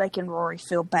it's just making Rory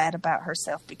feel bad about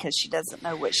herself because she doesn't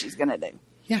know what she's going to do.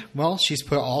 Yeah. Well, she's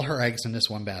put all her eggs in this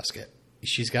one basket.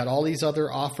 She's got all these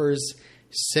other offers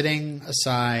sitting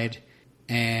aside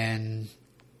and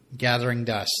gathering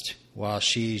dust while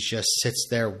she just sits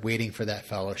there waiting for that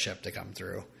fellowship to come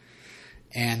through.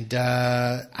 And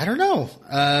I don't know.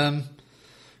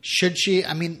 Should she?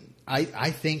 I mean, I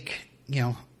think,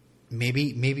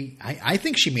 maybe I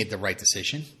think she made the right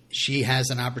decision. She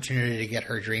has an opportunity to get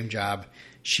her dream job.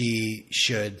 She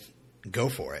should go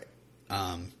for it.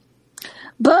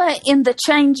 But in the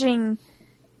changing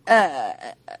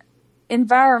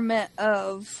environment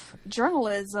of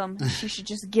journalism, she should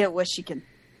just get what she can.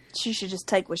 She should just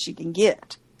take what she can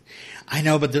get. I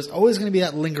know, but there's always going to be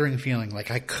that lingering feeling. Like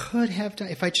I could have done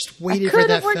if I just waited for that. I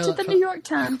could have worked at the New York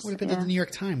Times. I would have been at the New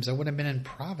York Times. I would have been in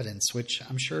Providence, which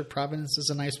I'm sure Providence is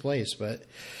a nice place, but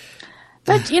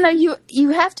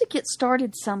you have to get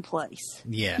started someplace.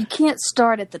 Yeah, you can't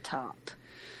start at the top.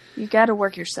 You got to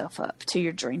work yourself up to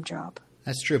your dream job.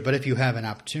 That's true, but if you have an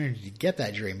opportunity to get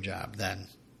that dream job, then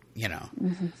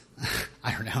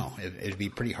I don't know. It'd be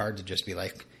pretty hard to just be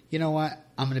like, you know what?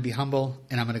 I'm going to be humble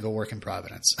and I'm going to go work in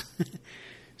Providence.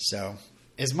 So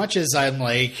as much as I'm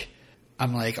like,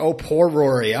 oh, poor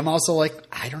Rory. I'm also like,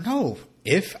 I don't know.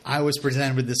 If I was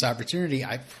presented with this opportunity,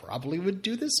 I probably would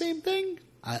do the same thing.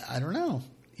 I don't know,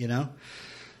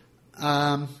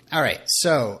 All right.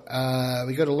 So,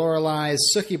 we go to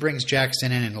Lorelai's. Sookie brings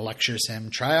Jackson in and lectures him.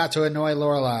 Try not to annoy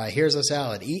Lorelai. Here's a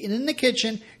salad. Eaten in the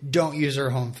kitchen. Don't use her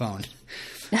home phone.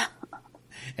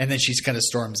 And then she kind of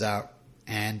storms out.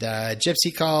 And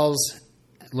Gypsy calls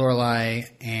Lorelai,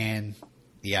 and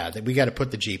we got to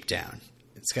put the Jeep down.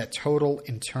 It's got total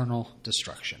internal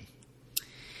destruction.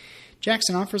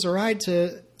 Jackson offers a ride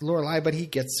to Lorelai, but he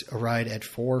gets a ride at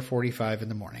 4:45 in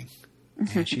the morning.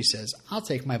 And she says, I'll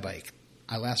take my bike.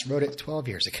 I last rode it 12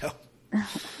 years ago.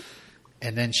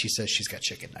 And then she says she's got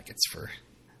chicken nuggets for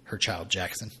her child,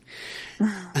 Jackson.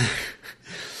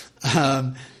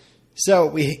 So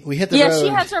we hit the road. Yeah, she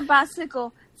has her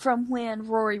bicycle from when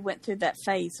Rory went through that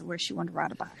phase where she wanted to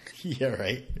ride a bike. Yeah,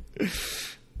 right.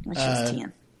 When she was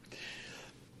 10.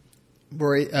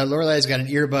 Lorelai's got an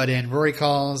earbud in. Rory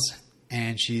calls,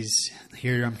 and she's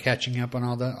here. I'm catching up on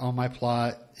all my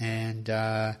plot, and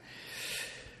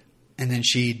then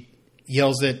she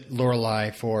yells at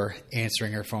Lorelai for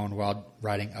answering her phone while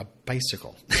riding a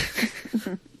bicycle,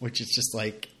 which is just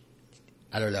like,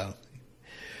 I don't know.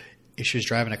 If she was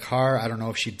driving a car, I don't know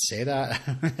if she'd say that.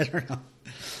 I don't know.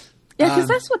 Yeah, because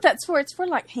that's what that's for. It's for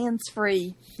like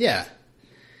hands-free. Yeah.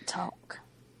 Talk.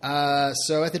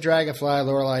 So at the Dragonfly,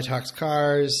 Lorelai talks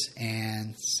cars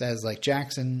and says like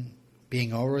Jackson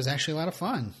being over was actually a lot of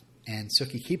fun. And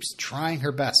Sookie keeps trying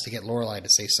her best to get Lorelai to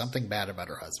say something bad about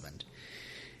her husband.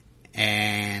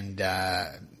 And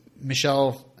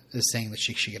Michelle is saying that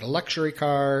she should get a luxury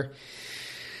car.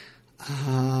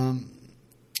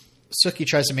 Sookie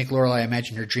tries to make Lorelai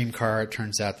imagine her dream car. It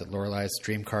turns out that Lorelai's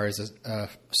dream car is a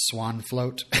swan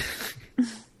float.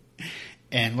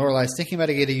 And Lorelai's thinking about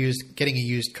getting a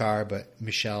used car, but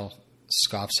Michelle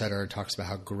scoffs at her and talks about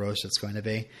how gross it's going to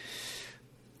be.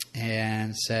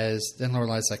 And then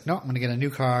Lorelai's like, no, I'm going to get a new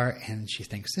car. And she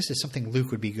thinks this is something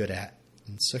Luke would be good at.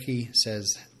 And Sookie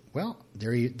says, well,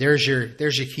 there's your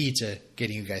key to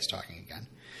getting you guys talking again.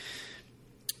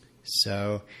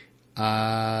 So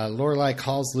Lorelai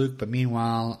calls Luke, but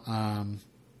meanwhile,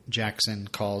 Jackson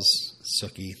calls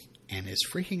Sookie and is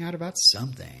freaking out about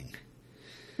something.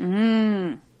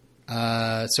 So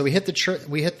we hit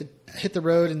the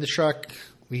road in the truck.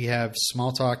 We have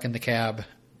small talk in the cab.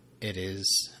 It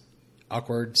is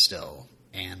awkward still,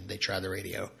 and they try the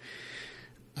radio.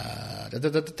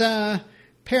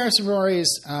 Paris and Rory's.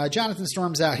 Jonathan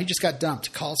storms out. He just got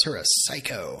dumped. Calls her a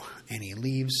psycho, and he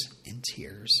leaves in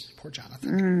tears. Poor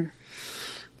Jonathan.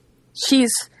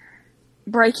 She's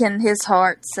breaking his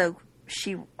heart, so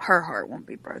her heart won't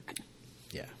be broken.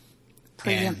 Yeah,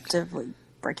 preemptively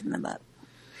breaking them up.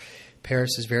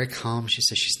 Paris is very calm. She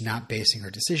says she's not basing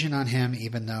her decision on him,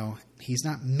 even though he's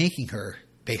not making her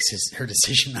base her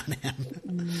decision on him.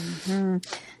 Mm-hmm.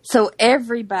 So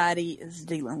everybody is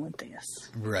dealing with this.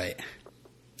 Right.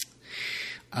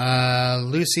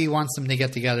 Lucy wants them to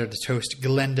get together to toast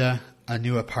Glinda, a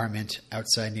new apartment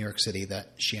outside New York City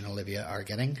that she and Olivia are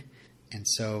getting. And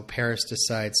so Paris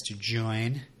decides to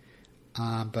join.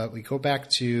 But we go back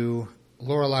to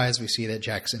Lorelai as we see that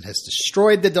Jackson has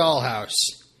destroyed the dollhouse.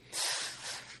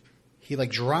 He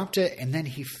dropped it and then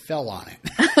he fell on it.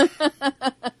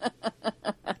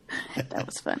 That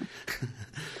was fun.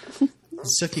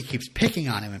 Sookie keeps picking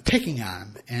on him.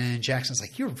 And Jackson's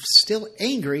like, you're still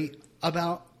angry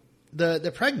about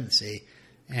the pregnancy.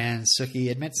 And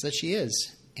Sookie admits that she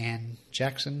is. And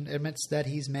Jackson admits that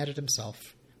he's mad at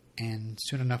himself. And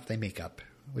soon enough they make up,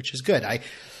 which is good. I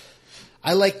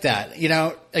like that.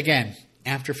 Again,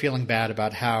 after feeling bad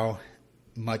about how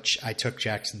much I took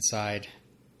Jackson's side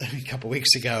a couple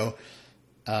weeks ago,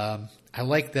 I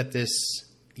like that this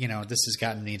has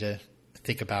gotten me to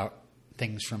think about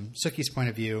things from Sookie's point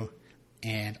of view.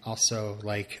 And also,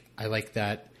 I like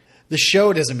that the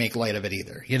show doesn't make light of it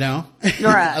either,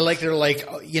 Right. I like they're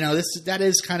that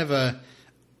is kind of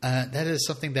that is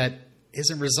something that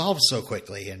isn't resolved so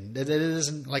quickly, and it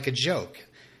isn't like a joke,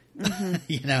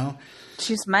 mm-hmm.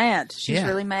 She's mad. She's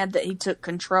really mad that he took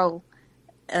control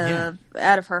out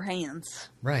of her hands.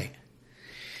 Right.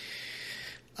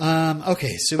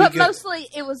 Okay, so but mostly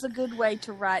it was a good way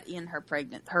to write in her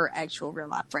actual real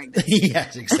life pregnancy.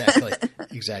 Yes,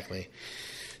 exactly.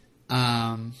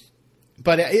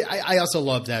 But I also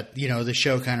love that, the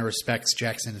show kind of respects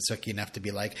Jackson and Sookie enough to be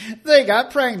like, they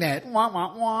got pregnant. Wah,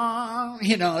 wah, wah.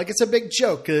 It's a big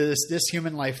joke because this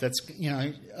human life that's,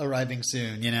 arriving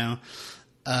soon,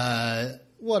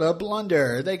 what a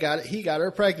blunder. He got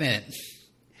her pregnant.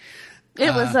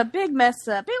 It was a big mess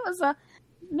up. It was a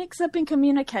mix up in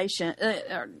communication.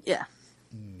 Yeah.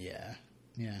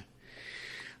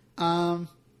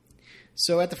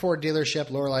 So at the Ford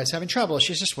dealership, Lorelai's having trouble.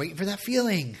 She's just waiting for that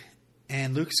feeling.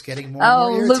 And Luke's getting more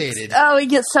and more irritated. He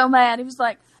gets so mad. He was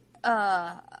like,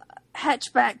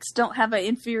 hatchbacks don't have an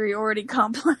inferiority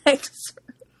complex.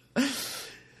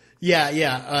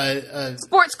 Yeah.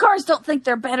 Sports cars don't think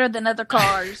they're better than other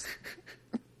cars.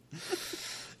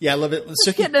 Yeah, I love it.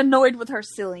 Just getting annoyed with her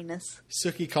silliness.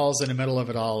 Sookie calls in the middle of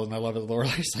it all, and I love it.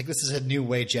 Lorelai's like, this is a new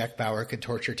way Jack Bauer could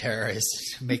torture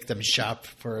terrorists, make them shop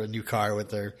for a new car with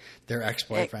their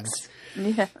ex-boyfriends.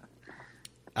 Yeah.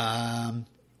 And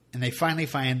they finally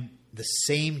find the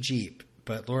same Jeep,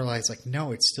 but Lorelai's like,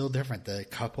 no, it's still different. The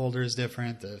cup holder is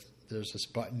different. There's this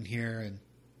button here, and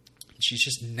she's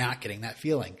just not getting that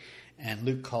feeling. And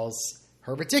Luke calls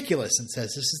her ridiculous and says,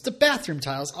 this is the bathroom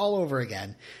tiles all over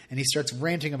again. And he starts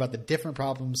ranting about the different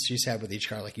problems she's had with each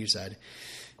car, like you said.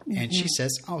 And she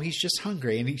says, oh, he's just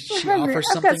hungry. And she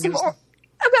offers something.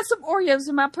 I've got some Oreos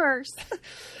in my purse.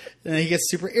 And he gets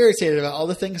super irritated about all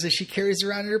the things that she carries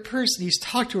around in her purse. And he's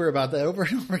talked to her about that over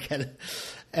and over again.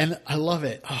 And I love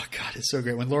it. Oh, God, it's so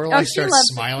great. When Lorelai starts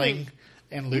smiling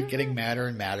and Luke getting madder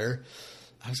and madder,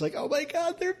 I was like, oh, my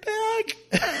God, they're back.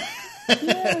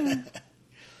 Yeah.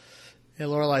 And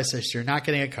Lorelai says, you're not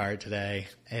getting a card today,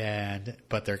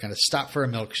 but they're going to stop for a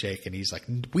milkshake. And he's like,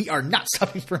 we are not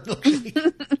stopping for a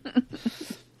milkshake.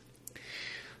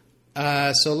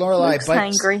 So Lorelai Luke's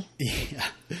hangry. Yeah.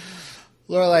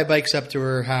 Lorelai bikes up to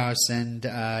her house, and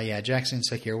Jackson's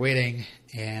like, you're waiting.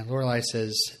 And Lorelai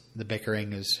says the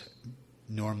bickering is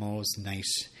normal, is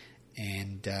nice.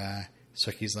 And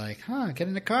Sookie's like, get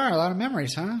in the car, a lot of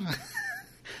memories, huh?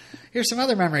 Here's some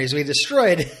other memories we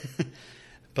destroyed.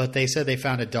 But they said they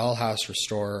found a dollhouse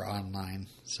restorer online,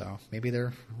 so maybe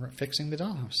they're fixing the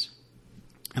dollhouse.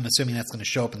 I'm assuming that's going to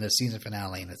show up in the season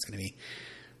finale, and it's going to be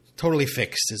totally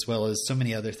fixed, as well as so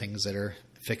many other things that are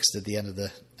fixed at the end of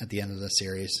the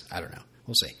series. I don't know.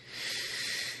 We'll see.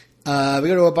 We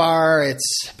go to a bar.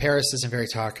 Paris isn't very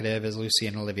talkative, as Lucy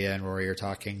and Olivia and Rory are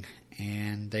talking,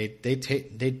 and they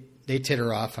tit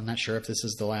her off. I'm not sure if this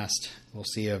is the last we'll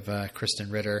see of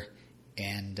Kristen Ritter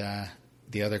and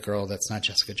the other girl that's not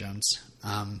Jessica Jones.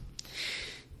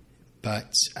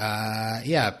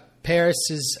 Paris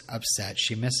is upset.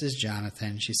 She misses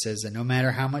Jonathan. She says that no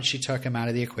matter how much she took him out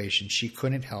of the equation, she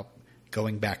couldn't help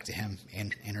going back to him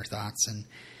in her thoughts.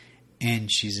 And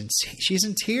she's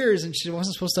in tears, and she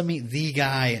wasn't supposed to meet the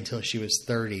guy until she was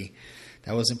 30.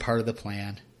 That wasn't part of the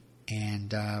plan.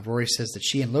 And Rory says that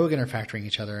she and Logan are factoring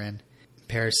each other in.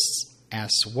 Paris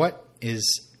asks, what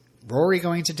is Rory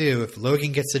going to do if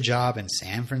Logan gets a job in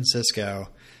San Francisco?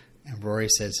 And Rory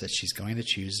says that she's going to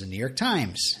choose the New York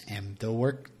Times, and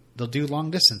they'll do long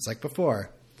distance like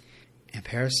before. And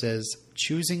Paris says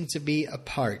choosing to be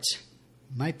apart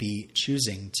might be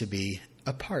choosing to be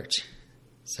apart.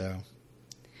 So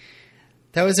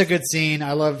that was a good scene.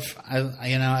 I love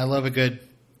a good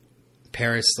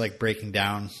Paris like breaking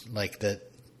down like that.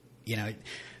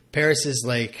 Paris is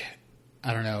like,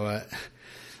 I don't know, a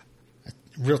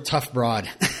real tough broad.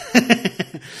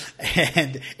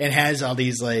 And it has all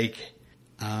these like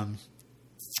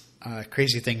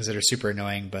crazy things that are super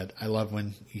annoying, but I love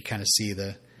when you kind of see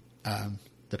the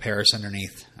Paris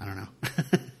underneath. I don't know.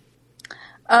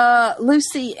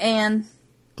 Lucy and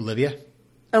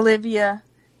Olivia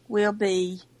will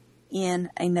be in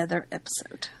another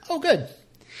episode. Oh, good.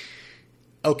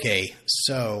 Okay,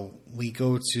 so we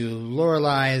go to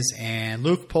Lorelai's, and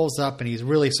Luke pulls up, and he's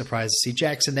really surprised to see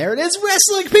Jackson there. And it's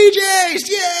wrestling PJs!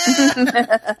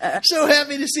 Yeah! So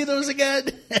happy to see those again.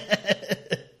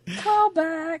 Call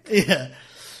back. Yeah.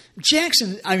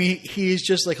 Jackson, I mean, he's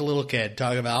just like a little kid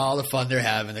talking about all the fun they're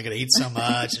having. They're going to eat so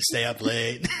much and stay up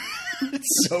late.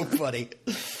 It's so funny.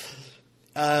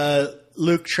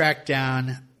 Luke tracked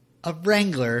down a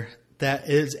Wrangler that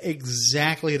is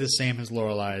exactly the same as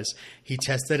Lorelai's. He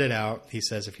tested it out. He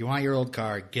says, if you want your old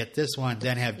car, get this one.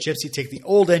 Then have Gypsy take the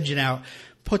old engine out,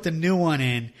 put the new one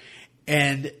in,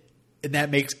 and that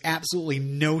makes absolutely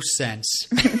no sense.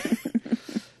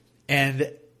 And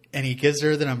he gives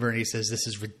her the number, and he says, this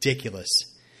is ridiculous.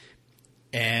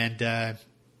 And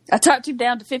I talked him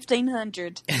down to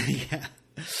 $1,500. Yeah.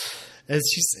 And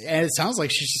it sounds like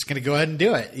she's just going to go ahead and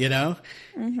do it,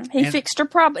 Mm-hmm. He fixed her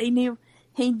problem.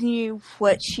 He knew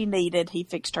what she needed. He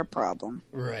fixed her problem.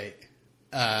 Right.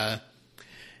 And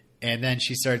then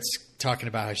she starts talking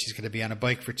about how she's going to be on a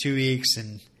bike for 2 weeks.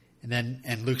 And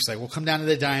Luke's like, well, come down to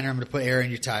the diner. I'm going to put air in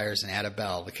your tires and add a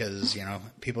bell because,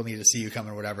 people need to see you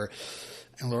coming or whatever.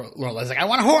 And Lorelai's like, I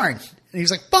want a horn. And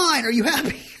he's like, fine. Are you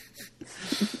happy?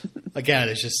 Again,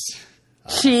 it's just...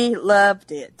 she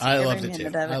loved it. I loved it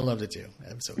too.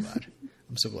 I'm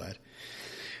so glad.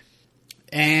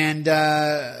 And,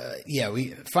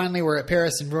 we finally were at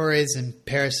Paris and Rory's, and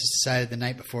Paris has decided the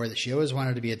night before that she always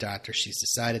wanted to be a doctor. She's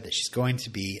decided that she's going to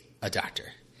be a doctor.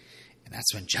 And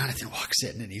that's when Jonathan walks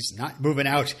in, and he's not moving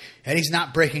out, and he's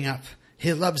not breaking up.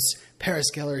 He loves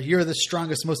Paris Geller. You're the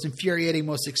strongest, most infuriating,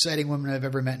 most exciting woman I've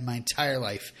ever met in my entire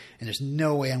life, and there's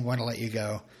no way I'm going to let you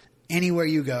go. Anywhere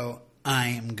you go, I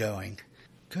am going.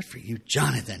 Good for you,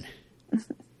 Jonathan.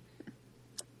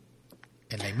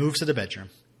 And they move to the bedroom.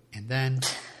 And then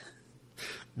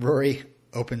Rory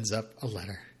opens up a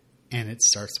letter. And it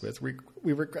starts with, we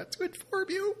regret to inform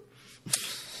you.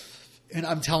 And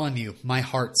I'm telling you, my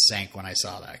heart sank when I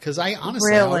saw that. Because I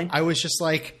honestly, I was just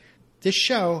like, this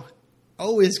show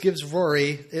always gives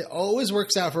Rory, it always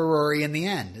works out for Rory in the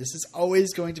end. This is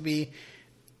always going to be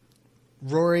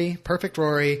Rory, perfect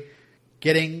Rory,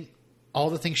 getting all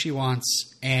the things she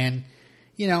wants. And,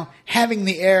 you know, having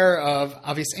the air of,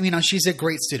 obviously, I mean, she's a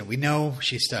great student. We know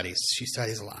she studies. She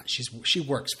studies a lot. She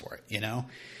works for it, you know.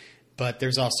 But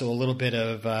there's also a little bit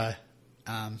of,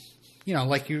 you know,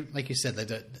 like you said,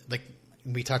 like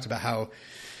we talked about how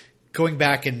going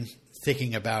back and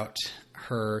thinking about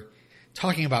her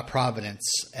talking about Providence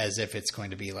as if it's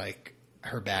going to be like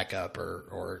her backup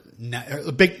or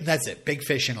big. That's it, big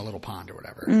fish in a little pond or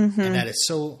whatever. Mm-hmm. And that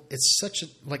is it's such a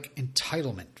like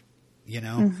entitlement, you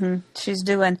know. Mm-hmm. She's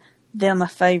doing them a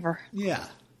favor. Yeah,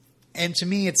 and to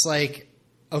me, it's like.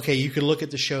 Okay, you could look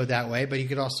at the show that way, but you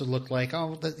could also look like,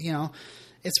 you know,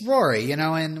 it's Rory, you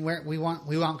know, and we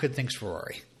want good things for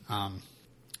Rory.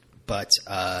 But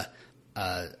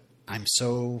I'm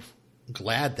so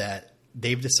glad that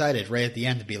they've decided right at the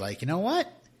end to be like, you know what?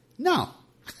 No,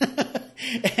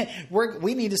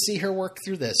 we need to see her work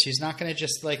through this. She's not going to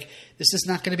just like this is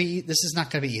not going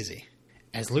to be easy.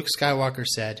 As Luke Skywalker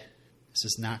said, this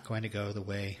is not going to go the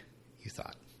way you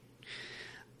thought.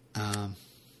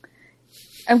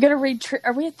 I'm going to read...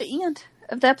 Are we at the end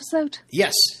of the episode?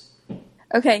 Yes.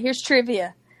 Okay, here's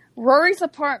trivia. Rory's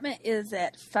apartment is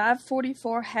at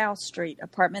 544 Howe Street,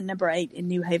 apartment number 8 in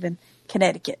New Haven,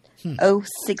 Connecticut,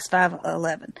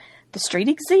 06511. The street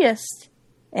exists,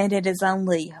 and it is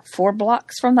only 4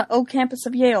 blocks from the old campus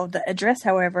of Yale. The address,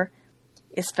 however,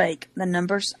 is fake. The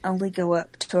numbers only go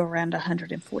up to around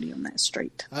 140 on that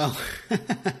street. Oh.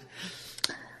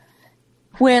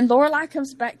 When Lorelai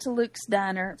comes back to Luke's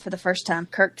diner for the first time,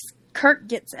 Kirk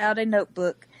gets out a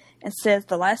notebook and says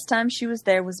the last time she was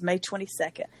there was May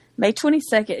 22nd. May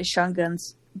 22nd is Sean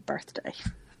Gunn's birthday.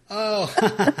 Oh.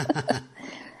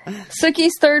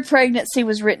 Sookie's 3rd pregnancy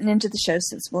was written into the show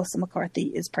since Melissa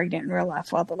McCarthy is pregnant in real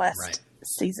life while the last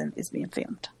season is being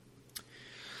filmed.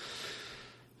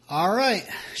 All right.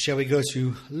 Shall we go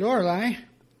to Lorelai?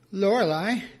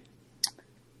 Lorelai?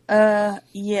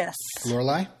 Yes.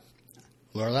 Lorelai?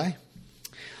 You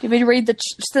want me to read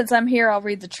since I'm here, I'll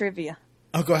read the trivia.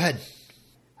 Oh, go ahead.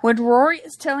 When Rory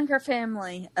is telling her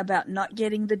family about not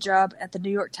getting the job at the New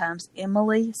York Times,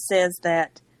 Emily says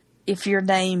that if your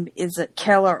name isn't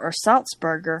Keller or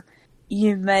Salzberger,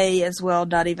 you may as well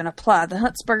not even apply. The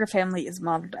Huntsberger family is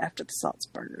modeled after the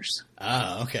Salzbergers.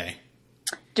 Oh, okay.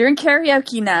 During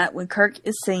karaoke night, when Kirk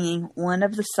is singing, one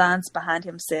of the signs behind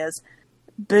him says,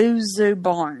 Boo Zoo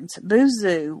Barnes. Boo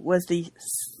Zoo was the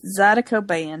Zydeco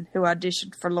band who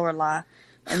auditioned for Lorelai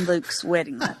and Luke's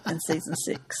wedding night in season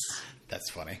 6. That's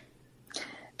funny.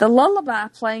 The lullaby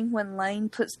playing when Lane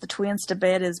puts the twins to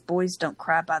bed is Boys Don't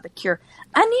Cry by The Cure.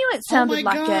 I knew it sounded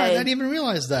like God, I didn't even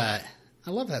realize that.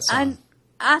 I love that song.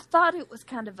 I thought it was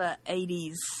kind of a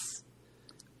 80s...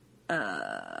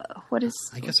 what is...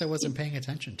 I guess I wasn't paying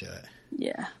attention to it.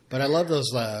 Yeah. But I love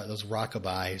those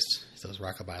rockabye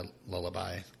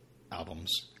lullaby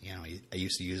albums. You know, I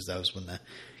used to use those when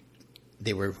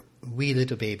they were wee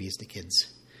little babies, the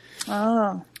kids.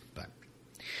 Oh. But,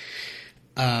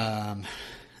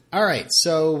 all right.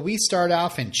 So we start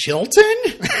off in Chilton.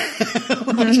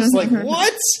 I'm just like,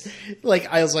 what? Like,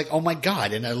 I was like, oh my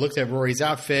God. And I looked at Rory's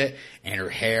outfit and her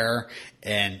hair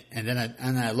and then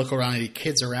I look around at the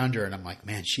kids around her and I'm like,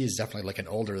 man, she is definitely looking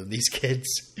older than these kids.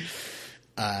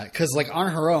 Because, like, on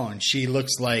her own, she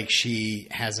looks like she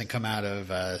hasn't come out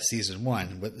of season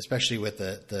 1, especially with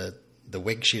the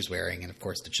wig she's wearing and, of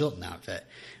course, the Chilton outfit.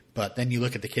 But then you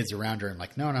look at the kids around her and,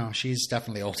 like, no, she's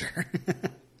definitely older.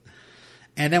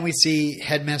 And then we see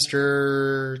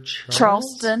Headmaster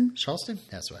Charleston. Charleston?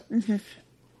 That's what. Mm-hmm.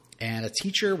 And a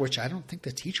teacher, which I don't think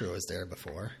the teacher was there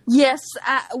before. Yes,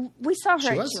 we saw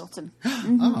her at Chilton.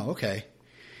 Mm-hmm. Oh, okay.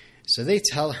 So they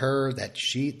tell her that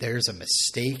there's a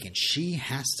mistake and she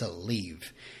has to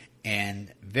leave.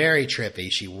 And very trippy,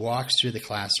 she walks through the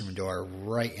classroom door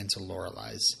right into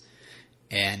Lorelai's.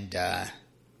 And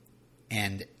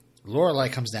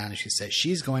Lorelai comes down and she says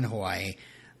she's going to Hawaii,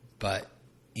 but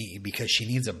because she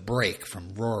needs a break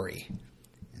from Rory.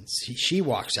 And she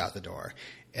walks out the door.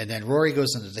 And then Rory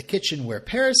goes into the kitchen where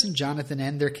Paris and Jonathan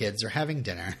and their kids are having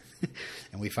dinner.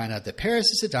 And we find out that Paris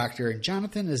is a doctor and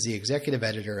Jonathan is the executive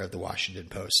editor of the Washington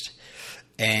Post.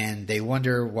 And they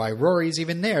wonder why Rory's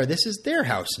even there. This is their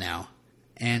house now.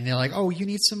 and they're like, "Oh, you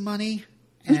need some money?"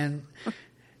 And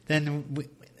then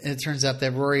it turns out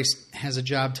that Rory has a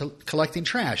job collecting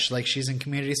trash, like she's in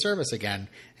community service again.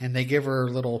 And they give her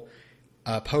a little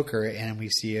poker, and we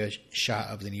see a shot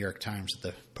of the New York Times with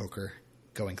the poker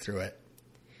going through it,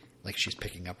 like she's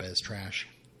picking up as trash.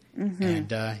 Mm-hmm. And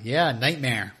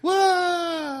nightmare.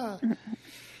 Whoa!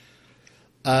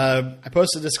 I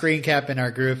posted the screen cap in our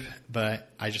group, but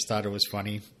I just thought it was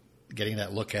funny getting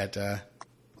that look at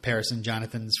Paris and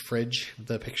Jonathan's fridge,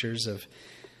 the pictures of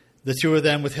the two of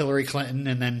them with Hillary Clinton,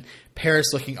 and then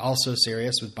Paris looking also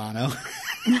serious with Bono.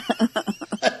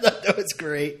 I thought that was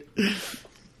great.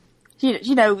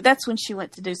 You know, that's when she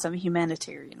went to do some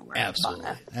humanitarian work. Absolutely.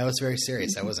 Bono. That was very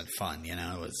serious. That wasn't fun, you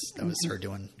know. That was her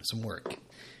doing some work.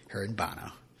 Her and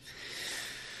Bono.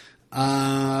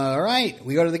 All right.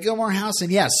 We go to the Gilmore house,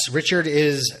 and yes, Richard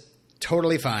is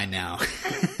totally fine now.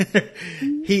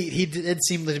 He did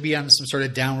seem to be on some sort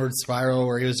of downward spiral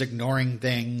where he was ignoring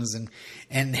things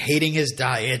and hating his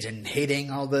diet and hating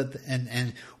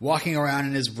and walking around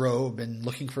in his robe and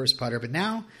looking for his putter. But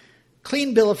now,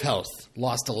 clean bill of health,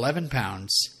 lost 11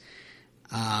 pounds.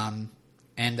 And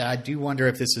I do wonder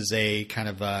if this is a kind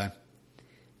of I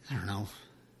don't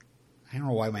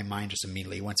know why my mind just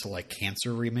immediately went to like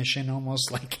cancer remission,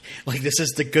 almost like this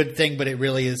is the good thing, but it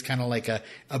really is kind of like a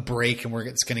break, and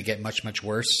it's going to get much, much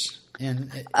worse.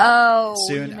 And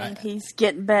soon, you mean he's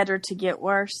getting better to get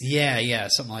worse? Yeah,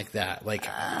 something like that. Like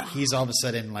he's all of a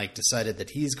sudden like decided that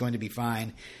he's going to be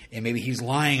fine, and maybe he's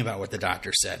lying about what the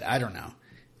doctor said. I don't know,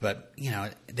 but you know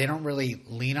they don't really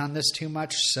lean on this too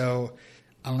much. So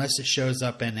unless it shows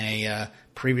up in a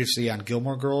previously on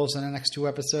Gilmore Girls in the next 2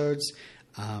 episodes.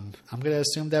 I'm going to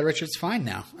assume that Richard's fine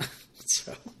now.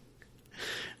 So,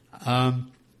 all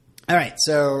right.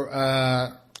 So,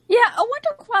 yeah, I wonder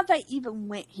why they even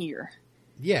went here.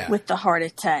 Yeah. With the heart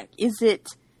attack. Is it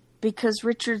because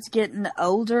Richard's getting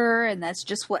older and that's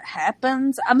just what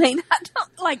happens? I mean, I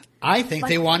don't like. I think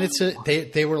they wanted to.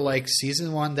 They were like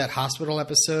season 1. That hospital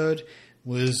episode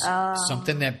was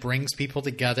something that brings people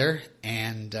together,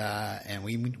 and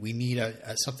we need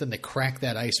something to crack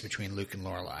that ice between Luke and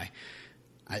Lorelai.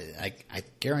 I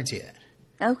guarantee it.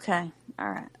 Okay, all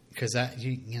right. Because I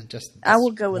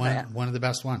will go with that. One of the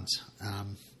best ones.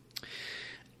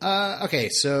 Okay,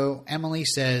 so Emily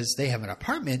says they have an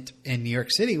apartment in New York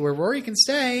City where Rory can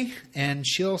stay, and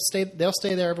they'll stay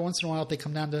there every once in a while if they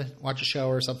come down to watch a show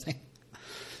or something.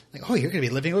 Like, oh, you're going to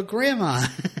be living with Grandma.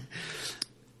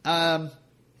 And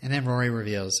then Rory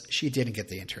reveals she didn't get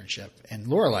the internship, and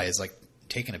Lorelai is like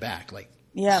taken aback, like.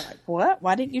 Yeah, like, what?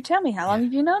 Why didn't you tell me? How long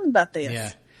have you known about this?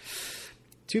 Yeah.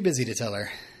 Too busy to tell her.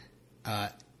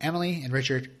 Emily and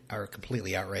Richard are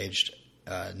completely outraged.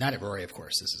 Not at Rory, of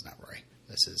course. This is not Rory.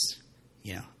 This is,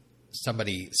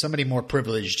 somebody more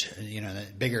privileged,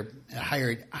 a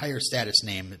higher status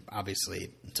name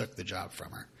obviously took the job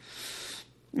from her.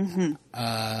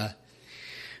 Mm-hmm.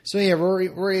 So yeah,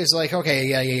 Rory is like, okay,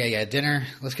 yeah, dinner.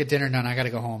 Let's get dinner done. I got to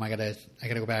go home. I got to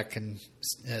go back and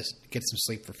get some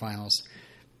sleep for finals.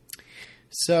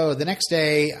 So the next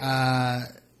day,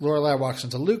 Lorelai walks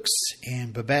into Luke's,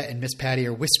 and Babette and Miss Patty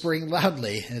are whispering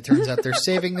loudly. And it turns out they're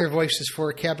saving their voices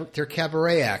for their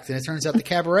cabaret act. And it turns out the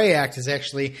cabaret act is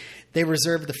actually, they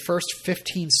reserved the first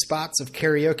 15 spots of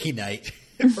karaoke night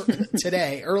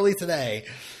early today.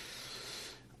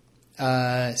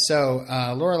 So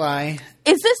Lorelai.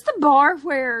 Is this the bar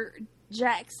where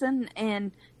Jackson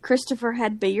and Christopher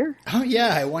had beer? Oh,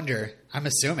 yeah, I wonder. I'm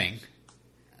assuming.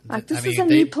 Like, this is a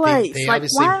new place. They like,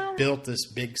 obviously why? built this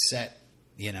big set,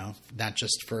 not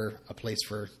just for a place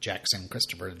for Jackson and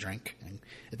Christopher to drink, and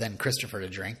then Christopher to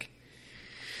drink.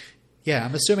 Yeah,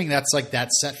 I'm assuming that's like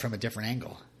that set from a different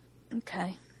angle.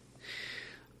 Okay.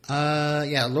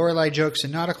 Yeah, Lorelai jokes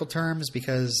in nautical terms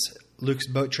because Luke's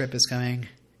boat trip is coming.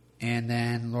 And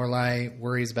then Lorelai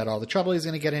worries about all the trouble he's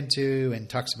going to get into and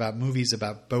talks about movies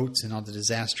about boats and all the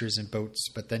disasters in boats.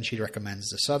 But then she recommends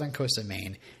the southern coast of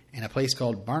Maine and a place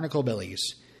called Barnacle Billy's.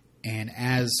 And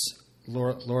as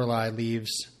Lorelai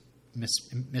leaves,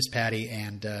 Miss Patty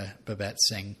and Babette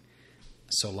sing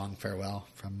 "So Long Farewell"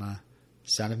 from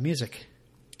Sound of Music.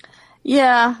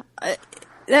 Yeah,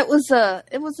 it was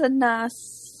a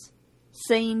nice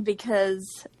scene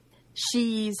because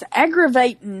she's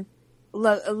aggravating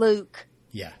Luke,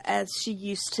 as she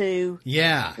used to.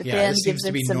 Yeah, but then gives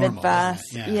him some normal,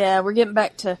 advice. Yeah, we're getting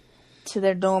back to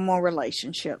their normal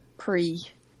relationship,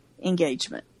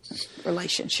 pre-engagement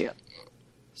relationship.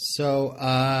 So,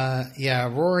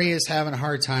 Rory is having a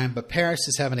hard time, but Paris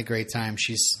is having a great time.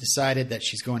 She's decided that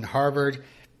she's going to Harvard,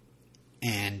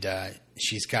 and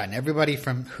she's gotten everybody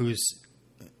from who's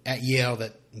at Yale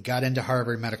that got into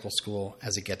Harvard Medical School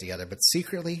as a get-together, but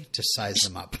secretly to size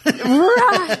them up.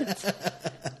 Right.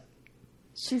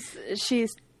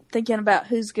 She's thinking about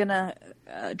who's going to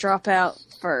drop out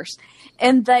first.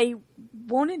 And they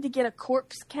wanted to get a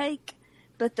corpse cake,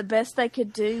 but the best they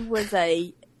could do was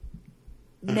a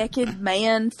naked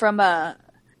man from a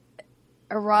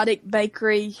erotic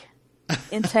bakery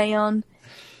in town.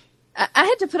 I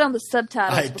had to put on the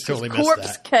subtitles I because totally missed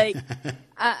corpse that. cake,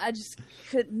 I just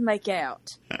couldn't make out.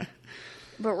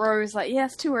 But Rory was like, yeah,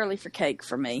 it's too early for cake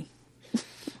for me.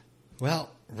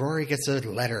 Well, Rory gets a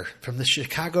letter from the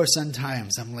Chicago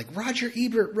Sun-Times. I'm like, Roger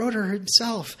Ebert wrote her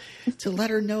himself to let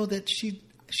her know that she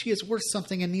is worth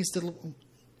something and needs to...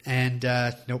 And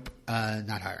nope,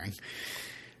 not hiring.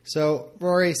 So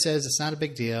Rory says it's not a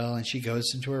big deal, and she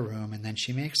goes into her room, and then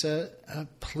she makes a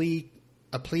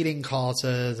pleading call to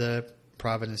the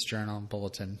Providence Journal and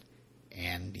Bulletin,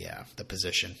 and yeah, the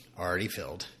position already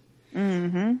filled.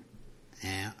 Mm-hmm.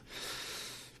 Yeah.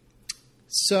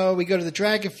 So we go to the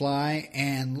Dragonfly,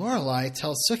 and Lorelai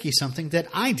tells Sookie something that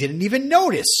I didn't even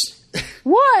notice.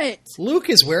 What? Luke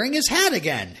is wearing his hat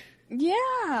again.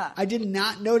 Yeah. I did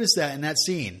not notice that in that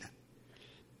scene.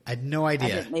 I had no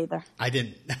idea. I didn't either. I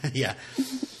didn't. Yeah.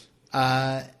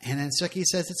 And then Sookie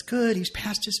says, it's good. He's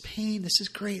past his pain. This is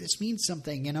great. This means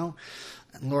something, you know?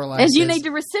 And Lorelai says... you need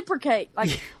to reciprocate.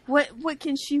 Like, what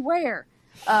can she wear?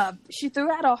 She threw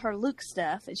out all her Luke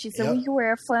stuff, and she said, well, you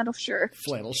wear a flannel shirt.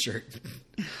 Flannel shirt.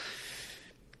 We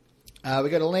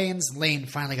go to Lane's. Lane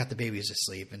finally got the babies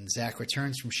asleep, and Zach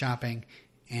returns from shopping,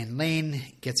 and Lane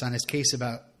gets on his case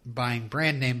about buying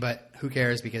brand name, but who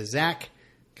cares, because Zach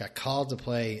got called to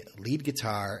play lead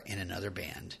guitar in another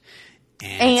band.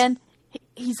 And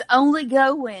he's only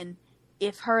going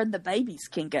if her and the babies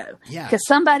can go. Yeah. Because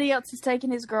somebody else is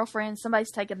taking his girlfriend,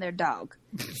 somebody's taking their dog.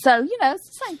 So,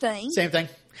 it's the same thing. Same thing.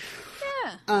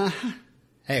 Yeah.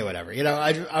 Hey, whatever.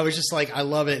 I was just like, I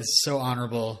love it. It's so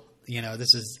honorable.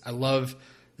 This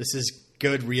is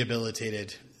good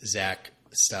rehabilitated Zach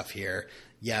stuff here.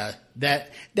 Yeah,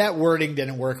 that wording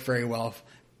didn't work very well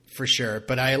for sure,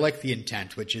 but I like the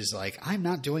intent, which is like, I'm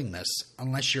not doing this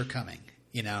unless you're coming.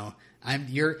 You're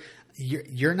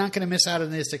not going to miss out on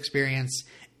this experience,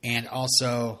 and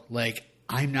also like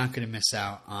I'm not going to miss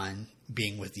out on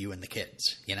being with you and the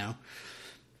kids.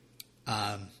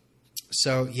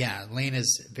 So yeah, Lane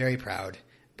is very proud,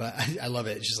 but I love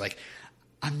it. It's just like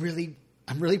I'm really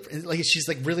like she's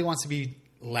like really wants to be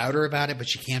louder about it, but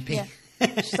she can't be. Yeah.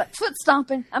 She's like, foot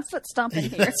stomping. I'm foot stomping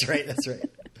here. That's right.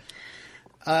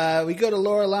 We go to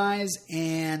Lorelai's,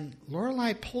 and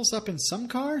Lorelai pulls up in some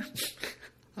car.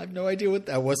 I have no idea what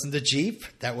that wasn't. A Jeep.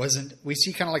 That wasn't. We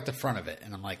see kind of like the front of it,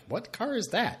 and I'm like, what car is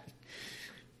that?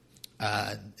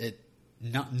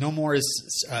 No more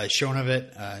is shown of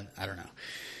it. I don't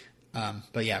know.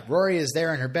 But yeah, Rory is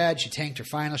there in her bed. She tanked her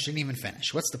final. She didn't even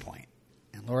finish. What's the point?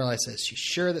 And Lorelai says she's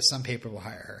sure that some paper will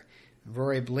hire her.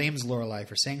 Rory blames Lorelai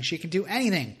for saying she can do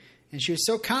anything, and she was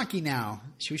so cocky now.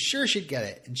 She was sure she'd get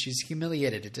it, and she's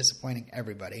humiliated at disappointing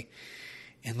everybody.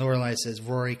 And Lorelai says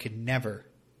Rory could never,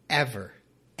 ever,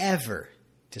 ever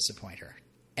disappoint her.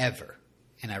 Ever.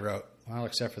 And I wrote, well,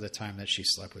 except for the time that she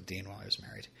slept with Dean while I was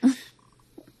married.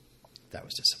 That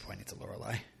was disappointing to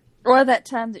Lorelai. Or that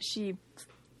time that she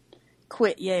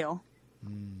quit Yale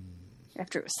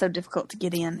after it was so difficult to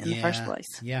get in the first place.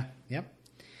 Yeah, yep.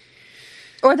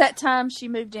 Or that time she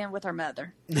moved in with her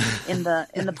mother in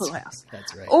the pool house.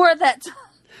 That's right. Or that time.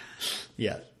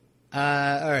 Yeah.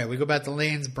 All right, we go back to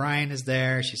Lane's. Brian is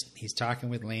there. He's talking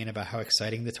with Lane about how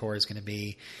exciting the tour is going to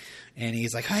be. And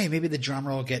he's like, hey, maybe the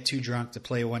drummer will get too drunk to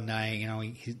play one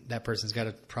night. That person's got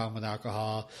a problem with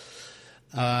alcohol.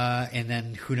 And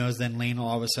then who knows, then Lane will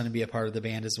all of a sudden be a part of the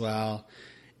band as well.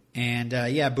 And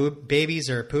babies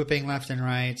are pooping left and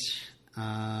right.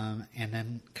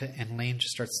 And Lane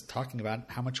just starts talking about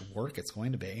how much work it's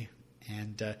going to be.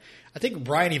 And I think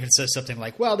Brian even says something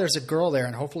like, well, there's a girl there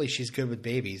and hopefully she's good with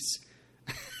babies.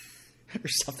 Or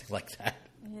something like that.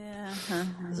 Yeah.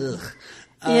 Ugh.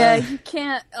 Yeah, you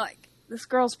can't, this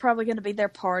girl's probably going to be there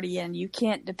partying. You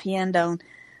can't depend on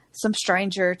some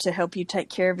stranger to help you take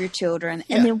care of your children.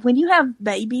 Yeah. And then when you have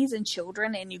babies and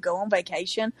children and you go on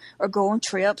vacation or go on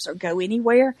trips or go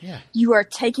anywhere, you are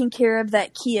taking care of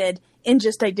that kid in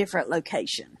just a different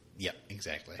location. Yep,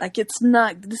 exactly. This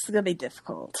is going to be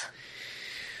difficult.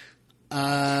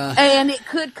 And it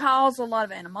could cause a lot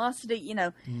of animosity,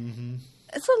 Mm-hmm.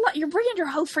 It's a lot. You're bringing your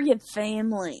whole freaking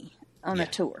family on a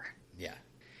tour. Yeah.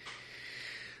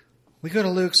 We go to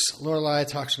Luke's. Lorelai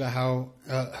talks about how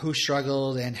who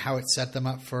struggled and how it set them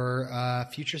up for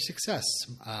future success.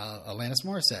 Alanis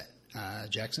Morissette,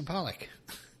 Jackson Pollock.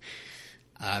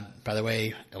 By the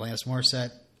way, Alanis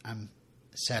Morissette, I'm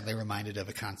sadly reminded of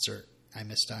a concert I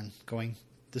missed on going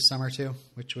this summer too,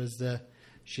 which was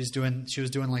she was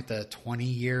doing like the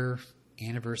 20-year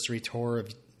anniversary tour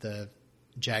of the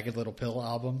Jagged Little Pill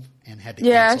album and had to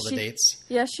cancel the dates.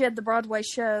 Yeah, she had the Broadway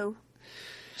show,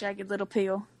 Jagged Little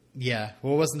Pill. Yeah,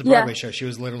 well, it wasn't the Broadway show. She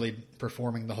was literally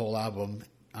performing the whole album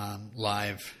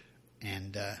live,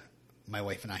 and my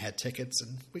wife and I had tickets,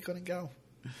 and we couldn't go.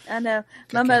 I know.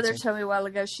 My mother told me a while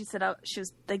ago, she said she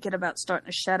was thinking about starting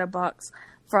a shadow box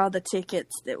for all the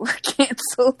tickets that were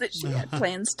canceled that she had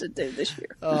plans to do this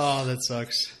year. Oh, that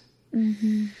sucks.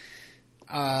 Mm-hmm.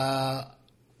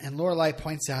 And Lorelai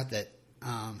points out that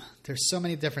there's so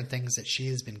many different things that she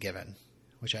has been given,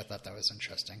 which I thought that was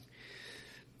interesting.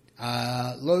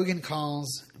 Logan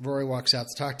calls. Rory walks out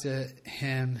to talk to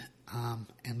him,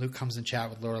 and Luke comes and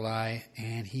chat with Lorelai,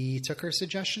 and he took her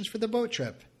suggestions for the boat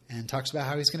trip and talks about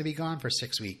how he's going to be gone for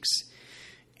 6 weeks.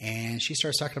 And she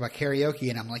starts talking about karaoke,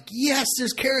 and I'm like, yes,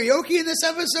 there's karaoke in this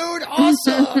episode.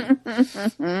 Awesome.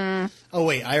 Oh,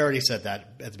 wait, I already said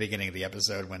that at the beginning of the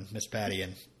episode when Miss Patty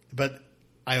but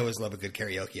I always love a good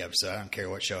karaoke episode. I don't care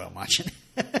what show I'm watching.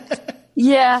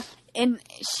 Yeah, and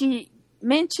she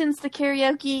mentions the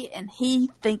karaoke, and he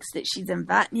thinks that she's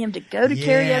inviting him to go to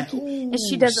karaoke, and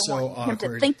she doesn't want him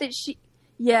to think that she...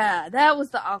 Yeah, that was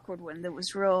the awkward one that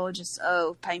was real just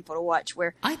painful to watch.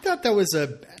 Where I thought that was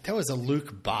a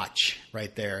Luke botch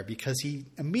right there, because he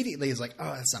immediately is like,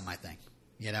 oh, that's not my thing,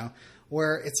 you know?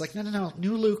 Where it's like, no,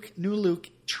 new Luke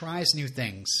tries new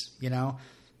things, you know?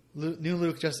 New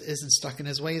Luke just isn't stuck in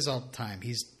his ways all the time.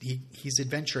 He's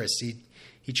adventurous.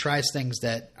 He tries things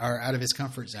that are out of his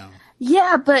comfort zone.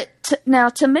 Yeah, but now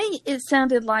to me it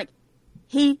sounded like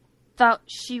he thought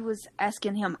she was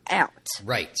asking him out.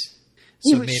 Right.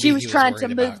 So she was trying to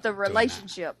move the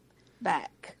relationship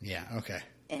back. Yeah, okay.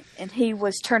 And he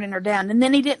was turning her down. And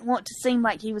then he didn't want to seem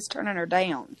like he was turning her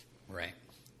down. Right.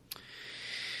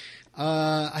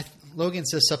 Logan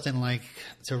says something like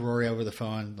to Rory over the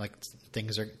phone, like,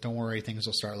 don't worry, things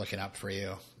will start looking up for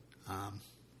you.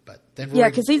 But then Rory,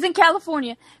 because he's in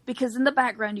California, because in the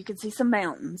background you can see some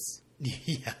mountains.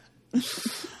 Yeah.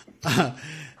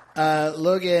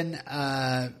 Logan...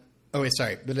 Oh, wait,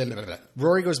 sorry. Blah, blah, blah, blah.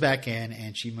 Rory goes back in,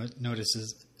 and she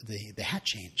notices the hat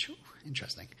change. Ooh,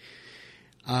 interesting.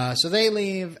 So they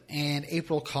leave, and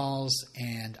April calls,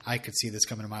 and I could see this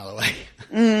coming a mile away.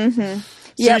 Mm-hmm.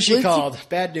 Soon as she called.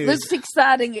 Bad news. Luke's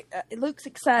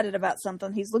excited about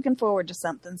something. He's looking forward to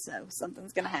something, so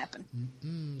something's going to happen.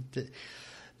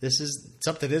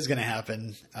 Something is going to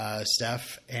happen,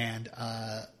 Steph, and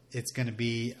it's going to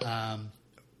be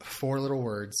 4 little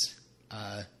words.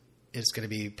 It's going to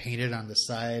be painted on the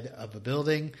side of a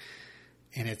building,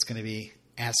 and it's going to be,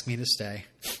 ask me to stay.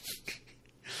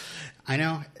 I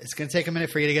know, it's going to take a minute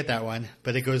for you to get that one,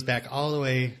 but it goes back all the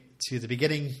way to the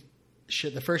beginning,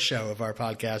 the first show of our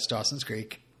podcast, Dawson's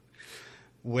Creek,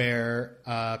 where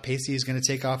Pacey is going to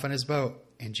take off on his boat,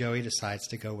 and Joey decides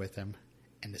to go with him.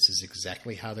 And this is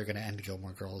exactly how they're going to end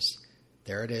Gilmore Girls.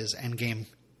 There it is, endgame.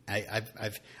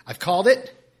 I've called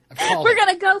it. We're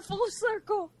going to go full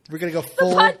circle. We're going to go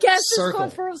full circle. The podcast is going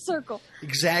full circle.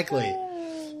 Exactly.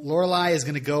 Lorelai is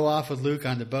going to go off with Luke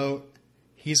on the boat.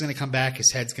 He's going to come back.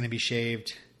 His head's going to be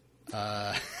shaved.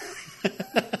 I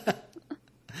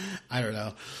don't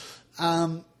know.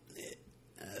 I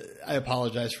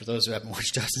apologize for those who haven't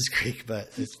watched Dawson's Creek, but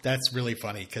that's really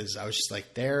funny because I was just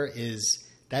like,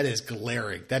 that is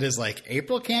glaring. That is like,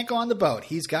 April can't go on the boat.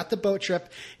 He's got the boat trip.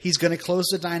 He's going to close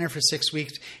the diner for 6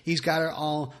 weeks. He's got it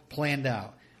all planned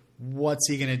out. What's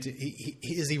he going to do?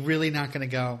 Is he really not going to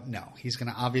go? No. He's going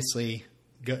to obviously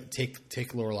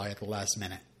take Lorelai at the last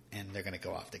minute, and they're going to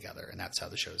go off together, and that's how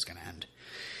the show is going to end.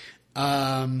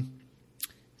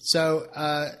 So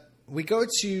we go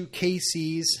to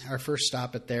Casey's, our first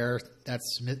stop at there.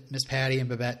 That's Miss Patty and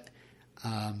Babette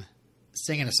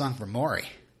singing a song for Maury.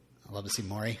 I love to see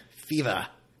Maury. Fever.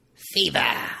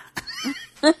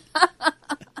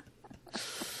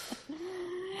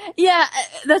 Yeah,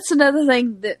 that's another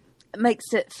thing that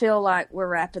makes it feel like we're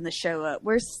wrapping the show up.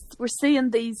 We're seeing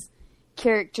these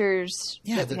characters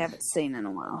that we haven't seen in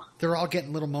a while. They're all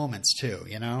getting little moments too,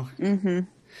 you know? Mm-hmm.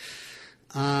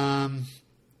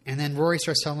 And then Rory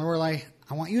starts telling Lorelai,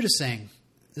 I want you to sing.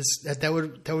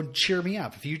 That would cheer me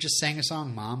up if you just sang a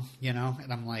song, Mom, you know?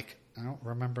 And I'm like, I don't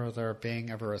remember there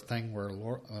being ever a thing where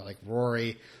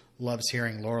Rory loves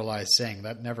hearing Lorelai sing.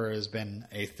 That never has been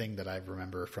a thing that I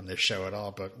remember from this show at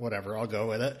all, but whatever, I'll go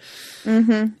with it.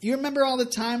 Mm-hmm. You remember all the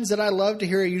times that I love to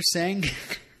hear you sing?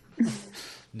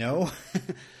 No?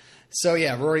 So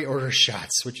yeah, Rory orders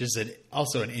shots, which is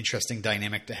also an interesting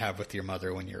dynamic to have with your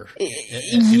mother when you're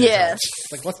yes.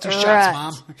 Like, let's do shots,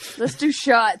 Mom. Let's do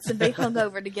shots and be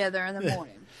hungover together in the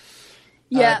morning.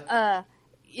 Yeah,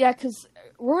 because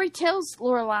Rory tells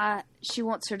Lorelai she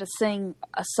wants her to sing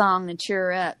a song and cheer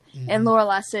her up, and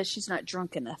Lorelai says she's not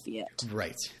drunk enough yet.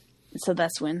 Right. So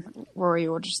that's when Rory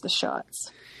orders the shots.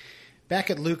 Back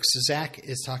at Luke's, Zach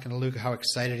is talking to Luke how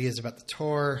excited he is about the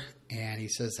tour. And he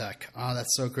says, oh,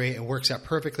 that's so great. It works out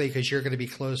perfectly because you're going to be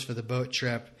closed for the boat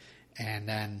trip. And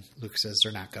then Luke says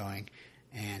they're not going.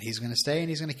 And he's going to stay and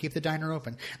he's going to keep the diner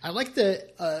open. I like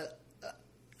that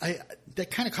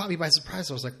kind of caught me by surprise.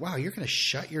 I was like, wow, you're going to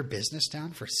shut your business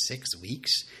down for 6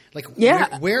 weeks? Like,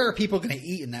 where are people going to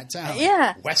eat in that town?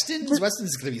 Yeah. Weston's?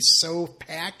 Weston's going to be so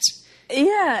packed.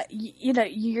 Yeah.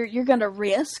 You're going to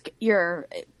risk your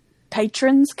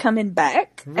patrons coming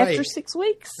back after 6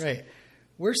 weeks. Right.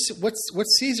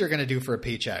 What's Caesar going to do for a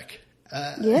paycheck?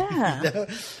 And the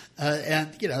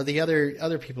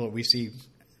other people that we see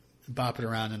bopping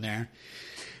around in there.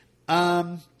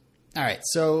 All right,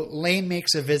 so Lane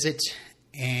makes a visit,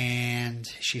 and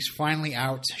she's finally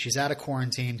out. She's out of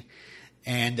quarantine,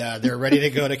 and they're ready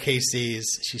to go to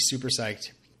KC's. She's super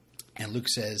psyched, and Luke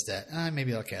says that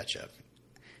maybe I'll catch up.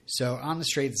 So on the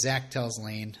straight, Zach tells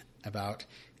Lane about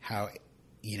how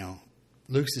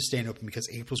Luke's is staying open because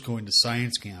April's going to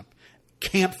science camp.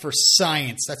 Camp for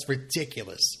science. That's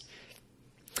ridiculous.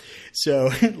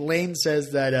 So Lane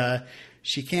says that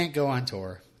she can't go on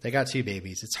tour. They got 2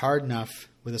 babies. It's hard enough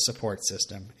with a support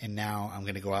system. And now I'm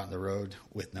going to go out on the road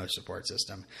with no support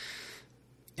system.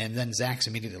 And then Zach's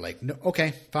immediately like, no,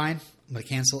 okay, fine. I'm going to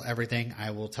cancel everything.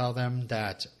 I will tell them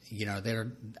that,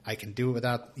 they can do it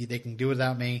without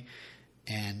me.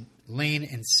 And Lane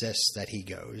insists that he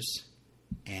goes.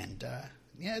 And,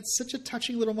 it's such a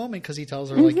touching little moment because he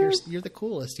tells her, like, you're the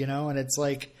coolest, and it's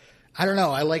like, I don't know.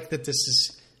 I like that this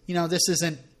is, this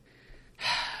isn't,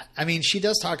 I mean, she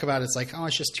does talk about it's like, oh,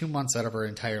 it's just 2 months out of her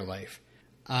entire life.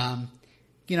 Some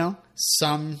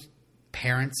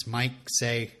parents might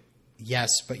say, yes,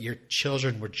 but your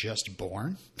children were just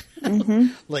born.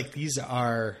 Like, these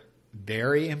are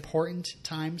very important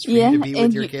times for you to be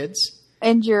with your kids.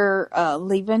 And you're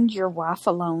leaving your wife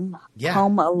alone,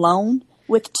 home alone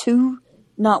with 2,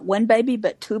 not 1 baby,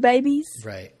 but 2 babies.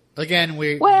 Right. Again,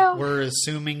 we're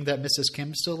assuming that Mrs.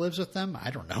 Kim still lives with them.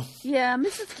 I don't know. Yeah,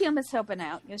 Mrs. Kim is helping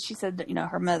out. She said that,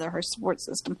 her mother, her support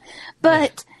system.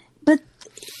 But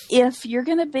if you're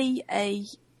going to be a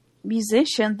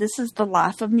musician, this is the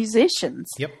life of musicians.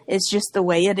 Yep. It's just the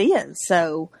way it is.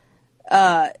 So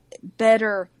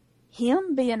better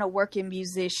him being a working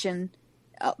musician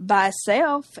by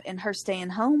herself and her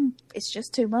staying home. It's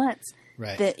just 2 months.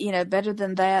 Right. That, better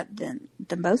than that than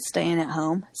both staying at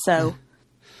home. So,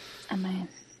 I mean,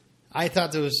 I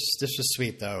thought this was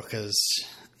sweet though, because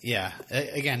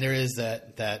again, there is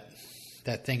that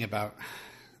thing about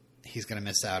he's going to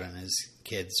miss out on his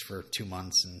kids for 2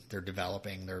 months, and they're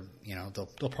developing. They're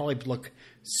they'll probably look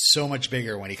so much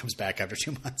bigger when he comes back after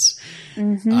 2 months.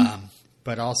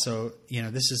 But also,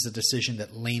 this is a decision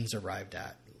that Lane's arrived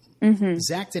at.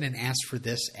 Zach didn't ask for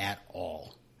this at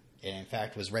all, and in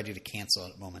fact was ready to cancel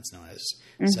at moment's notice.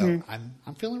 So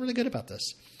I'm feeling really good about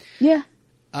this. Yeah.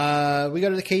 We go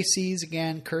to the KC's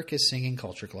again. Kirk is singing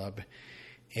Culture Club,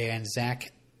 and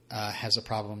Zach has a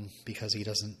problem because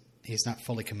he's not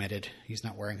fully committed. He's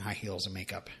not wearing high heels and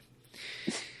makeup.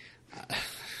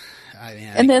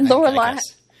 And then Lorelai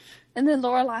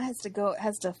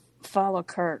has to follow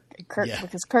Kirk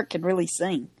because Kirk can really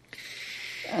sing.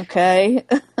 Okay.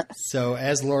 So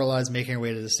as Lorelai's making her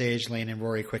way to the stage, Lane and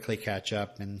Rory quickly catch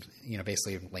up, and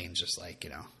basically Lane's just like,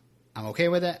 I'm okay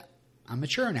with it. I'm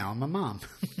mature now. I'm a mom.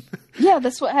 Yeah,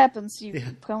 that's what happens. You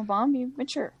become a mom, you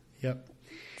mature. Yep.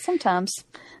 Sometimes.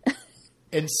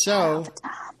 And so, all the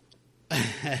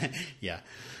time. Yeah.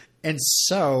 And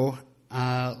so,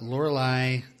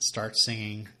 Lorelai starts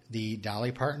singing the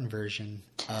Dolly Parton version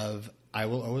of "I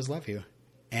Will Always Love You,"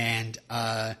 and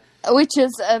which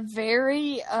is a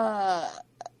very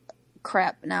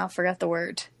crap. Now I forgot the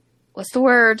word. What's the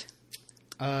word?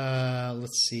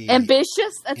 Let's see.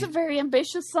 Ambitious. That's a very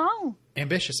ambitious song.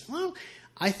 Ambitious. Well,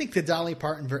 I think the Dolly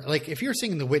Parton like if you're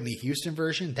singing the Whitney Houston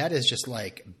version, that is just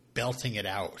like belting it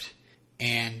out.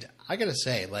 And I gotta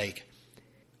say, like,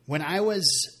 when I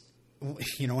was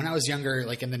younger,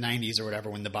 like in the 90s or whatever,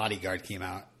 when The Bodyguard came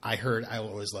out, I heard "I Will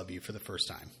Always Love You" for the first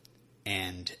time,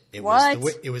 and it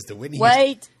was the Whitney.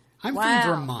 Wait, I'm from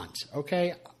Vermont.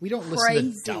 Okay, we don't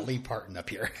listen to Dolly Parton up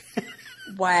here.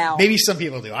 Wow. Maybe some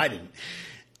people do. I didn't.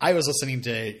 I was listening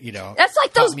to that's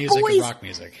like pop those music boys, and rock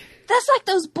music. That's like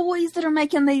those boys that are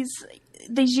making these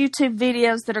these YouTube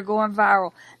videos that are going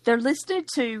viral. They're listening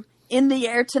to "In the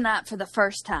Air Tonight" for the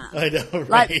first time. I know,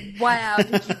 right? Like, wow,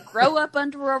 did you grow up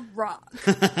under a rock?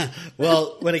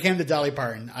 Well, when it came to Dolly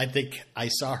Parton, I think I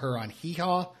saw her on Hee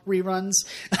Haw reruns.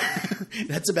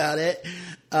 That's about it.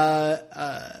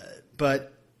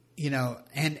 But, you know,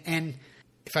 and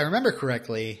if I remember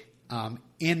correctly,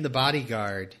 in The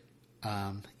Bodyguard,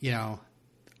 you know,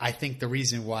 I think the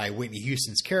reason why Whitney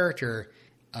Houston's character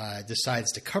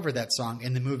decides to cover that song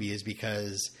in the movie is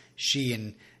because she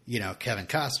and, you know, Kevin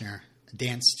Costner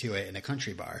danced to it in a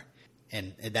country bar,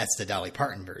 and that's the Dolly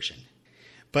Parton version.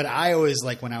 But I always,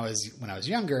 like, when I was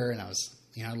younger and I was,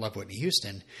 you know, I love Whitney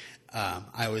Houston,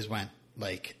 I always went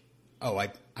like, oh,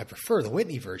 I prefer the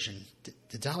Whitney version.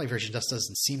 The Dolly version just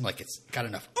doesn't seem like it's got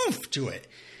enough oomph to it.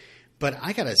 But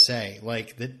I gotta say,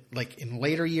 like in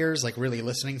later years, like really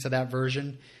listening to that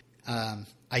version, I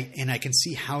can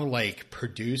see how like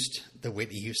produced the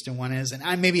Whitney Houston one is,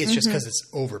 and maybe it's just because it's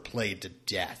overplayed to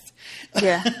death.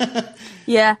 Yeah,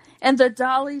 yeah, and the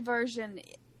Dolly version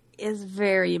is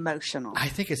very emotional. I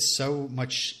think it's so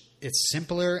much. It's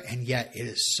simpler, and yet it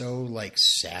is so like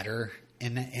sadder,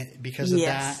 and because of that.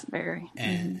 Yes, very.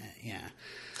 And yeah,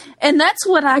 and that's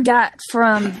what I got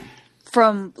from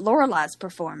Lorelai's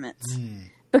performance,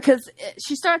 because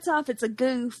she starts off, it's a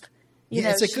goof. You know,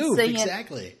 it's a goof, singing,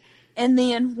 exactly. And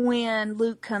then when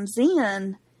Luke comes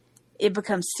in, it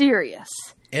becomes serious.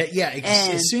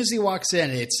 As soon as he walks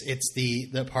in, it's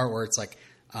the part where it's like,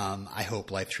 I hope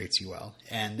life treats you well,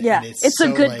 and it's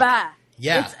so a goodbye.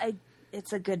 Like,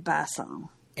 it's a goodbye song,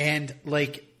 and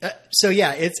like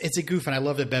it's a goof, and I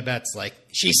love that Babette's like,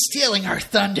 she's stealing our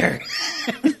thunder.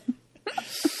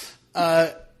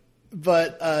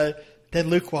 But then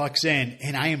Luke walks in,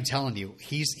 and I am telling you,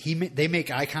 they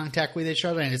make eye contact with each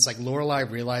other, and it's like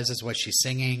Lorelai realizes what she's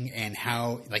singing and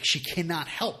how like she cannot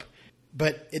help.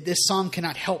 But this song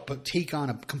cannot help but take on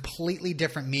a completely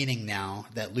different meaning now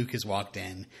that Luke has walked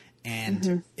in.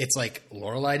 And it's like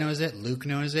Lorelai knows it, Luke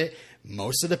knows it.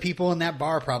 Most of the people in that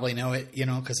bar probably know it, you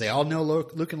know, because they all know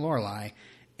Luke and Lorelai.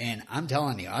 And I'm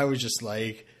telling you, I was just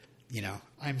like, you know,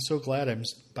 I'm so glad I'm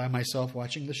by myself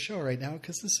watching the show right now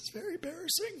because this is very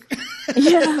embarrassing.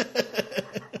 Yeah,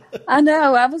 I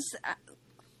know. I was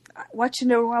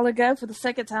watching it a while ago for the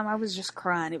second time. I was just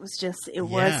crying. It was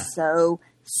so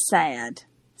sad,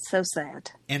 so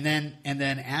sad. And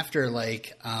then after,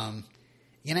 like,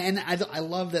 you know, and I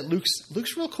love that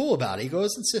Luke's real cool about it. He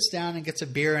goes and sits down and gets a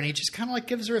beer, and he just kind of like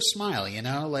gives her a smile, you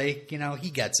know, like, you know, he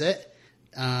gets it,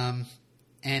 and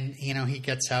you know, he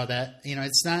gets how that, you know,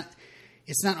 it's not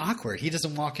awkward. He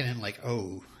doesn't walk in and like,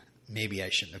 oh, maybe I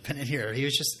shouldn't have been in here. He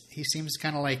seems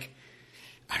kind of like,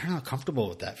 I don't know, comfortable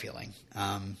with that feeling.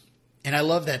 And I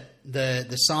love that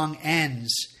the song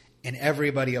ends and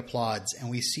everybody applauds, and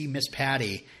we see Miss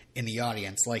Patty in the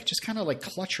audience, like just kind of like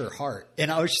clutch her heart. And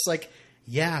I was just like,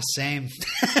 yeah, same.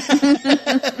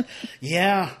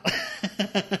 Yeah.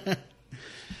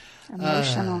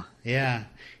 Emotional. Yeah.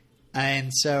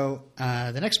 And so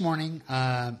the next morning...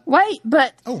 Wait,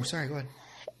 but... Oh, sorry, go ahead.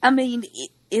 I mean,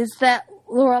 is that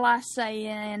Lorelai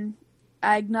saying,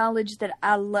 I acknowledge that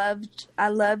I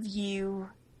love you,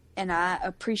 and I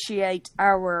appreciate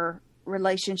our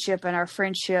relationship and our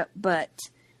friendship, but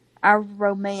our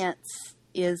romance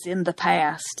is in the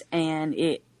past, and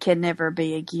it can never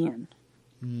be again?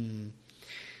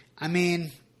 I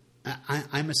mean,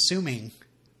 I'm assuming,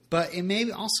 but it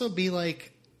may also be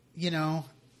like, you know...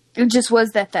 It just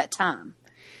was at that time.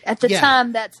 At the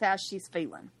time, that's how she's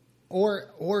feeling.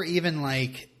 Or even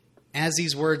like, as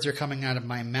these words are coming out of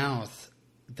my mouth,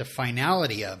 the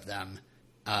finality of them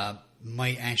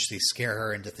might actually scare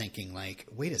her into thinking like,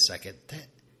 wait a second,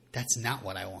 that's not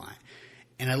what I want.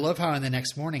 And I love how in the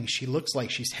next morning she looks like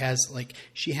she's got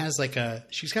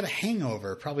a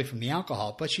hangover probably from the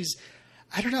alcohol, but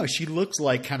I don't know, she looks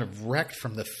like kind of wrecked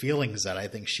from the feelings that I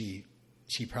think she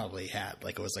probably had.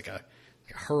 Like it was like a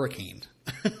hurricane.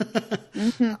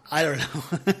 I don't know.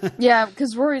 Yeah,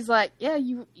 because Rory's like, yeah,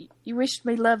 you wished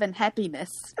me love and happiness.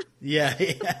 Yeah.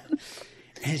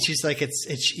 And she's like, it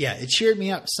cheered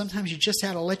me up. Sometimes you just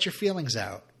had to let your feelings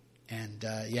out. And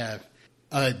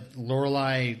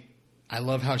Lorelai, I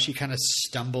love how she kind of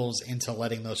stumbles into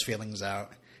letting those feelings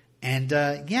out. And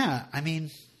I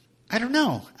mean, I don't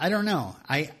know.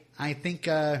 I think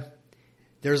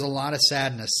there's a lot of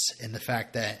sadness in the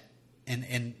fact that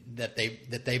and that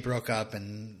they broke up,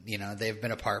 and you know, they've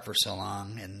been apart for so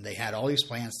long, and they had all these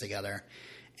plans together,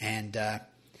 and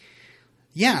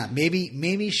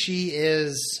maybe she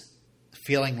is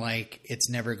feeling like it's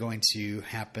never going to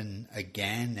happen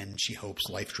again, and she hopes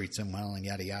life treats him well, and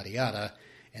yada yada yada,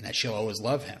 and that she'll always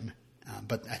love him.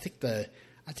 But I think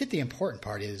I think the important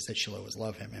part is that she'll always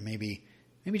love him, and maybe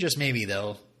just maybe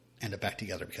they'll end up back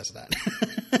together because of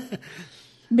that.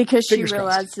 Because she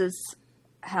realizes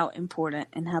how important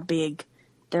and how big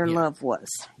their love was.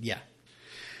 Yeah.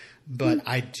 But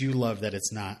I do love that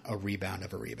it's not a rebound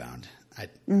of a rebound. I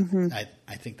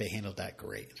think they handled that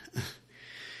great.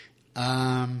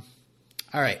 All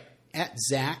right. At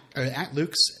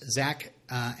Luke's, Zach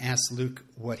asked Luke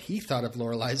what he thought of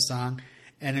Lorelai's song,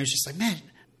 and it was just like, man,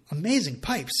 amazing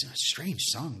pipes. Strange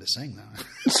song to sing, though.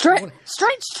 Strange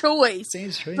choice.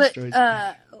 Strange choice.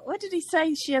 What did he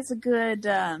say? She has a good.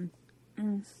 I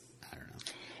don't know.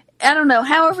 I don't know.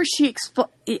 However,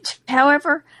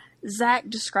 Zach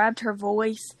described her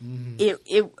voice.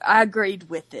 Mm-hmm. I agreed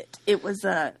with it. It was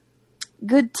a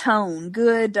good tone.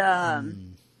 Good.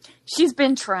 She's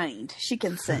been trained. She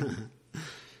can sing.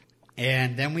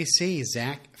 And then we see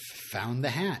Zach found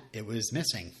the hat. It was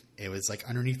missing. It was like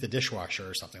underneath the dishwasher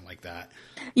or something like that.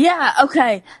 Yeah.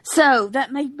 Okay. So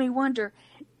that made me wonder: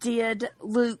 did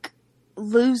Luke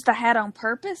lose the hat on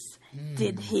purpose?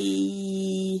 Did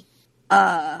he?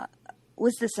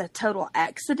 Was this a total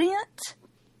accident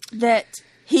that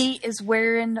he is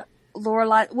wearing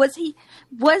Lorelai? Was he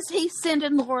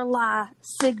sending Lorelai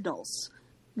signals?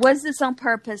 Was this on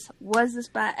purpose? Was this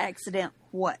by accident?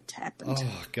 What happened?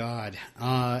 Oh God.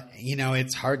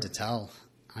 It's hard to tell.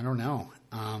 I don't know.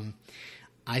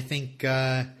 I think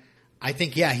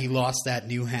he lost that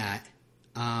new hat.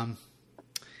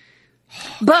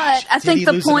 But I think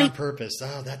the point it on purpose.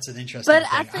 Oh, that's an interesting thing.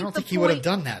 I don't think he would have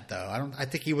done that though. I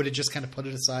think he would have just kind of put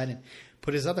it aside and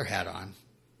put his other hat on.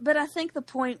 But I think the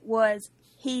point was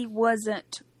he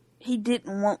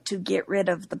didn't want to get rid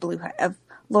of the blue hat, of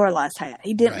Lorelai's hat.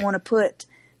 He didn't want to put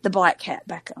the black hat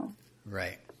back on.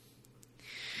 Right.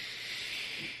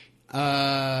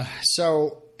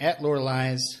 So at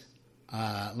Lorelai's,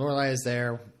 Lorelai is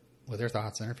there with her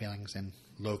thoughts and her feelings, and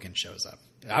Logan shows up.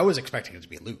 I was expecting it to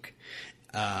be Luke.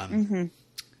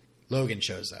 Logan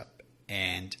shows up,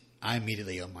 and I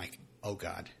immediately am like, oh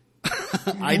God,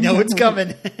 I know it's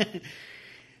coming.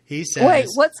 He says, wait,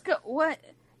 what?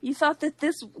 You thought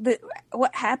that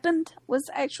what happened was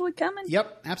actually coming?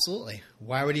 Yep, absolutely.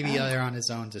 Why would he be there on his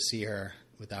own to see her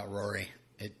without Rory?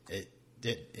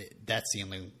 That's the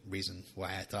only reason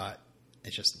why I thought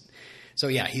it's just. So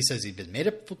yeah, he says he's been made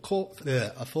a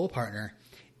full partner,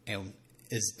 and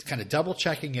is kind of double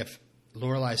checking if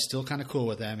Lorelai's still kind of cool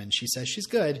with him, and she says she's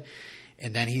good.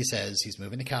 And then he says he's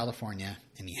moving to California,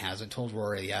 and he hasn't told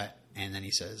Rory yet. And then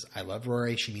he says, I love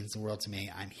Rory. She means the world to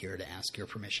me. I'm here to ask your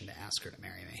permission to ask her to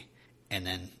marry me. And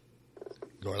then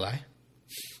Lorelai,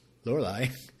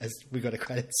 as we go to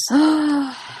credits.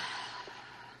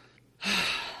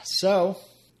 So,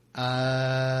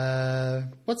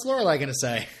 what's Lorelai going to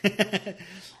say?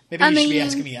 Maybe you should be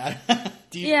asking me out.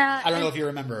 I don't know if you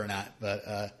remember or not,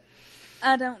 but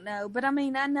I don't know. But I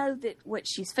mean, I know that what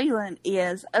she's feeling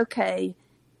is, okay,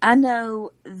 I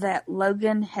know that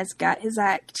Logan has got his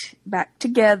act back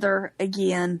together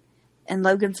again, and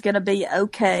Logan's going to be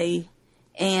okay,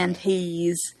 and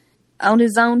he's on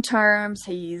his own terms.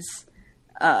 He's,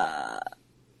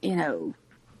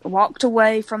 walked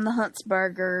away from the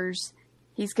Huntsbergers.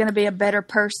 He's going to be a better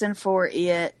person for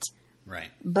it. Right.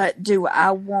 But do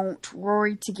I want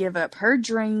Rory to give up her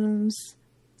dreams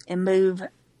and move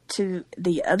to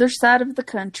the other side of the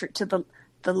country, to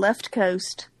the left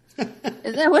coast?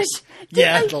 That was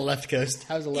the left coast.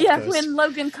 How's the left coast? Yeah, when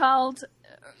Logan called,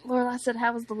 Lorelai said,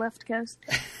 "How was the left coast?"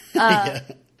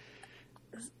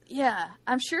 Yeah,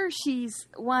 I'm sure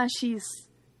why she's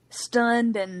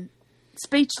stunned and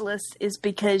speechless is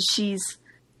because she's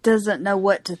doesn't know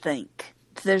what to think.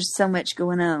 There's so much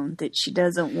going on that she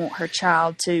doesn't want her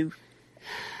child to.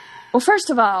 Well, first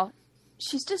of all,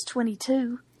 she's just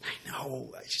 22. I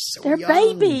know. She's so They're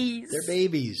young. babies. They're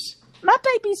babies. My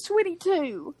baby's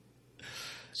 22.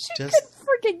 She could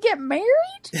freaking get married.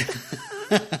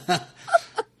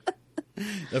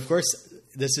 Of course,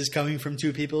 this is coming from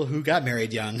two people who got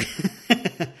married young.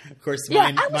 Of course,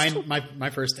 my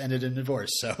first ended in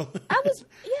divorce. So I was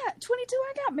 22.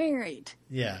 I got married.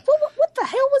 Yeah. What the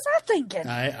hell was I thinking?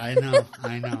 I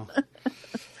know.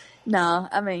 No,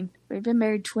 I mean we've been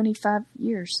married 25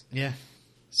 years. Yeah.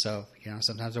 So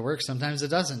sometimes it works, sometimes it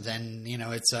doesn't, and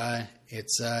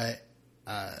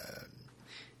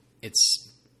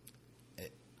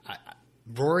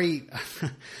Rory,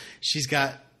 she's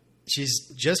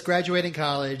just graduating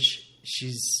college.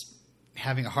 She's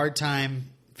having a hard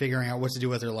time figuring out what to do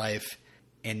with her life.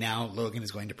 And now Logan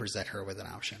is going to present her with an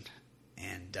option.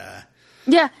 And,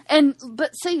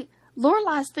 but see,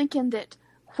 Lorelai's thinking that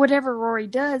whatever Rory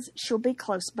does, she'll be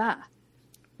close by.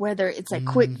 Whether it's a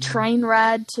quick train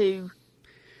ride to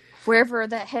wherever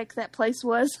the heck that place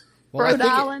was, well, Rhode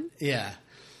Island. Yeah.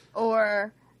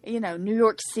 Or, New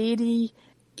York City.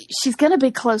 She's going to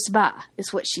be close by,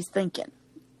 is what she's thinking.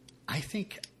 I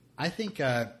think, I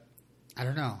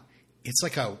don't know. It's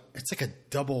like a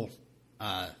double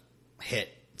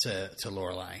hit to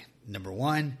Lorelai. Number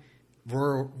one,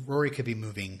 Rory could be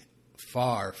moving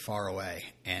far, far away,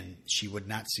 and she would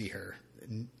not see her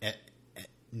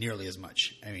nearly as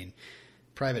much. I mean,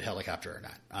 private helicopter or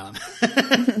not.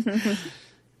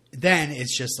 Then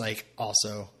it's just like,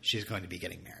 also, she's going to be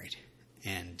getting married.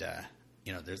 And,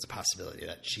 there's a possibility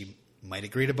that she might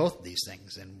agree to both of these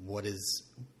things. And what is,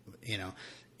 and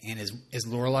is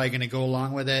Lorelai going to go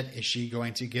along with it? Is she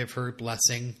going to give her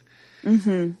blessing?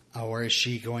 Mm-hmm. Or is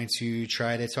she going to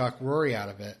try to talk Rory out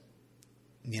of it?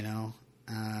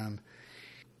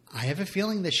 I have a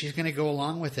feeling that she's going to go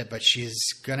along with it, but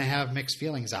she's going to have mixed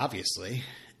feelings, obviously.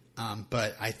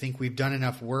 But I think we've done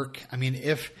enough work. I mean,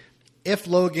 if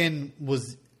Logan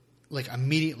was like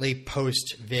immediately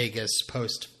post Vegas,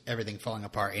 post everything falling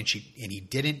apart, and he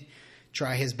didn't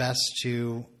try his best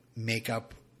to make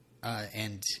up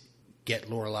and get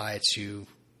Lorelai to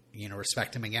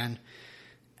respect him again,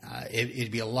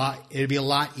 it'd be a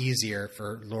lot easier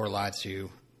for Lorelai to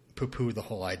poo-poo the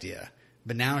whole idea.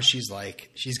 But now she's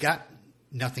got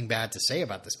nothing bad to say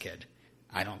about this kid,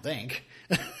 I don't think,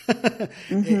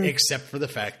 mm-hmm. except for the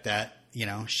fact that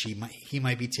he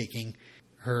might be taking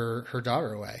her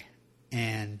daughter away,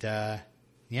 and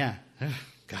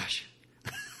gosh,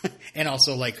 and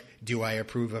also do I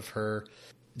approve of her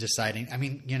deciding? I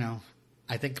mean,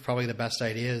 I think probably the best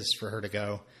idea is for her to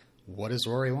go, what does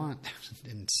Rory want,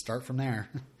 and start from there.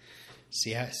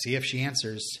 See if she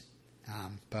answers.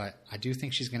 But I do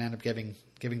think she's going to end up giving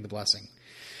the blessing.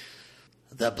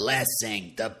 The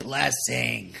blessing.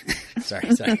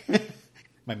 sorry.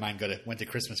 My mind went to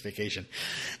Christmas Vacation.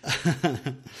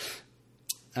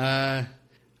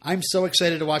 I'm so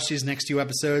excited to watch these next 2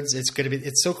 episodes.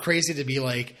 It's so crazy to be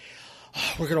like,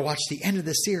 oh, we're going to watch the end of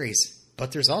the series,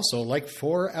 but there's also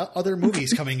 4 other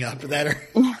movies coming up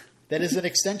that is an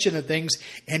extension of things,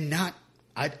 and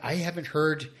I have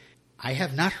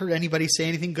not heard anybody say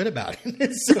anything good about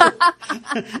it.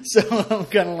 So I'm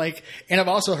kind of and I've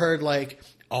also heard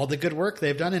all the good work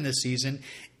they've done in this season.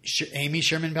 Amy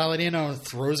Sherman Palladino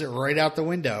throws it right out the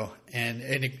window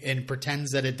and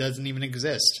pretends that it doesn't even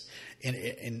exist.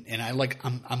 And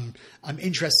I'm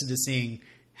interested to seeing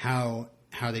how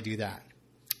they do that.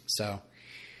 So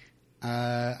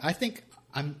I think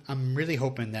I'm really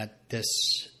hoping that this,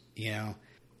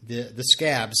 the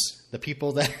scabs, the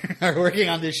people that are working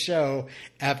on this show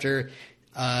after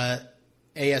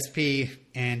ASP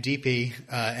and DP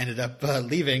ended up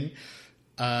leaving,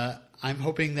 I'm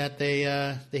hoping that they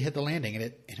hit the landing, and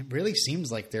it really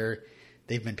seems like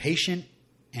they've been patient,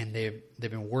 and they've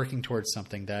been working towards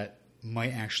something that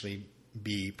might actually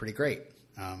be pretty great.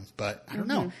 But I don't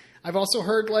mm-hmm. know. I've also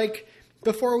heard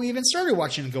before we even started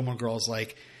watching Gilmore Girls,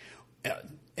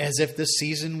 as if this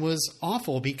season was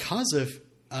awful because of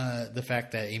the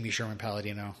fact that Amy Sherman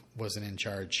Palladino wasn't in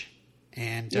charge,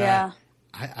 and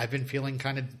I've been feeling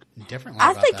kind of differently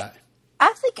about that.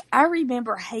 I think I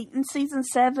remember hating season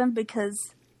 7 because,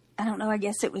 I don't know, I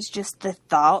guess it was just the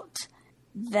thought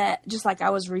that, just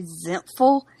I was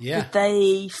resentful that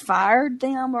they fired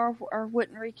them or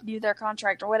wouldn't renew their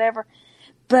contract or whatever.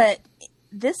 But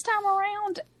this time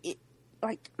around,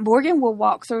 Morgan will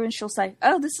walk through and she'll say,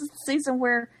 oh, this is the season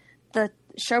where the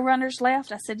showrunners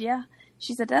left. I said, yeah.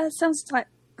 She said, that sounds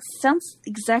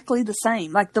exactly the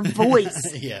same. The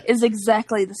voice is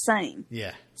exactly the same.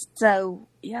 Yeah. So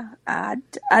I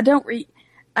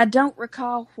don't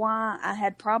recall why I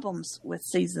had problems with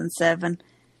season 7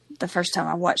 the first time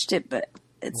I watched it, but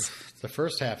it's the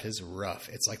first half is rough.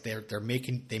 It's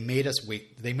they made us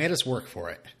work for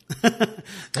it.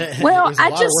 Well, it was a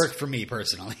lot of work for me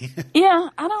personally. Yeah,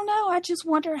 I don't know. I just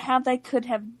wonder how they could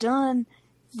have done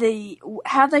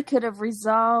how they could have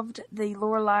resolved the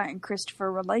Lorelai and Christopher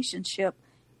relationship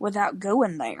without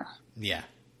going there. Yeah.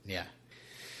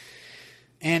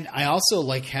 And I also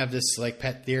have this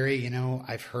pet theory.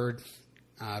 I've heard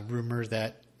rumor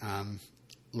that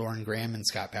Lauren Graham and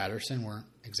Scott Patterson weren't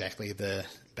exactly the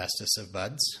bestest of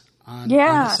buds on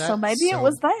the set. So maybe it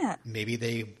was that. Maybe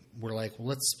they were well,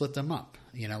 let's split them up.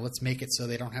 Let's make it so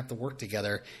they don't have to work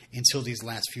together until these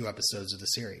last few episodes of the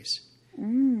series.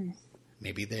 Mm.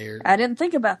 Maybe I didn't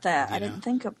think about that. I didn't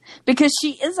think of... Because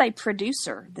she is a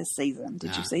producer this season.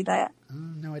 Did you see that?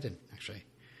 No, I didn't, actually.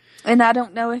 And I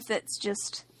don't know if it's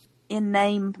just in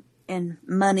name and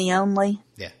money only.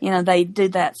 Yeah. They do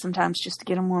that sometimes just to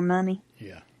get them more money.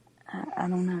 Yeah. I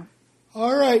don't know.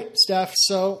 All right, Steph.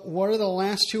 So what are the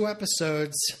last 2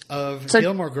 episodes of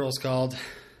Gilmore Girls called?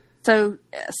 So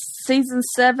season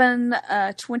 7,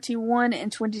 21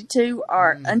 and 22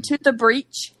 are Unto the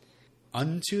Breach.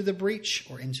 Unto the Breach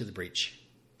or Into the Breach?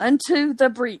 Unto the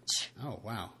Breach. Oh,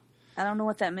 wow. I don't know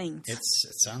what that means. It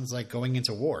sounds like going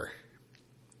into war.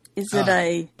 Is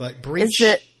it But breach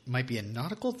might be a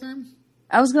nautical term?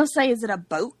 I was going to say, is it a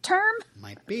boat term?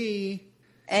 Might be.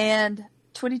 And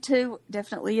 22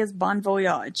 definitely is Bon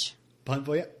Voyage. Bon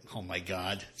Voyage? Oh, my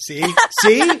God. See?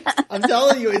 See? I'm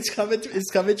telling you, it's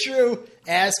coming true.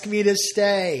 Ask me to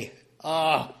stay.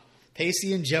 Oh,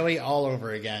 Pacey and Joey all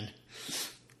over again.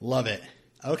 Love it.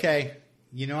 Okay.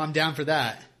 You know I'm down for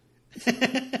that.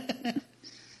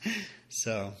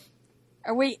 So.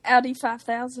 Are we Audi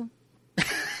 5000?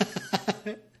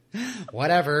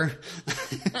 Whatever.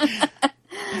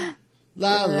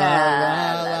 La la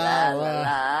la la la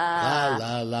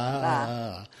la la la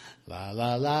la la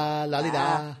la la la la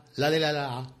la la la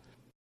la